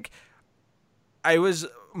I think I was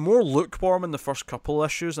more lukewarm in the first couple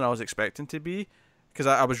issues than I was expecting to be, because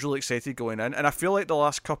I was really excited going in, and I feel like the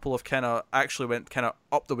last couple have kind of actually went kind of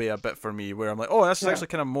up the way a bit for me, where I'm like, oh, this is actually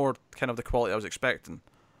kind of more kind of the quality I was expecting.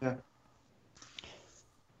 Yeah.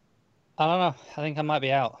 I don't know. I think I might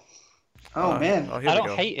be out. Oh man. I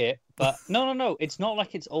don't hate it, but no. It's not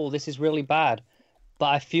like this is really bad. But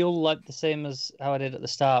I feel like the same as how I did at the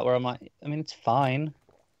start, where I'm like, I mean, it's fine.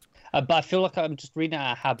 But I feel like I'm just reading it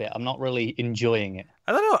out of habit. I'm not really enjoying it.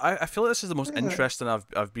 I don't know. I feel like this is the most interesting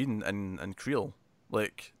I've been in Creel.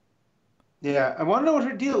 Like, yeah, I want to know what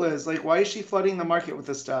her deal is. Like, why is she flooding the market with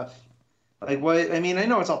this stuff? Like, what? I mean, I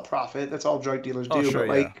know it's all profit. That's all drug dealers do. Sure,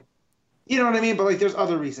 but like, you know what I mean? But like, there's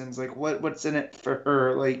other reasons. Like, what's in it for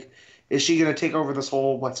her? Like, is she gonna take over this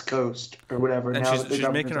whole West Coast or whatever? And now she's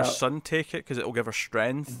making her son take it because it will give her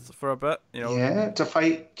strength for a bit. Yeah, to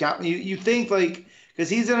fight Cat. You think like, because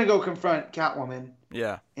he's gonna go confront Catwoman.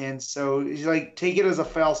 Yeah. And so he's like, take it as a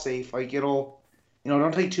failsafe. Like, it'll,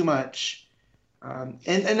 don't take too much.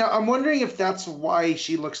 And I'm wondering if that's why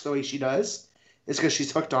she looks the way she does. It's because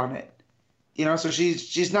she's hooked on it. So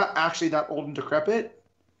she's not actually that old and decrepit.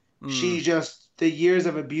 She just, the years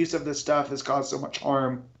of abuse of this stuff has caused so much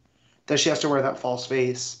harm that she has to wear that false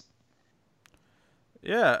face.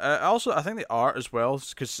 Yeah, also I think the art as well,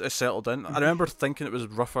 because it's settled in. I remember thinking it was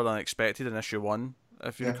rougher than expected in issue 1,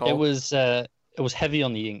 if you recall. It was heavy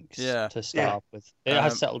on the inks to start with. It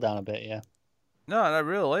has settled down a bit, yeah. No, and I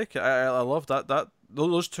really like it. I love that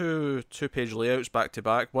those two page layouts back to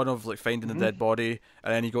back. One of like finding the dead body,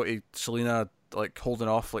 and then you go to Selina like holding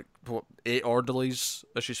off like 8 orderlies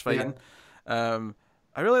as she's fighting. Yeah.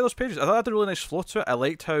 I really like those pages. I thought it had a really nice flow to it. I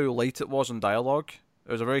liked how light it was in dialogue.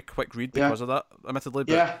 It was a very quick read because of that, admittedly.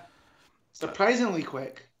 But, surprisingly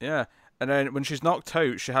quick. Yeah, and then when she's knocked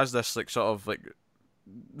out, she has this like sort of like,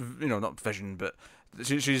 not vision, but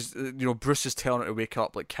she's Bruce is telling her to wake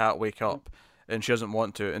up, like Cat, wake up, and she doesn't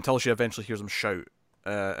want to until she eventually hears him shout,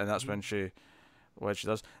 and that's when she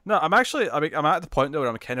does. No, I'm at the point though where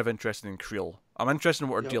I'm kind of interested in Creel. I'm interested in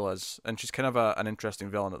what her deal is, and she's kind of an interesting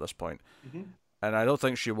villain at this point. And I don't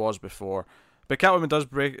think she was before. But Catwoman does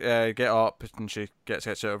get up, and she gets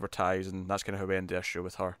out of her ties, and that's kind of how we end the issue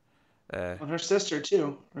with her. And her sister,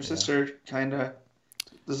 too. Her sister kind of...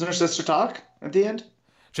 Doesn't her sister talk at the end?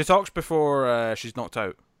 She talks before she's knocked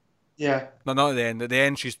out. Yeah. No, not at the end. At the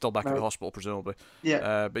end, she's still back at the hospital, presumably.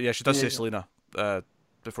 Yeah. But yeah, she does say Selina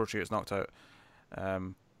before she gets knocked out,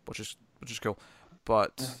 which is cool.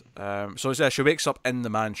 But so she wakes up in the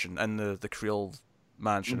mansion, in the Creel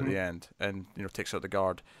mansion at the end, and takes out the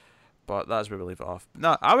guard. But that's where we leave it off.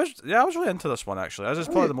 No, I was really into this one actually. This is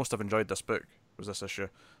probably the most I've enjoyed this book was this issue.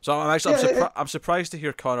 So I'm actually I'm surprised to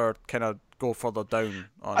hear Connor kind of go further down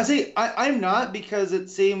on. I'm not, because it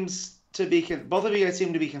seems to be both of you guys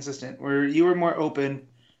seem to be consistent. Where you were more open,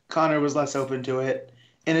 Connor was less open to it,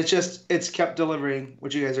 and it's kept delivering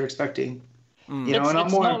what you guys are expecting. You know, and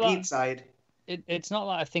I'm more on Pete's side. It's not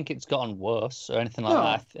like I think it's gotten worse or anything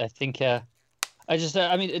like that. I think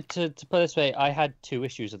I mean, to put it this way, I had 2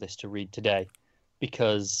 issues of this to read today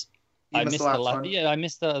because I missed the last one. Yeah, I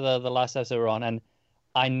missed the last episode we're on, and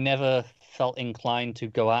I never felt inclined to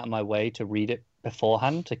go out of my way to read it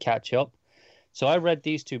beforehand to catch up. So I read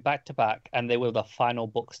these 2 back to back, and they were the final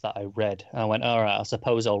books that I read. And I went, all right, I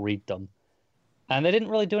suppose I'll read them. And they didn't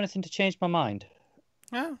really do anything to change my mind.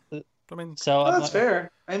 Yeah, I mean, so that's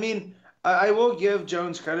fair. I mean, I will give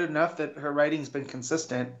Jones credit enough that her writing's been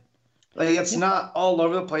consistent. Like, it's not all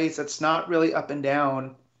over the place. It's not really up and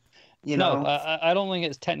down. You know. No, I don't think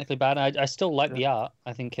it's technically bad. I still like the art.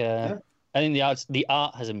 I think I think the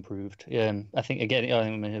art has improved. I think again,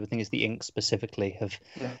 I think it's the ink specifically have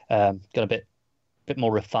got a bit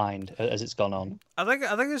more refined as it's gone on. I think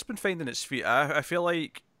it's been finding its feet. I feel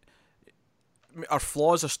like our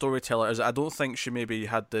flaw as a storyteller is I don't think she maybe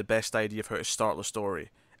had the best idea of how to start the story,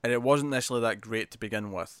 and it wasn't necessarily that great to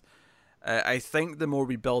begin with. I think the more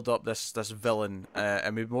we build up this villain,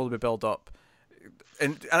 and the more we build up,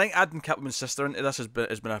 and I think adding Catwoman's sister into this has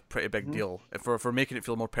been a pretty big deal for making it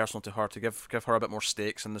feel more personal to her, to give her a bit more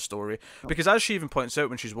stakes in the story. Because as she even points out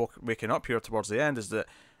when she's waking up here towards the end, is that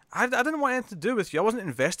I didn't want anything to do with you. I wasn't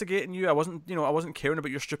investigating you. I wasn't caring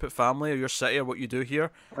about your stupid family or your city or what you do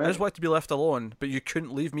here. Right. I just wanted to be left alone, but you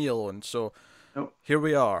couldn't leave me alone. So here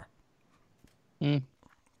we are. Mm.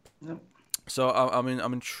 Nope. So I'm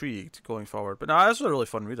intrigued going forward. But no, this was a really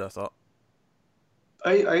fun read, I thought.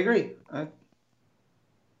 I agree.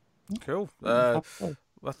 Cool.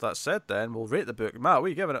 With that said, then we'll rate the book. Matt, what are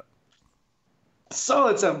you giving it?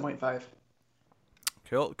 Solid 7.5.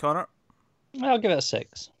 Cool, Connor. I'll give it a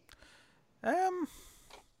 6. I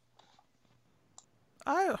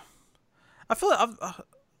feel like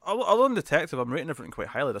although in Detective, I'm rating everything quite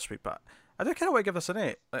highly this week, but I do kind of want to give this an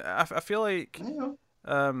 8. I feel like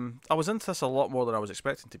I was into this a lot more than I was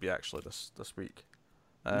expecting to be actually this week,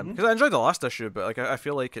 because I enjoyed the last issue, but like I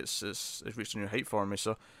feel like it's reached a new height for me.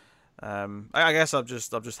 So I guess I've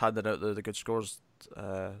just handed out the good scores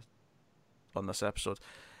on this episode.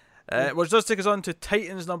 Which does take us on to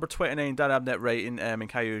Titans number 29, Dan Abnett writing, and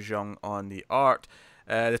Caillou Zhang on the art.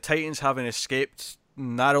 The Titans, having escaped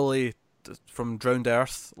narrowly from drowned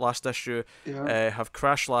Earth last issue, have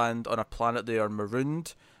crash land on a planet they are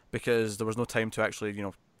marooned because there was no time to actually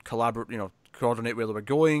coordinate where they were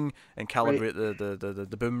going and calibrate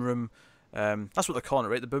the boom room. That's what they're calling it,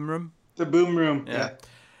 right? The boom room. The boom room. Yeah.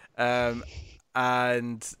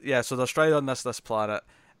 So they're stranded on this planet,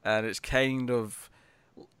 and it's kind of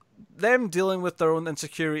them dealing with their own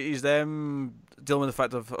insecurities, them dealing with the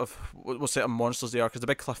fact of what set of monsters they are, because the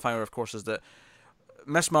big cliffhanger, of course, is that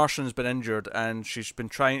Miss Martian's been injured, and she was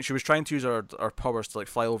trying to use her powers to like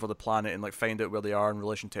fly over the planet and like find out where they are in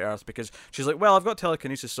relation to Earth, because she's like, well, I've got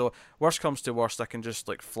telekinesis, so worst comes to worst, I can just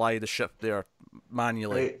like fly the ship there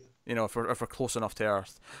manually, if we're close enough to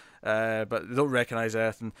Earth, but they don't recognize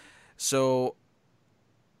Earth, and so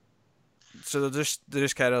they're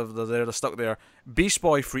just kind of they're stuck there. Beast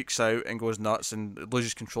Boy freaks out and goes nuts and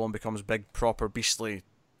loses control and becomes big, proper, beastly,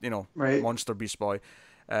 monster Beast Boy,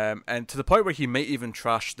 and to the point where he might even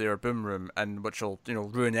trash their boom room, and which will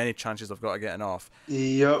ruin any chances they've got of getting off.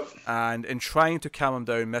 Yep. And in trying to calm him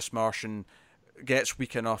down, Miss Martian gets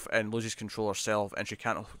weak enough and loses control herself, and she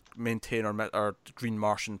can't maintain her green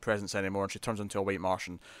Martian presence anymore, and she turns into a white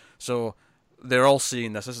Martian. So they're all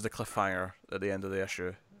seeing this. This is the cliffhanger at the end of the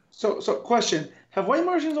issue. So question: have white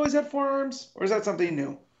Martians always had 4 arms, or is that something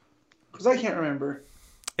new? Because I can't remember.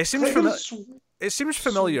 It seems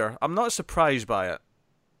familiar. I'm not surprised by it.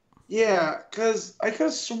 Yeah, because I could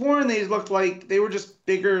have sworn they looked like they were just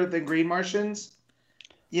bigger than green Martians.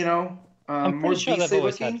 I'm more pretty sure they've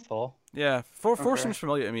always looking. had 4. Yeah, 4 seems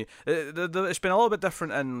familiar to me. It's been a little bit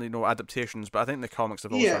different in adaptations, but I think in the comics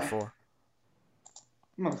they've always had 4.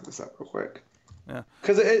 I'm gonna look this up real quick. Yeah,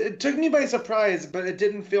 because it took me by surprise, but it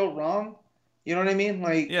didn't feel wrong. You know what I mean?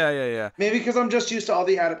 Like yeah. Maybe because I'm just used to all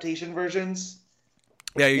the adaptation versions.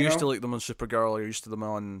 Yeah, you're used to like them on Supergirl, or you're used to them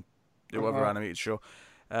on whatever animated show.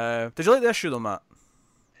 Did you like the issue though, Matt?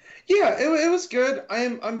 Yeah, it was good.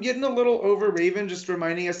 I'm getting a little over Raven just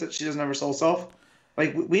reminding us that she doesn't have her soul self.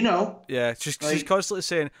 Like we know. Yeah, she's constantly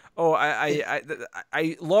saying, "Oh,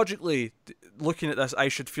 I logically looking at this, I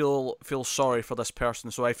should feel sorry for this person,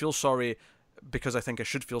 so I feel sorry because I think I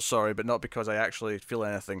should feel sorry, but not because I actually feel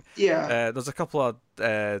anything. Yeah. There's a couple of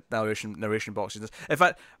narration boxes. In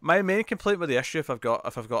fact, my main complaint with the issue, if I've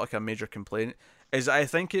got like a major complaint, is I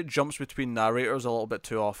think it jumps between narrators a little bit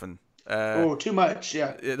too often. Too much.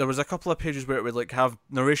 Yeah. There was a couple of pages where it would like have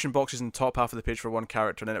narration boxes in the top half of the page for one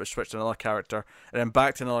character, and then it would switch to another character, and then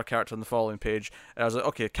back to another character on the following page. And I was like,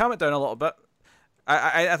 okay, calm it down a little bit.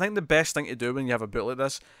 I think the best thing to do when you have a book like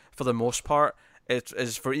this, for the most part, it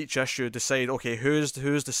is for each issue decide, okay, who's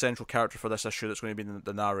the central character for this issue that's going to be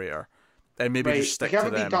the narrator, and maybe just stick like to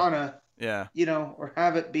have it them. be Donna. Yeah. Or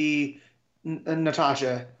have it be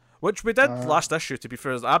Natasha. Which we did last issue. To be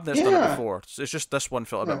fair, Abnett's done it before. It's just this one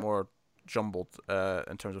felt a bit more jumbled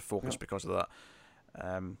in terms of focus because of that.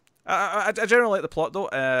 I generally like the plot though.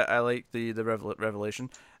 I like the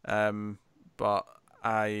revelation. But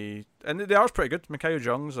and the art's pretty good. Mikhail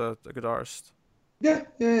Jung's a good artist. Yeah,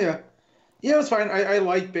 it was fine. I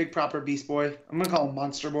like Big Proper Beast Boy. I'm gonna call him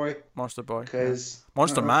Monster Boy. Monster Boy. Because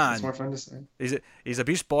Monster Man. It's more fun to say. He's a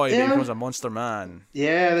Beast Boy, but he becomes a Monster Man.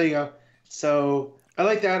 Yeah, there you go. So I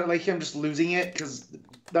like that. I like him just losing it because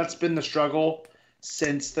that's been the struggle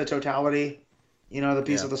since the totality. The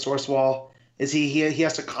piece of the source wall is he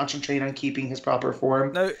has to concentrate on keeping his proper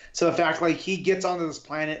form. Now, so the fact he gets onto this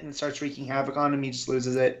planet and starts wreaking havoc on him, he just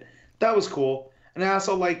loses it. That was cool. And I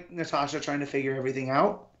also like Natasha trying to figure everything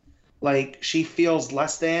out. She feels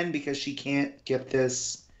less than because she can't get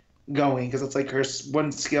this going because it's her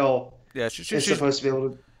one skill. Yeah, she's supposed to be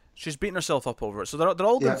able to. She's beating herself up over it, so they're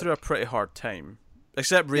all going through a pretty hard time,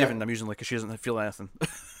 except Raven. I'm using because she doesn't feel anything.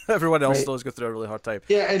 Everyone else does go through a really hard time.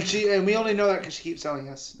 Yeah, and we only know that because she keeps telling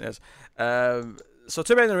us. Yes. So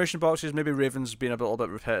too many narration boxes. Maybe Raven's being a little bit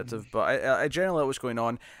repetitive, but I generally like what's going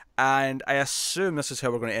on, and I assume this is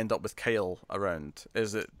how we're going to end up with Kyle around.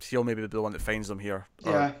 Is that he'll maybe be the one that finds them here?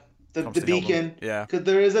 Yeah. The beacon. Yeah. Because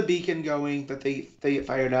there is a beacon going that they get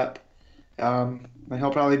fired up. And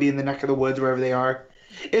he'll probably be in the neck of the woods wherever they are.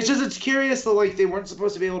 It's curious that they weren't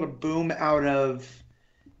supposed to be able to boom out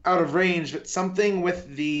of range, but something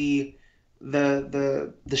with the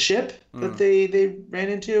ship that they ran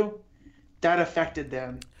into that affected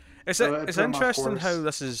them. It's interesting how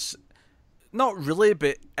this is not really,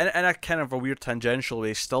 but in a kind of a weird tangential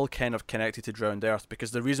way, still kind of connected to Drowned Earth,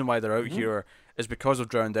 because the reason why they're out here is because of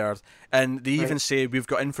Drowned Earth, and they even say we've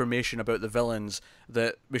got information about the villains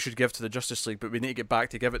that we should give to the Justice League, but we need to get back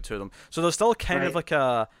to give it to them. So there's still kind of like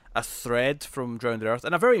a thread from Drowned Earth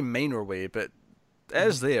in a very minor way, but it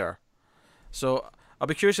is there. So I'll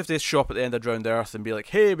be curious if they show up at the end of Drowned Earth and be like,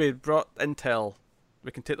 hey, we brought intel,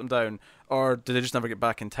 we can take them down, or do they just never get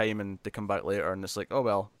back in time and they come back later and it's like, oh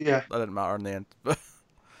well, that didn't matter in the end.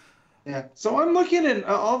 Yeah. So I'm looking at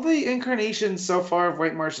all the incarnations so far of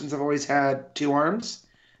White Martians have always had 2 arms,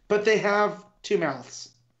 but they have 2 mouths.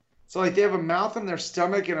 So they have a mouth in their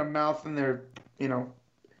stomach and a mouth in their,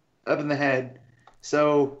 up in the head.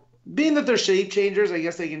 So being that they're shape changers, I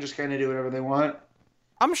guess they can just kind of do whatever they want.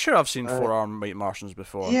 I'm sure I've seen 4-armed White Martians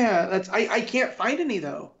before. Yeah, I can't find any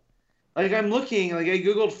though. I'm looking, I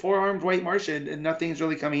googled 4-armed White Martian and nothing's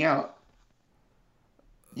really coming out.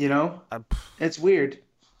 It's weird.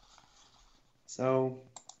 So,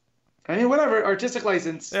 I mean, whatever. Artistic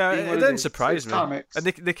license. Yeah, it didn't surprise me. Comics. And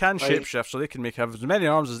they can shapeshift, so they can have as many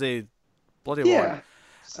arms as they bloody want.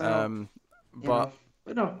 So, but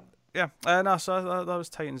no. Yeah, so that was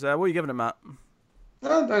Titans. What are you giving it, Matt?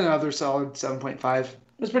 Another solid 7.5. It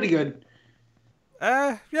was pretty good.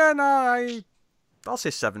 I'll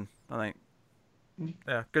say 7. I think.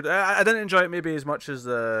 Yeah, good. I didn't enjoy it maybe as much as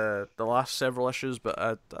the last several issues, but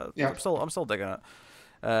I'm still digging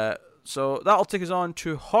it. So that'll take us on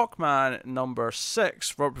to Hawkman number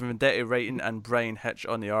 6, Robert Venditti writing and Brian Hitch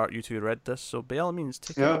on the art. You two read this, so by all means,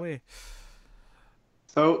 take it away.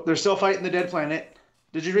 So they're still fighting the dead planet.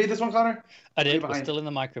 Did you read this one, Connor? I did. We're still in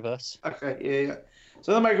the microverse. Okay, yeah.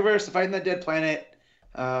 So the microverse, they're fighting the dead planet.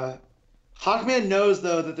 Hawkman knows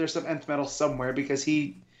though that there's some nth metal somewhere because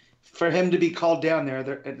for him to be called down there,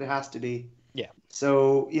 it has to be. Yeah.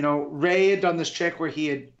 So Ray had done this trick where he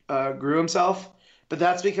had grew himself. But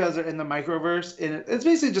that's because they're in the microverse, and it's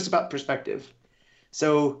basically just about perspective.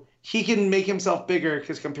 So he can make himself bigger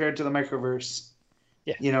because compared to the microverse,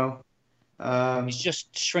 he's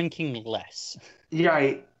just shrinking less.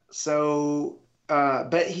 Right. So,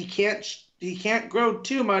 but he can't grow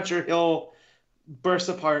too much, or he'll burst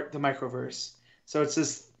apart the microverse. So it's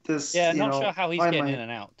this. Yeah, not sure how he's getting in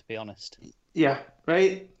and out, to be honest. Yeah.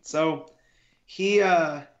 Right. So he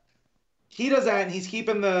does that, and he's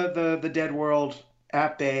keeping the dead world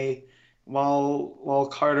at bay while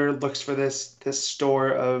Carter looks for this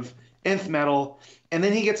store of nth metal, and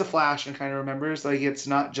then he gets a flash and kind of remembers it's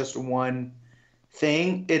not just one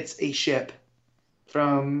thing. It's a ship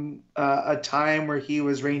from a time where he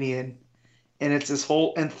was Rainian, and it's this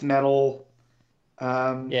whole nth metal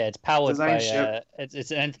Yeah, it's powered design by ship.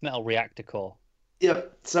 it's an nth metal reactor core.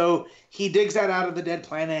 Yep. So he digs that out of the dead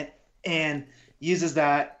planet and uses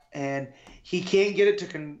that, and he can't get it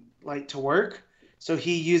to work. So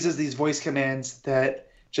he uses these voice commands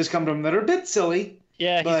that just come to him that are a bit silly.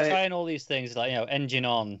 Yeah, but, he's trying all these things like engine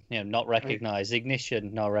on, not recognized,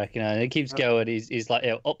 ignition not recognized. It keeps going. He's like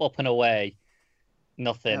up and away,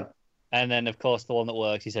 nothing, and then of course the one that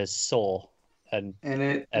works, he says soar, and then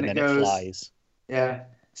it goes, flies. Yeah.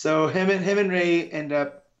 So him and Ray end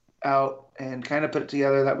up out and kind of put it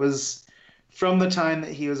together. That was from the time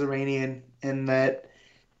that he was Iranian, and that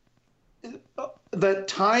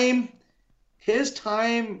his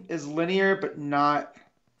time is linear, but not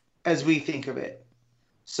as we think of it.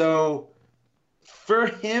 So for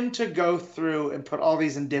him to go through and put all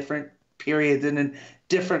these in different periods and in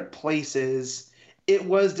different places, it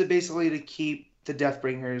was basically to keep the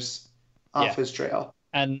Deathbringers off his trail.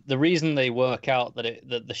 And the reason they work out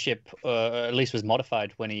that the ship at least was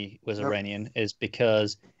modified when he was Iranian is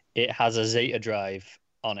because it has a Zeta drive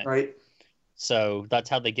on it. Right. So that's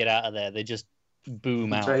how they get out of there. They just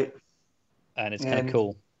boom out. Right. And it's kind of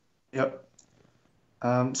cool. Yep.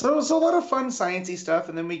 So it's a lot of fun sciencey stuff,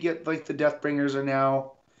 and then we get like the Deathbringers are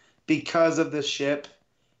now, because of this ship,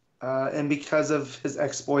 and because of his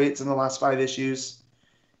exploits in the last 5 issues,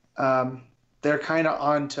 they're kind of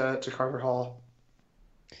on to Carter Hall.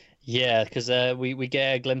 Yeah, because we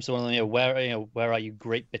get a glimpse of one of them. Where are you,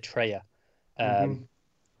 great betrayer? Perhaps.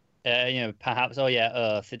 Oh yeah,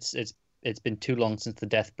 Earth. It's been too long since the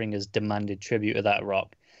Deathbringers demanded tribute to that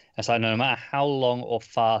rock. And so no matter how long or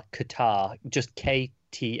far Qatar, just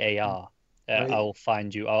KTAR, I will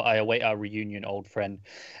find you. I await our reunion, old friend.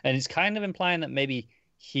 And it's kind of implying that maybe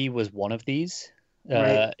he was one of these.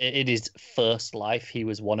 In his first life, he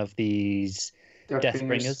was one of these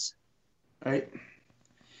Deathbringers. Right.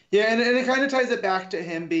 Yeah, and it kind of ties it back to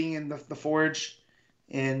him being in the Forge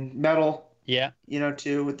in metal. Yeah.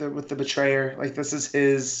 Too, with the betrayer. Like this is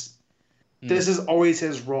his. This is always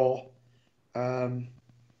his role.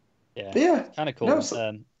 Yeah. Kind of cool. No,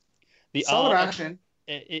 the solid art action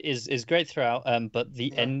is great throughout. But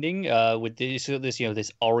the ending with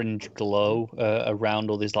this orange glow around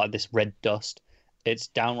all this red dust, it's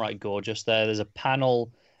downright gorgeous. There's a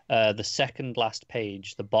panel, the second last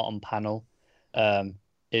page, the bottom panel,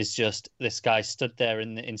 is just this guy stood there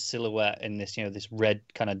in silhouette in this this red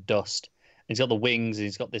kind of dust. And he's got the wings, and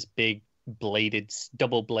he's got this big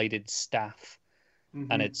double bladed staff,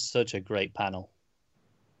 and it's such a great panel.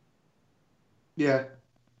 Yeah.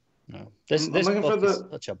 No, this book is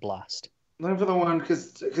such a blast. I'm looking for the one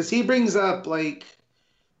because he brings up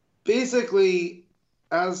basically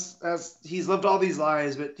as he's lived all these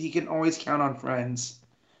lives, but he can always count on friends.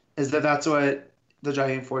 That's what the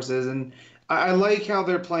Giant Force is, and I like how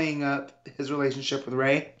they're playing up his relationship with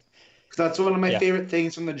Ray, because that's one of my favorite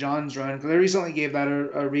things from the Johns run. Because I recently gave that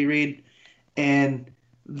a reread, and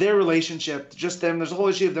their relationship, just them. There's a whole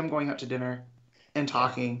issue of them going out to dinner and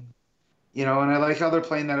talking. And I like how they're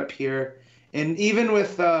playing that up here. And even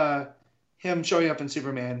with him showing up in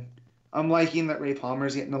Superman, I'm liking that Ray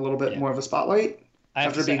Palmer's getting a little bit more of a spotlight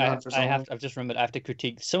after being on for so long. I've just remembered, I have to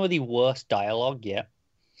critique some of the worst dialogue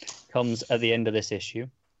comes at the end of this issue.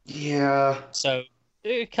 Yeah. So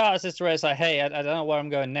Carter says to Ray, it's like, hey, I don't know where I'm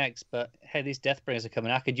going next, but hey, these Deathbringers are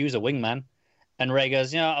coming. I could use a wingman. And Ray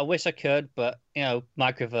goes, I wish I could, but,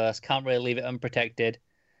 Microverse, can't really leave it unprotected.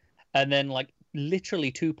 And then,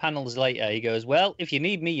 literally 2 panels later, he goes, well, if you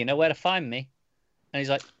need me, you know where to find me. And he's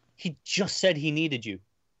like, he just said he needed you.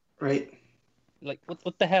 Right.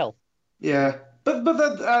 What the hell? Yeah. But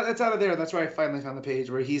it's out of there. That's where I finally found the page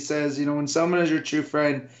where he says, when someone is your true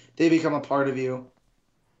friend, they become a part of you.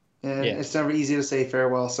 And it's never easy to say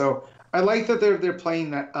farewell. So I like that they're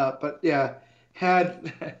playing that up. But,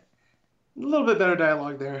 had a little bit better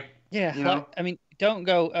dialogue there. Yeah. Don't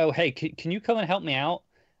go, oh, hey, can you come and help me out?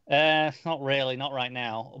 Not really, not right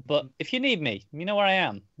now. But if you need me, you know where I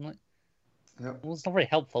am. Well, it's not very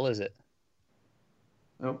helpful, is it?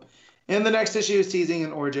 Nope. And the next issue is teasing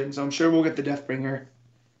an origin, so I'm sure we'll get the Deathbringer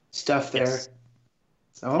stuff there. Yes.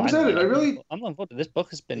 So I'm excited. I'm looking forward to this. Book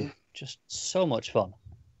has been just so much fun.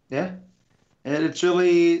 Yeah, and it's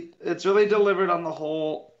really delivered on the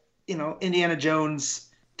whole, Indiana Jones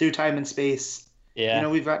through time and space. Yeah.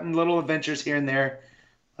 We've gotten little adventures here and there,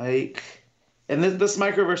 and this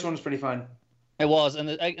Microverse one was pretty fun. It was, and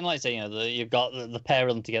like I say, you've got the pair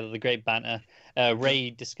of them together, the great banter. Ray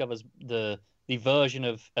discovers the version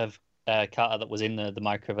of Carter that was in the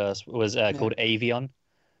Microverse was called Avion.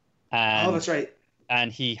 And that's right.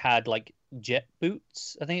 and he had like jet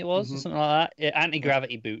boots, I think it was, or something like that.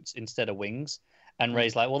 Anti-gravity boots instead of wings. And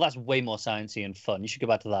Ray's like, well, that's way more sciencey and fun. You should go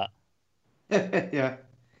back to that. Yeah.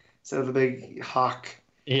 So the big hawk.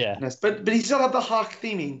 Yeah. But he still had the hawk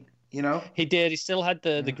theming, you know? He did. He still had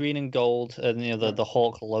the green and gold and the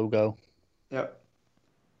hawk logo. Yep.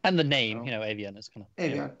 And the name, Avian is kind of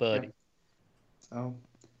Avian, bird. Yeah. So,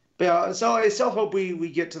 but yeah, so I still hope we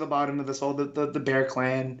get to the bottom of this whole the Bear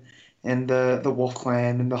Clan and the Wolf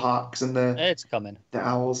Clan and the Hawks and it's coming. The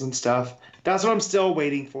Owls and stuff. That's what I'm still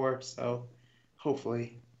waiting for. So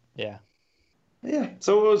hopefully. Yeah. Yeah.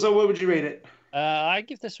 So what would you rate it? I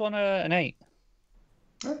give this one an 8.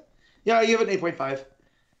 Yeah, I give it an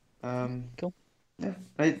 8.5. Cool. Yeah,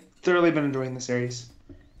 I thoroughly been enjoying the series.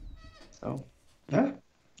 So yeah,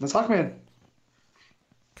 let's talk, man.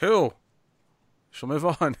 Cool. Shall move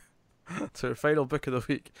on to our final book of the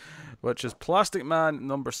week, which is Plastic Man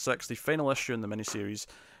number 6, the final issue in the miniseries,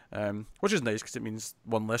 which is nice because it means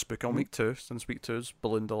one less book on week 2, since week 2's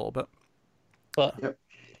ballooned a little bit. But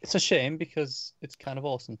it's a shame because it's kind of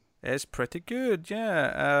awesome. It's pretty good,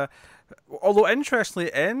 yeah. Although, interestingly,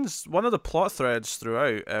 it ends one of the plot threads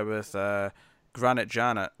throughout with Granite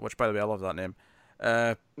Janet, which, by the way, I love that name.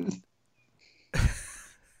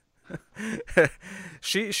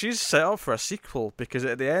 She's set up for a sequel because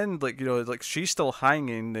at the end, she's still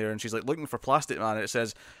hanging there and she's like looking for Plastic Man. And it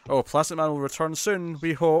says, "Oh, Plastic Man will return soon.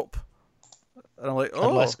 We hope." And I'm like,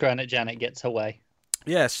 "Oh." Unless Granite Janet gets away.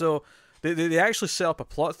 Yeah, so they actually set up a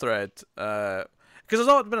plot thread. Because there's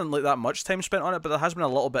not been like that much time spent on it, but there has been a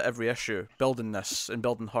little bit every issue building this and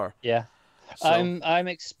building her. Yeah, so, I'm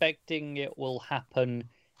expecting it will happen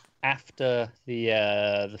after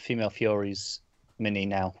the Female Furies mini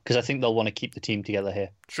now, because I think they'll want to keep the team together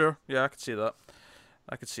here. Sure, yeah, I could see that.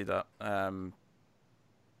 That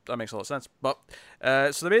makes a lot of sense. But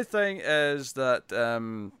so the main thing is that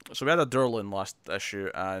so we had a Durlin last issue,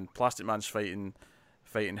 and Plastic Man's fighting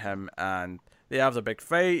him, and they have the big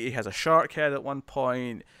fight. He has a shark head at one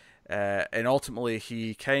point, and ultimately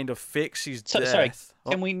he kind of fakes his death. Sorry,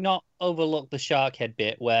 can we not overlook the shark head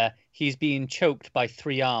bit where he's being choked by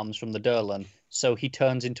 3 arms from the Durlan, so he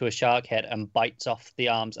turns into a shark head and bites off the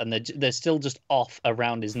arms, and they're still just off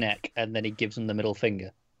around his neck, and then he gives him the middle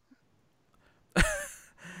finger.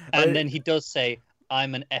 And then he does say,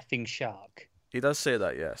 "I'm an effing shark." He does say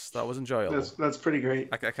that, yes. That was enjoyable. That's pretty great.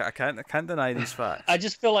 I can't deny these facts. I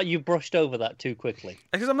just feel like you brushed over that too quickly.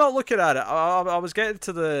 Because I'm not looking at it. I was getting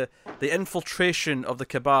to the infiltration of the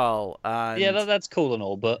Cabal. And yeah, that's cool and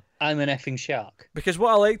all, but I'm an effing shark. Because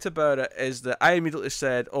what I liked about it is that I immediately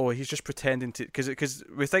said, "Oh, he's just pretending to," because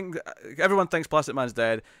we think everyone thinks Plastic Man's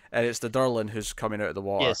dead, and it's the Durlan who's coming out of the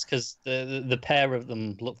water. Yes, because the pair of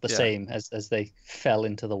them look the same as they fell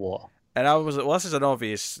into the water. And I was like, well, this is an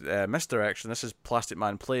obvious misdirection. This is Plastic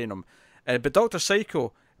Man playing him. But Dr.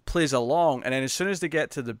 Psycho plays along, and then as soon as they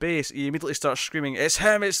get to the base, he immediately starts screaming, "It's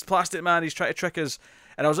him, it's Plastic Man, he's trying to trick us."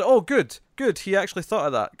 And I was like, oh, good, he actually thought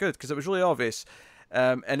of that. Good, because it was really obvious.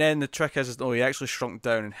 And then the trick is, he actually shrunk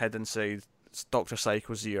down and hid inside Dr.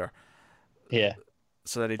 Psycho's ear. Yeah.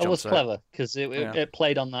 So then he jumps out. It was clever, because it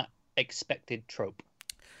played on that expected trope.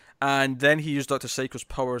 And then he used Dr. Psycho's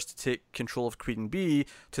powers to take control of Queen Bee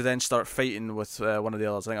to then start fighting with one of the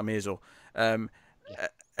others, I think Amazo.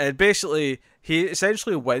 And basically, he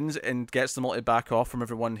essentially wins and gets them all to back off from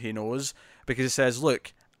everyone he knows, because he says,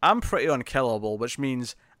 "Look, I'm pretty unkillable, which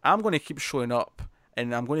means I'm going to keep showing up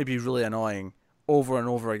and I'm going to be really annoying over and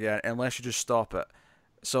over again unless you just stop it."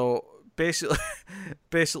 So basically,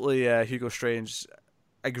 Hugo Strange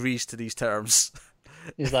agrees to these terms.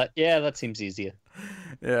 He's like, "Yeah, that seems easier."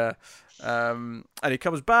 Yeah. And he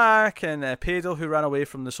comes back, and Pedro, who ran away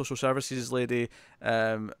from the social services lady,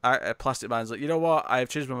 Plastic Man's like, "You know what? I've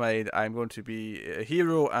changed my mind. I'm going to be a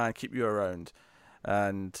hero and keep you around."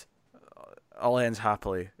 And all ends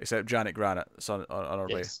happily, except Janet Granite is on her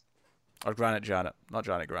way. Or Granite Janet, not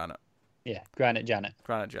Janet Granite. Yeah, Granite Janet.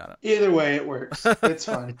 Granite Janet. Either way, it works. It's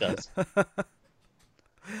fun. It does.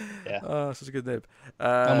 Yeah. Oh, such a good name.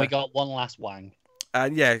 And we got one last Wang.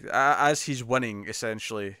 And yeah, as he's winning,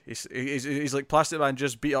 essentially, he's like, Plastic Man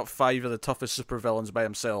just beat up 5 of the toughest supervillains by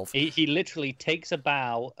himself. He literally takes a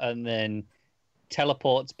bow and then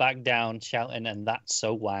teleports back down, shouting, "And that's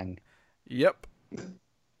so Wang." Yep.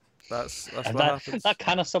 That's what happens. That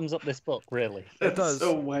kind of sums up this book, really. It does.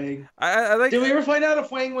 So Wang. I think. Did we ever find out if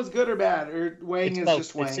Wang was good or bad, or Wang is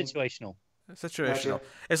just Wang? It's situational. Situational. Gotcha.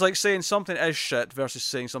 It's like saying something is shit versus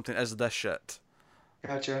saying something is this shit.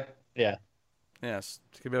 Gotcha. Yeah. Yes,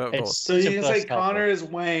 it could be about both. So you can say Connor is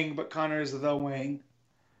Wang, but Connor is the Wang.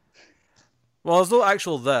 Well, there's no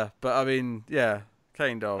actual "the," but I mean, yeah,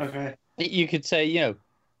 kind of. Okay. You could say,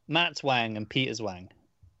 Matt's Wang and Peter's Wang,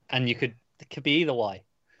 and it could be either way.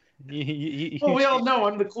 Well, we all know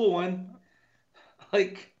I'm the cool one.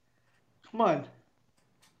 Like, come on.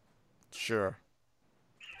 Sure.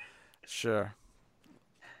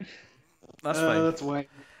 That's fine. That's Wang.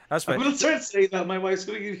 That's fine. I'm gonna start saying that. My wife's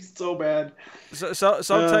gonna get me so bad.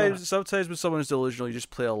 Sometimes when someone's delusional, you just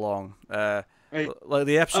play along. Right. Like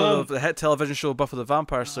the episode of the hit television show Buffy the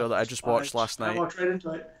Vampire Slayer that I just watched last night. I walked right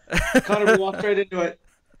into it. Connor, we walked right into it.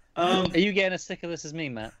 Are you getting as sick of this as me,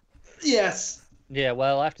 Matt? Yes. Yeah,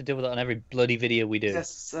 well, I have to deal with it on every bloody video we do.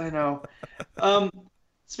 Yes, I know.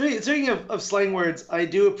 Speaking of slang words, I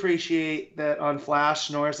do appreciate that on Flash,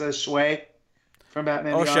 Nora says "shui" from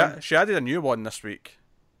Batman Oh, Beyond. she added a new one this week.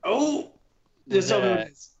 Oh, just tell me what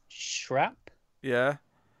it is. Shrap? Yeah.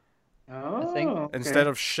 Oh, I think. okay. Instead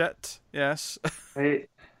of shit, yes. Right.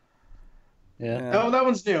 Yeah. Oh, that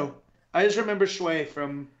one's new. I just remember "shui"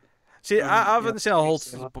 from. See, I haven't seen a whole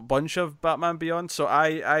so- bunch of Batman Beyond, so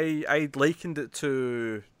I likened it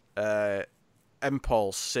to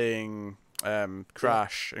Impulse saying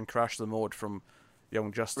Crash and Crash the Mode from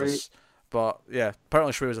Young Justice. But yeah,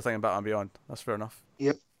 apparently Shui was a thing in Batman Beyond. That's fair enough.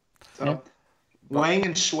 Yep. So, Yeah. Wang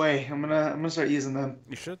and Shui. I'm gonna start using them.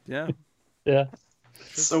 You should, yeah. Yeah.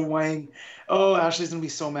 So Wang. Oh, Ashley's gonna be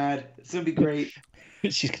so mad. It's gonna be great.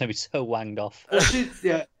 She's gonna be so wanged off.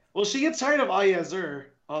 Well, she gets tired of Ayazer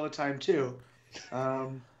all the time too,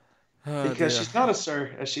 Oh, because dear. she's not a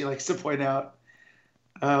sir, as she likes to point out.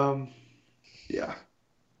 Yeah.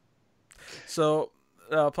 So,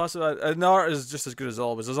 plus, the art is just as good as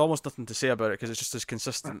always. There's almost nothing to say about it because it's just as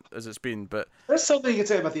consistent as it's been. But There's something you can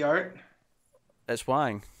say about the art. it's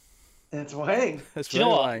Wang. It's Wang. It's Do you know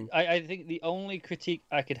very what? Wang. I think the only critique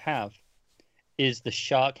I could have is the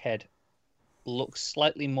shark head looks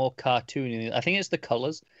slightly more cartoony. I think it's the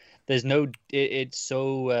colors. There's no. It's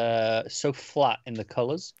so flat in the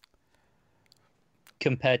colors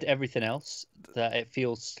compared to everything else that it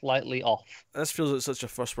feels slightly off. This feels like such a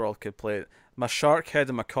first world kid play. My shark head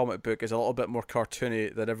in my comic book is a little bit more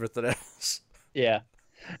cartoony than everything else. Yeah.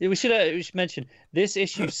 We should mention this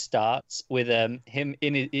issue starts with him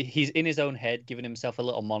he's in his own head giving himself a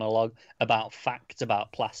little monologue about facts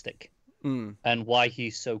about plastic and why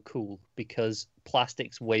he's so cool because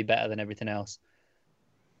plastic's way better than everything else.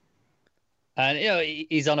 And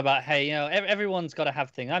he's on about, hey, everyone's got to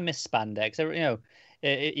have things. I miss spandex.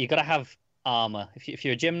 You got to have armor. If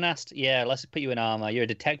you're a gymnast, yeah, let's put you in armor. You're a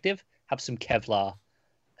detective, have some Kevlar.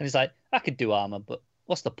 And he's like, I could do armor, but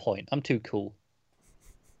what's the point? I'm too cool.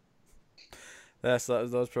 That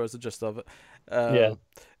was probably the gist of it. Yeah.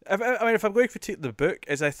 If I'm going to critique the book,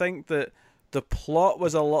 is I think that the plot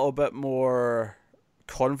was a little bit more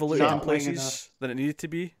convoluted in Not wing places enough. than it needed to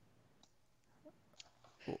be.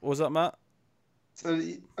 Was that Matt? So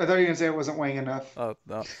I thought you were gonna say it wasn't Wang enough. Oh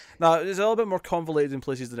no, no, it's a little bit more convoluted in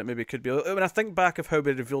places than it maybe could be. When I think back of how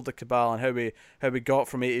we revealed the Cabal and how we got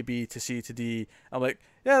from A to B to C to D, I'm like,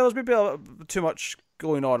 yeah, there was maybe a too much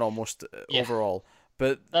going on almost overall.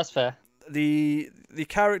 But That's fair. the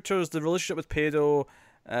characters, the relationship with Pedo,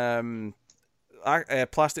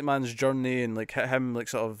 Plastic Man's journey, and like him like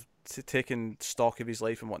sort of taking stock of his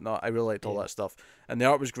life and whatnot, I really liked all that stuff. And the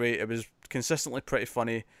art was great. It was consistently pretty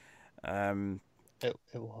funny. It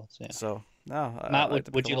was, yeah. So no, Matt, I liked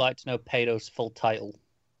the would book you a lot. like to know Pedo's full title?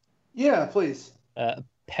 Yeah, please. Pedo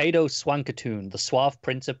Swankatoon, the Suave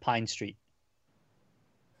Prince of Pine Street.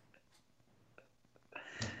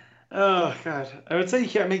 Oh God, I would say you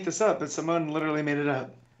can't make this up, but someone literally made it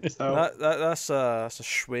up. So That's a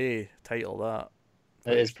Shui title. That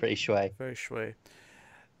It is pretty shui. very Shui.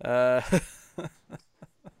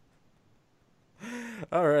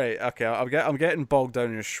 All right, okay. I'm getting bogged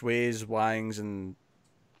down in Shui's, Wangs, and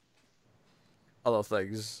other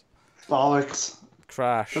things. bollocks.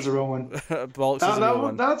 Crash. That's a real one. Bollocks is a real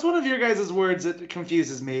one. That's one of your guys' words that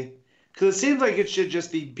confuses me because it seems like it should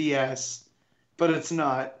just be BS, but it's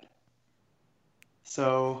not.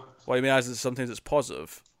 So What you mean as sometimes it's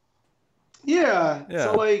positive? yeah. Yeah.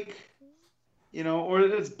 So like, or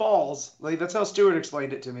it's balls. Like that's how Stuart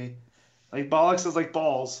explained it to me. Like bollocks is like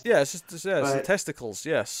balls. Yeah, it's just it's the But- testicles.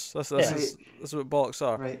 Yes, that's Yeah. that's what bollocks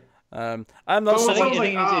are. Right. I'm not. But I Someone's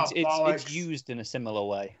think, like, it's bollocks. used in a similar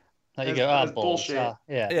way. Like you That's- go, that's balls. bullshit.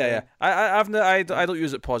 Yeah. Yeah. I don't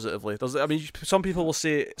use it positively. I mean, some people will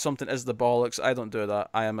say something is the bollocks. I don't do that.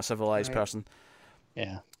 I am a civilized Right. person.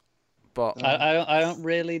 Yeah. But I don't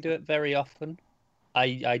really do it very often.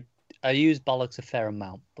 I use bollocks a fair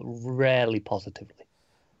amount, but rarely positively.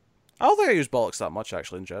 I don't think I use bollocks that much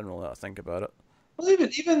actually in general. Now I think about it. Well, even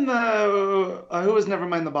who was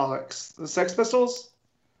Nevermind the Bollocks, the Sex Pistols.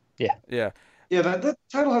 Yeah, Yeah, that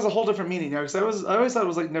title has a whole different meaning now because I always thought it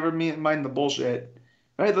was like never mind the bullshit,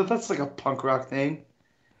 right? That's like a punk rock thing,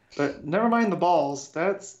 but never mind the balls.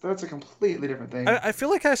 That's a completely different thing. I feel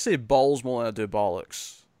like I say balls more than I do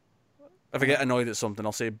bollocks. If I get annoyed at something,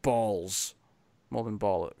 I'll say balls more than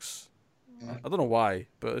bollocks. Yeah. I don't know why,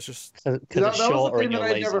 but it's just Because it's That was the shorter thing and you're that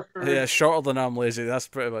I lazy. never heard. yeah, shorter than I'm lazy. That's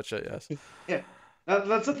pretty much it. Yes. Yeah,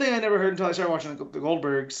 that's the thing I never heard until I started watching the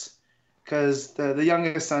Goldbergs, because the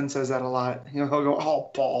youngest son says that a lot. He'll go, "Oh,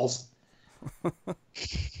 balls."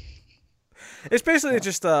 It's basically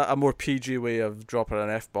just a more PG way of dropping an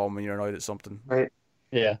F bomb when you're annoyed at something. Right.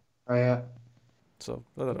 Yeah. Oh yeah. So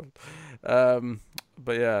I don't know.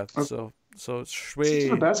 But yeah. So It's Shui,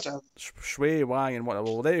 the best of. Shui Wang and whatnot.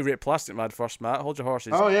 Well, let you rate Plastic Man first, Matt. Hold your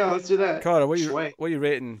horses. Oh yeah, let's do that. Cara, Shui. what are you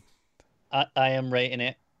rating? I am rating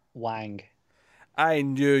it Wang. I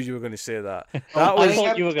knew you were going to say that. Oh, That I was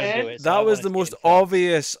thought you were going to do it. so I that was wanted the to most get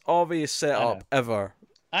it first. obvious setup ever.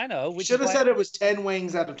 I know. We Which should is have why... said it was 10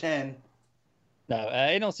 wings out of 10. No,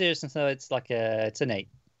 in all seriousness, no, it's like it's an 8.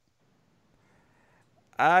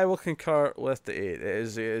 I will concur with the 8. It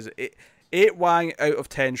is 8 Wang out of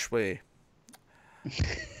 10 Shui.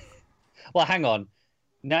 Well, hang on.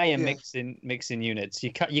 Now you're Yeah. mixing units.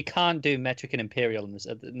 You can't do metric and imperial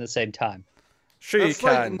in the same time. Sure That's you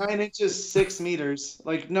can. like 9 inches, 6 meters.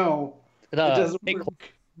 Like, no, it No, doesn't pick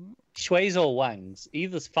work. Shui's or Wang's.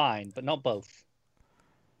 Either's fine, but not both.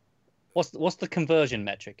 What's the conversion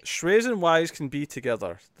metric? Shui's and Y's can be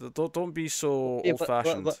together. Don't be so Yeah, old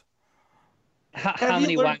fashioned. but- How Have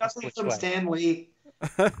many you learned Wangs nothing to from Shui? Stan Lee?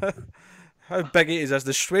 How big it is this?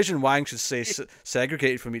 The Shui's and Wang should say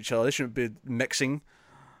segregated from each other. They shouldn't be mixing.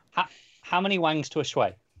 How many Wangs to a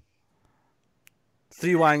Shui?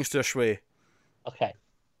 3 Wangs to a Shui. Okay.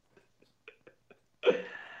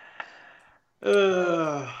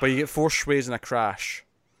 But you get 4 Shui's and a crash.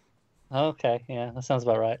 Okay, yeah, that sounds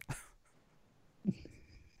about right.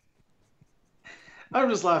 I'm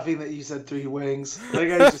just laughing that you said 3 wings. Like,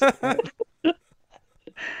 I just.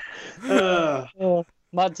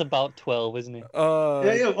 Mad's about 12, isn't he?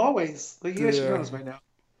 Yeah, always. Like, you guys should dear. know this by now.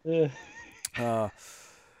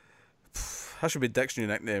 That should be Dick's new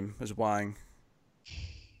nickname, is Wang.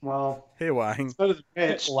 Well, Hey Wang. it's better than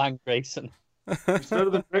Rich. Wang Grayson. It's better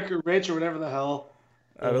than Rick or Rich or whatever the hell.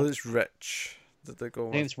 I believe it's Rich. Did they go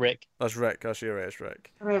I think with? it's Rick. That's Rick. Actually, you're right. It's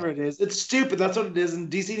Rick. Whatever it is. It's stupid. That's what it is. And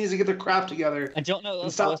DC needs to get their crap together. I don't know And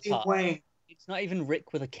that's the stop worst being part. Wayne. It's not even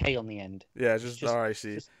Rick with a K on the end. Yeah, just Just-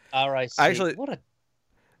 RIC. Just RIC. Actually- What a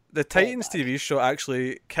The Titans bad. TV show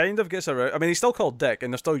actually kind of gets around. I mean, he's still called Dick,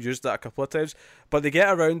 and they've still used that a couple of times, but they get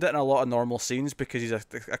around it in a lot of normal scenes because he's a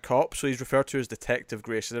cop, so he's referred to as Detective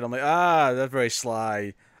Grayson. And I'm like, they're very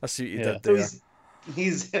sly. I see what you Yeah. did So there.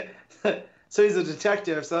 he's so he's a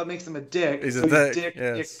detective, so that makes him a dick. He's a So dick, Dick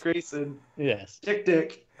yes. Grayson. yes. Dick.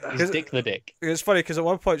 He's Dick the Dick. It's funny because at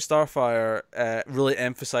one point Starfire really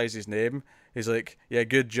emphasised his name. He's like, "Yeah,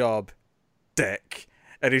 good job, Dick,"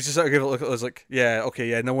 and he's just sort of give it a look at us like, "Yeah, okay,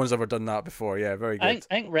 yeah, no one's ever done that before. Yeah, very I good."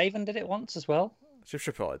 think Raven did it once as well. She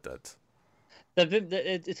probably did.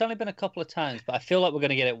 It's only been a couple of times, but I feel like we're going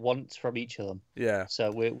to get it once from each of them. Yeah.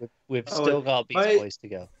 So we've Oh, still got Beast my- Boys to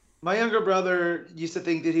go. My younger brother used to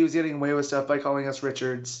think that he was getting away with stuff by calling us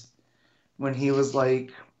Richards when he was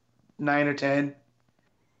like 9 or 10.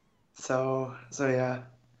 So yeah.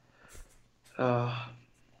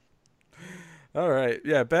 All right.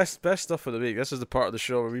 Yeah. Best stuff for the week. This is the part of the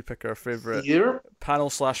show where we pick our favorite Here.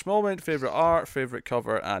 panel/moment, favorite art, favorite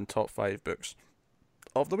cover, and top 5 books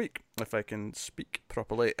of the week. If I can speak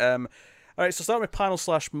properly. All right. So start with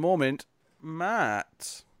panel/moment.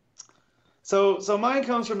 Matt. So mine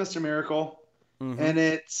comes from Mr. Miracle, Mhm. and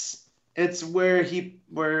it's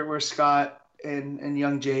where Scott and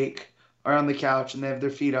young Jake are on the couch and they have their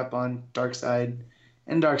feet up on Darkseid,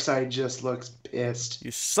 and Darkseid just looks pissed.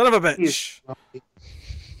 You son of a bitch.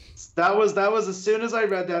 That was as soon as I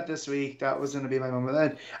read that this week, that was going to be my moment.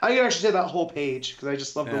 Then I can actually say that whole page because I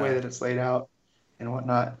just love the way Yeah. that it's laid out and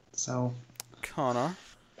whatnot. So Connor.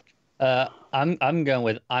 I'm going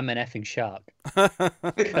with I'm an effing shark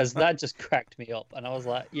because that just cracked me up, and I was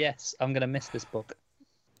like, yes, I'm gonna miss this book.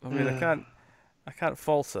 I mean, I can't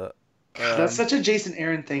fault it. that's such a Jason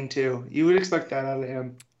Aaron thing too. You would expect that out of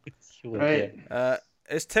him, Sure, right? yeah.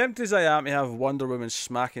 As tempted as I am to have Wonder Woman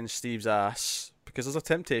smacking Steve's ass, because there's a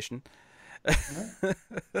temptation.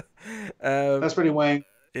 That's pretty wang.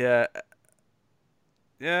 Yeah.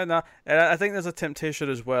 Yeah, no. And I think there's a temptation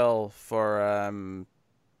as well for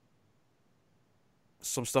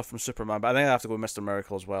some stuff from Superman, but I think I have to go with Mr.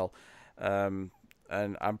 Miracle as well.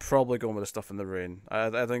 and I'm probably going with the Stuff in the Rain.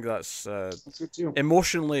 I think that's That's good too.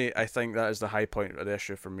 emotionally. I think that is the high point of the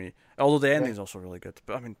issue for me. Although the ending's also really good,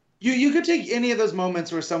 but I mean, You could take any of those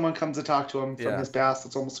moments where someone comes to talk to him from Yeah. his past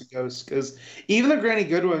that's almost a ghost, because even the Granny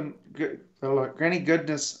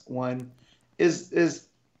Goodness one is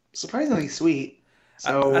surprisingly sweet.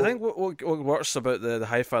 So I think what works about the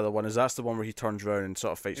Highfather one is that's the one where he turns around and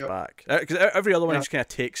sort of fights Yep. back. Because every other one he Yeah. just kind of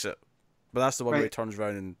takes it, but that's the one where he Right. turns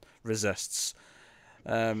around and resists.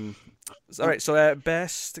 All right, so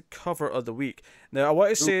best cover of the week. Now I want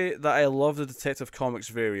to say that I love the Detective Comics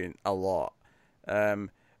variant a lot,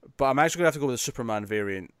 but I'm actually gonna have to go with the Superman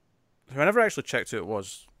variant. I never actually checked who it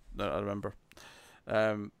was. I remember,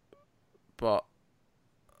 but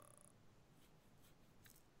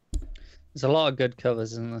There's a lot of good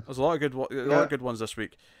covers, isn't there? there's a lot of good lot of good ones this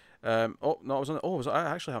week. Oh no, it was on. I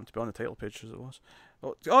actually happened to be on the title page as it was.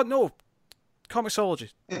 Oh no,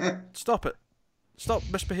 Comixology, stop it, stop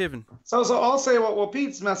misbehaving. so I'll say well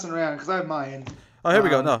Pete's messing around because I have mine. Oh, here we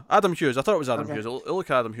go. No, Adam Hughes. I thought it was Adam Okay. Hughes. It'll look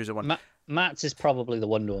at Adam Hughes at one. Matt's is probably the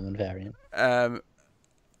Wonder Woman variant.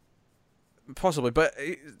 Possibly, but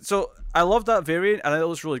so I love that variant, and I think it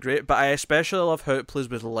looks really great. But I especially love how it plays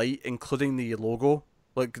with light, including the logo.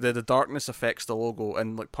 Like the darkness affects the logo,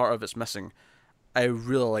 and like part of it's missing. I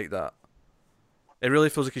really like that. It really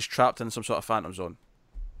feels like he's trapped in some sort of phantom zone.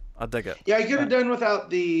 I dig it. Yeah, I could have done without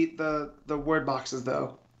the word boxes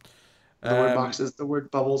though. The word boxes, the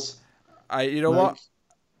word bubbles. You know Like- what?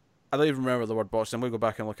 I don't even remember the word box. I'm gonna go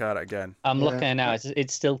back and look at it again. I'm Yeah. looking at it now.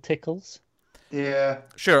 It still tickles. Yeah,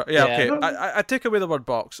 Sure. Yeah. Yeah. Okay. I take away the word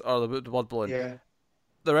box or the word balloon. yeah.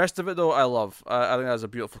 The rest of it, though, I love. I think that's a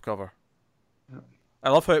beautiful cover. Yep. I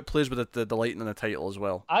love how it plays with the lighting in the title as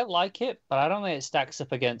well. I like it, but I don't think it stacks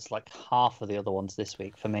up against like half of the other ones this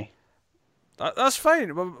week for me. That's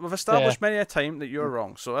fine. We've established many a time that you're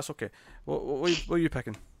wrong, so that's okay. What are you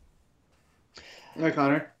picking? Yeah,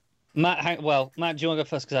 Connor. Matt, do you want to go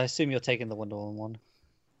first? Because I assume you're taking the Wonder Woman one.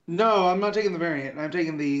 No, I'm not taking the variant. I'm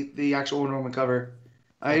taking the actual Wonder Woman cover.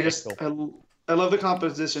 Okay, I love the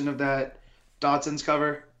composition of that Dodson's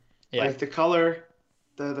cover. Yeah. Like the color,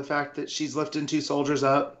 the fact that she's lifting two soldiers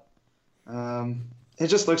up. It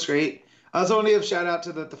just looks great. I also want to give a shout out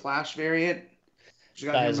to the Flash variant. She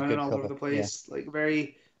got That him is a running good all cover, over the place. Like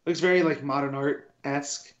looks very like modern art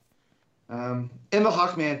esque. And the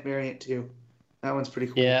Hawkman variant too. That one's pretty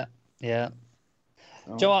cool. Yeah, yeah.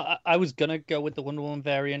 So- Joe, I was gonna go with the Wonder Woman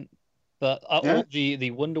variant, but Yeah?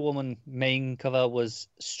 the Wonder Woman main cover was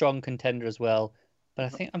strong contender as well. But I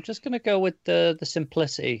think I'm just gonna go with the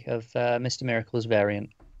simplicity of Mr. Miracle's variant.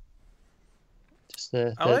 Just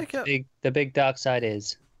I like it. the big dark side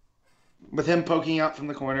is. With him poking out from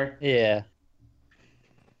the corner. Yeah.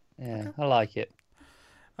 Yeah, I like it.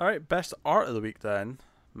 All right, best art of the week then,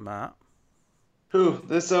 Matt.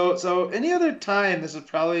 So any other time this would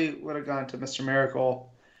probably would have gone to Mr.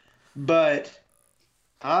 Miracle, but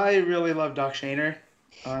I really love Doc Shaner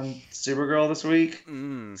on Supergirl this week,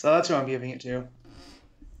 so that's who I'm giving it to.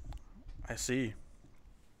 I see.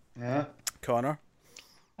 Yeah, Connor.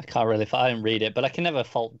 I didn't read it, but I can never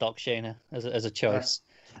fault Doc Shaner as a choice.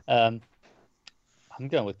 I'm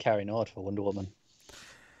going with Carrie Nord for Wonder Woman.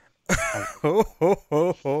 Ho ho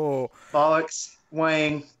ho ho. Bollocks,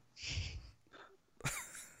 Wang.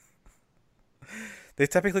 They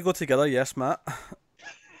typically go together, yes, Matt.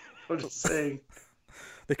 I'm just saying.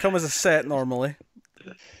 They come as a set normally.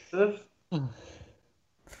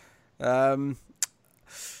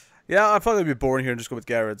 Yeah, I'd probably be boring here and just go with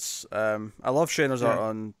Garrett's. I love Shaner's art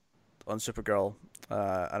on Supergirl,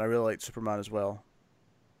 and I really like Superman as well.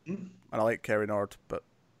 And I like Carrie Nord, but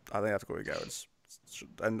I think I have to go with Garrett's.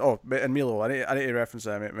 And Milo. I need to reference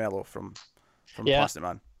Milo from Plastic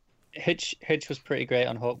Man. Hitch was pretty great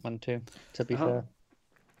on Hawkman too, to be fair.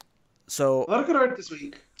 So A lot of good art this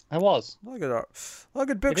week. I was. a lot of good art, a lot of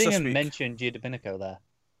good You books didn't this even week. mention Gia Domenico there.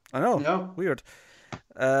 I know, No. weird.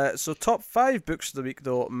 So top 5 books of the week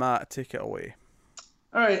though, Matt, take it away.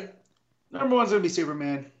 All right, number one's gonna be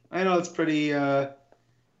Superman. I know it's pretty,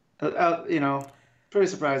 pretty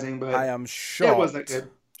surprising, but I am shocked. it wasn't good.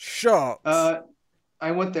 Shocked.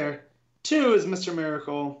 I went there. 2 is Mr.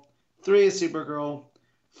 Miracle. 3 is Supergirl.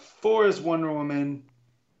 4 is Wonder Woman.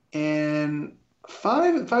 And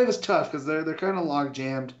 5 is tough because they're kind of log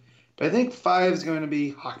jammed. But I think 5 is going to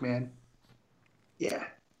be Hawkman. Yeah.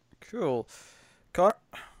 Cool. Connor.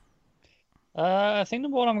 I think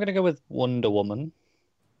number 1 I'm going to go with Wonder Woman.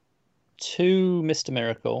 2 Mr.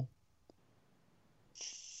 Miracle.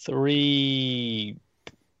 3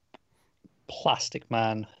 Plastic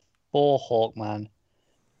Man. 4 Hawkman.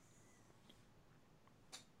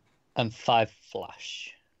 And 5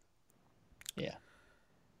 Flash. Yeah.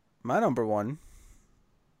 My number one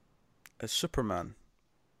is Superman.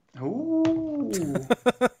 Ooh.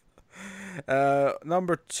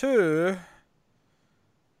 Number two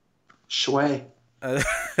Shui.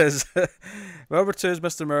 is number two is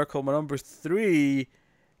Mr. Miracle. My number three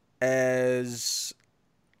is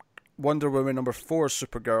Wonder Woman. Number four is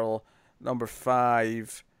Supergirl. Number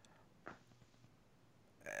five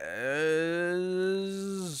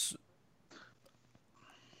is,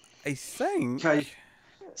 I think. Okay.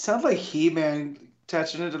 Sounds like He-Man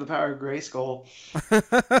touching into the power of Grayskull.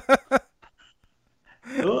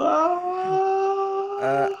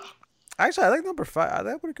 Actually, I think number five. I think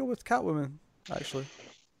I'm gonna go with Catwoman. Actually,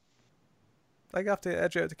 I think I have to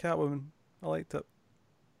edge out to Catwoman. I liked it.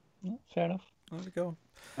 Yeah, fair enough. There we go.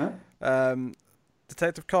 Huh?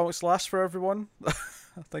 Detective Comics last for everyone. I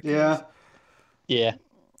think. Yeah. Yeah.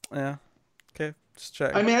 Yeah. Okay. Just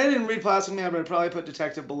check. I mean, I didn't read Plastic Man, but I'd probably put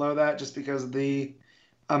Detective below that just because of the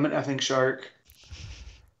I'm an effing shark.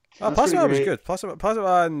 That's Plastic Man was pretty good. Plastic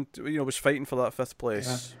Man, was fighting for that fifth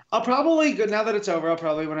place. Yeah. I'll probably go now that it's over. I'll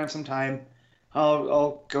probably when I have some time,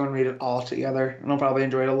 I'll go and read it all together, and I'll probably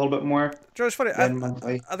enjoy it a little bit more. Joe, it's funny. I than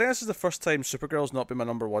monthly. think this is the first time Supergirl's not been my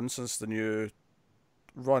number one since the new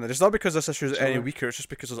run. It's not because this issue is any Sure. weaker. It's just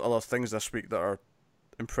because there's other things this week that are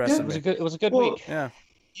Yeah, impressing me. It was a good Well, week. Yeah.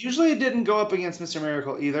 Usually it didn't go up against Mr.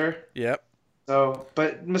 Miracle either. Yep. So,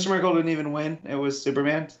 but Mr. Miracle didn't even win. It was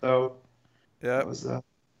Superman. So Yep. that was And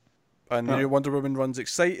the Yeah. new Wonder Woman run's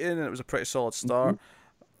exciting, and it was a pretty solid start.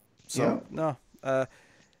 So Yeah. no,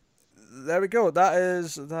 there we go.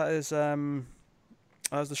 That's the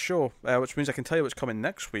show, which means I can tell you what's coming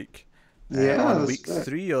next week. Yeah, on that's week good.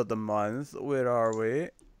 3 of the month. Where are we?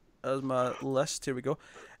 As my list. Here we go.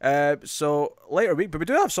 So later week, but we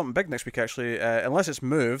do have something big next week actually, unless it's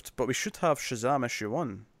moved. But we should have Shazam issue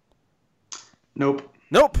 1. Nope.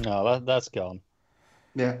 Nope. No, that's gone.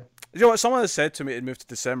 Yeah. You know what? Someone has said to me it moved to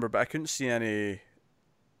December, but I couldn't see any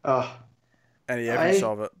evidence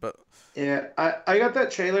of it. But Yeah. I got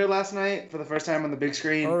that trailer last night for the first time on the big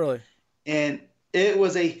screen, oh really? and it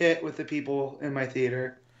was a hit with the people in my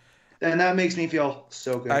theater, and that makes me feel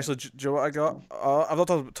so good. Actually, do you know what I got? I've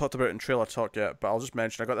not talked about it in trailer talk yet, but I'll just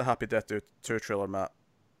mention I got the Happy Death Day 2 trailer, Matt.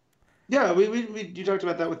 Yeah, you talked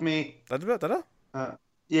about that with me. Did I?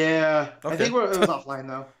 Yeah. I Okay. think it was offline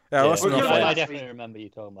though. Yeah, Yeah, listen, We're good offline. last I definitely week. remember you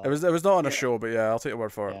talking about It was not on a Yeah. show, but yeah, I'll take your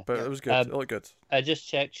word for it. Yeah. But Yeah. it was good. It looked good. I just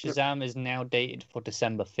checked. Shazam is now dated for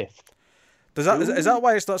December 5th. Is that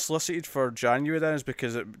why it's not solicited for January then? Is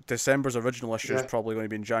because December's original issue is Yeah. probably going to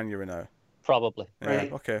be in January now. Probably. Yeah,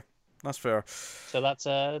 Right. okay. That's fair. So it's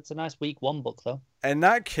a nice week 1 book though. In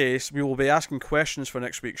that case, we will be asking questions for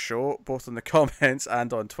next week's show, both in the comments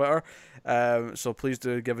and on Twitter. So please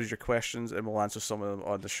do give us your questions, and we'll answer some of them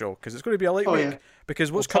on the show because it's going to be a light Oh, week. yeah.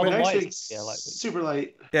 Because what's Well, coming? Colin Next White. week's Yeah, light week. super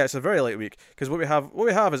light. Yeah, it's a very light week because what we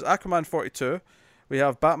have is Aquaman 42, we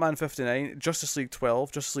have Batman 59, Justice League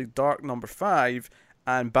 12, Justice League Dark number 5,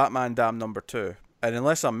 and Batman Damned number 2. And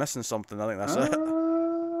unless I'm missing something, I think that's it.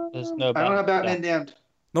 There's no I don't have Batman Batman Damned.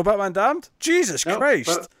 No Batman Damned? Jesus Nope,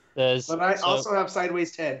 Christ! But I also have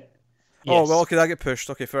Sideways 10. Oh yes. well, okay, that get pushed.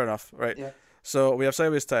 Okay, fair enough. Right. Yeah. So we have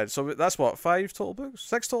Sideways 10. So that's what 5 total books,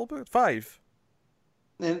 6 total books, 5.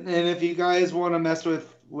 And if you guys want to mess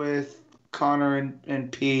with Connor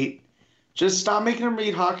and Pete, just stop making them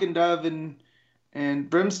read Hawk and Dove and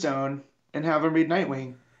Brimstone and have them read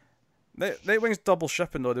Nightwing. Nightwing's double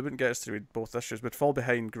shipping though. They wouldn't get us to read both issues. We'd fall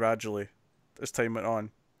behind gradually as time went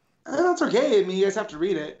on. That's okay. I mean, you guys have to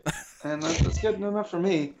read it, and that's good enough for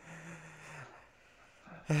me.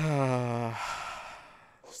 So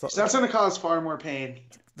that's going to cause far more pain.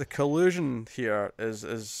 The collusion here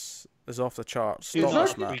is off the charts. It's Stop not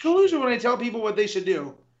this, Matt. collusion when I tell people what they should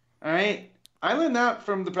do. All right, I learned that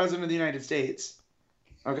from the President of the United States.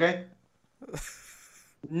 Okay,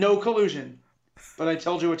 no collusion, but I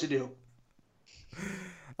told you what to do.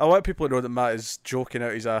 I want people to know that Matt is joking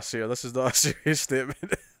out his ass here. This is not a serious statement.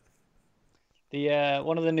 The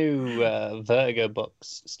one of the new Vertigo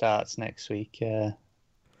books starts next week.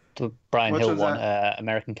 The Brian Which Hill one's one, that?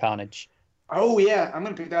 American Carnage. Oh yeah, I'm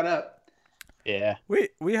gonna pick that up. Yeah.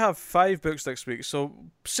 We have 5 books next week, so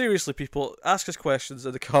seriously, people, ask us questions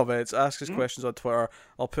in the comments, ask us questions on Twitter.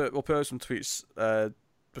 We'll put out some tweets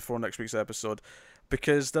before next week's episode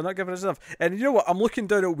because they're not giving us enough. And you know what? I'm looking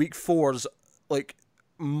down at week 4's like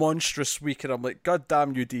monstrous week, and I'm like, God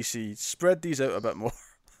damn you, DC, spread these out a bit more.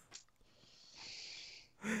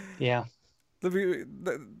 Yeah. The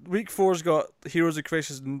week 4's got Heroes of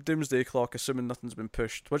Crisis and Doomsday Clock, assuming nothing's been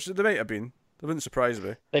pushed, which they might have been. It wouldn't surprise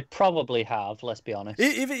me. They probably have, let's be honest.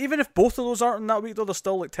 Even if both of those aren't in that week, though, they're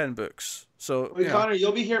still like 10 books. So Wait, yeah. Connor,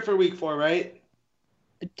 you'll be here for week 4, right?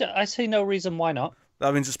 I see no reason why not.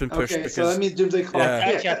 That means it's been pushed Okay, because so that means Doomsday Clock. Yeah.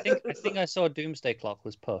 Actually, I think I saw Doomsday Clock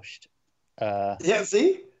was pushed. Yeah,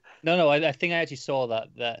 see? No, I think I actually saw that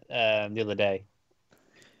the other day.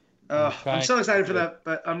 I'm so excited for that,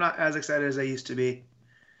 but I'm not as excited as I used to be.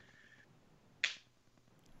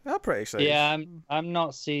 I'm pretty excited. Yeah, I'm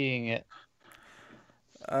not seeing it.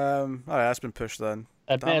 All right, that's been pushed then.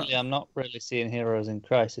 Admittedly, I'm not really seeing Heroes in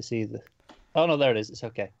Crisis either. Oh no, there it is. It's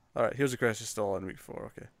okay. All right, Heroes of Crisis still on week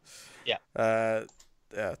 4. Okay. Yeah.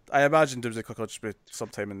 Yeah. I imagine Doomsday Clock will just be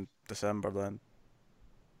sometime in December then.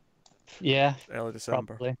 Yeah, Early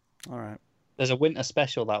December. probably. All right. There's a winter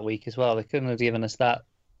special that week as well. They couldn't have given us that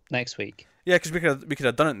next week. Yeah, because we could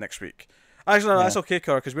have done it next week. Actually, no, Yeah. that's okay,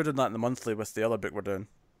 Car, because we're doing that in the monthly with the other book we're doing.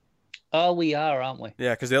 Oh, we are, aren't we?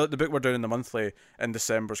 Yeah, because the book we're doing in the monthly in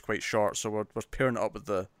December is quite short, so we're pairing it up with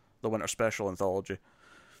the winter special anthology.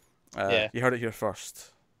 Yeah. You heard it here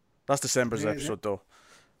first. That's December's Yeah, episode, though.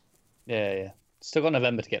 Yeah. Still got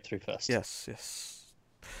November to get through first. Yes.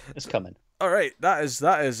 It's coming. All right, that is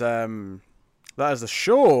the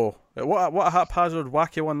show. What a haphazard,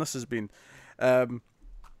 wacky one this has been.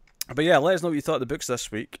 But yeah, let us know what you thought of the books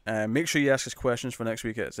this week. Make sure you ask us questions for next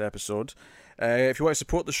week's episode. If you want to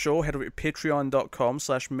support the show, head over to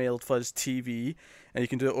patreon.com/mailedfuzztv, and you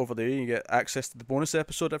can do it over there. You get access to the bonus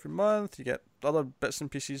episode every month. You get other bits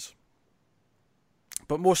and pieces,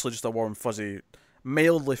 but mostly just a warm, fuzzy,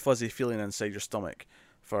 mildly fuzzy feeling inside your stomach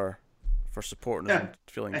for supporting us and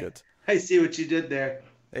feeling good. I see what you did there.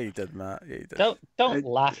 Yeah, you did, Matt. Yeah, you did. Don't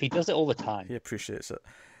laugh. He does it all the time. He appreciates it.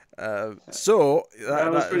 So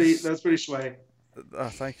That was pretty sway.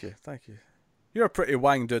 Thank you. You're a pretty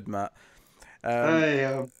wang dude, Matt.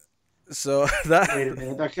 So that. Wait a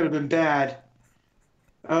minute, that could have been bad.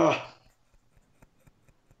 Oh.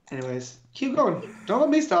 Anyways, keep going. Don't let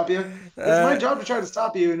me stop you. It's my job to try to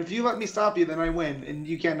stop you, and if you let me stop you, then I win, and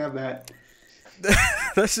you can't have that.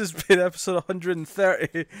 This has been episode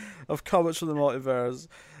 130 of Comics from the Multiverse.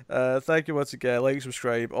 Thank you once again. Like,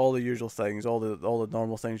 subscribe, all the usual things, all the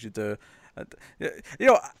normal things you do.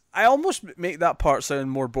 I almost make that part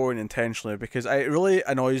sound more boring intentionally because it really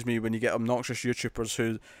annoys me when you get obnoxious YouTubers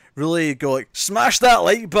who really go like, smash that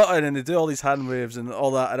like button, and they do all these hand waves and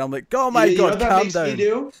all that, and I'm like, oh my god, calm down. Makes me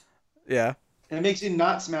do? Yeah. And it makes you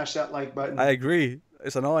not smash that like button. I agree.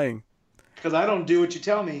 It's annoying. Because I don't do what you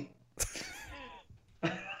tell me.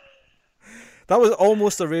 That was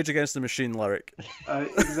almost a Rage Against the Machine lyric.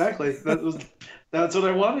 Exactly. That's what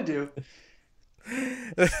I want to do.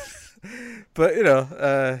 But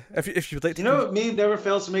if you'd like to, what meme never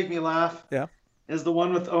fails to make me laugh? Yeah, is the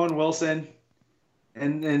one with Owen Wilson,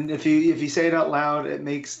 and if you say it out loud, it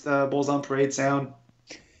makes the Bulls on Parade sound.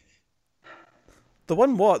 The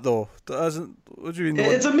one what though? What do you mean?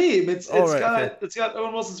 It's a meme. It's got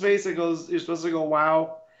Owen Wilson's face. It goes. You're supposed to go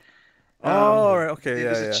wow. Right. Okay.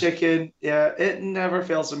 There's a chicken. Yeah. It never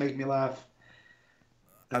fails to make me laugh.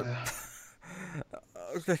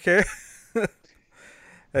 Okay.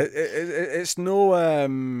 It's no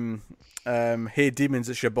Hey Demons,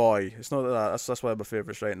 it's your boy. It's not that. That's one of my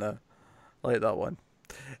favourites right now. I like that one.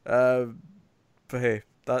 But hey,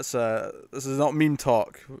 this is not meme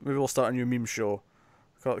talk. Maybe we'll start a new meme show.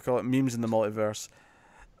 Call it Memes in the Multiverse.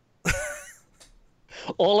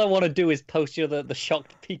 All I want to do is post you the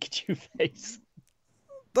shocked Pikachu face.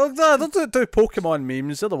 Don't do Pokemon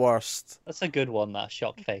memes. They're the worst. That's a good one. That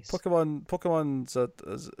shocked face. Pokemon's it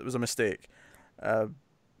was a mistake.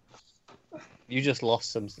 You just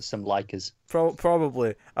lost some likers.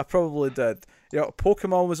 Probably. I probably did.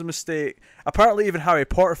 Pokemon was a mistake. Apparently even Harry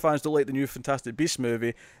Potter fans don't like the new Fantastic Beasts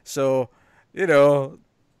movie. So,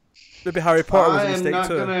 maybe Harry Potter was a mistake too. I am not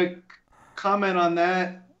going to comment on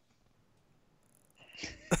that.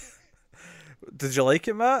 Did you like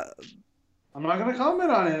it, Matt? I'm not going to comment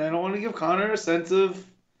on it. I don't want to give Connor a sense of,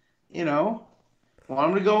 I want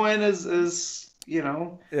him to go in as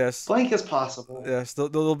yes, blank as possible. Yes,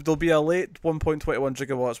 there'll be a late 1.21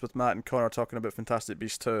 gigawatts with Matt and Connor talking about Fantastic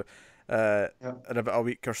Beasts 2 in about a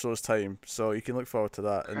week or so's time. So you can look forward to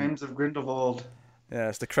that. Crimes of Grindelwald.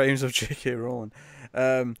 Yes, the crimes of J.K. Rowling.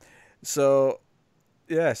 So,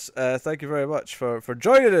 yes, thank you very much for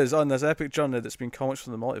joining us on this epic journey that's been Comics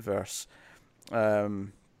from the Multiverse.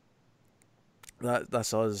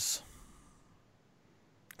 That's us.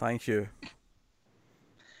 Thank you.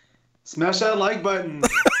 Smash that like button.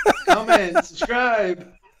 Comment. Subscribe.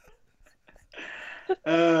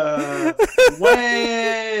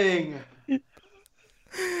 Wang.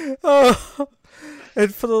 Oh,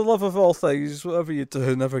 and for the love of all things, whatever you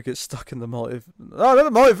do, never get stuck in the multiverse. Oh, not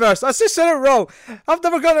the multiverse. I just said it wrong. I've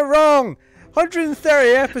never got it wrong. 130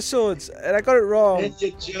 episodes, and I got it wrong. And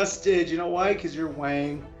you just did. You know why? Because you're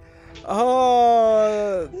Wang.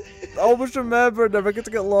 Oh, always remember, never get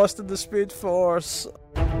to get lost in the Speed Force.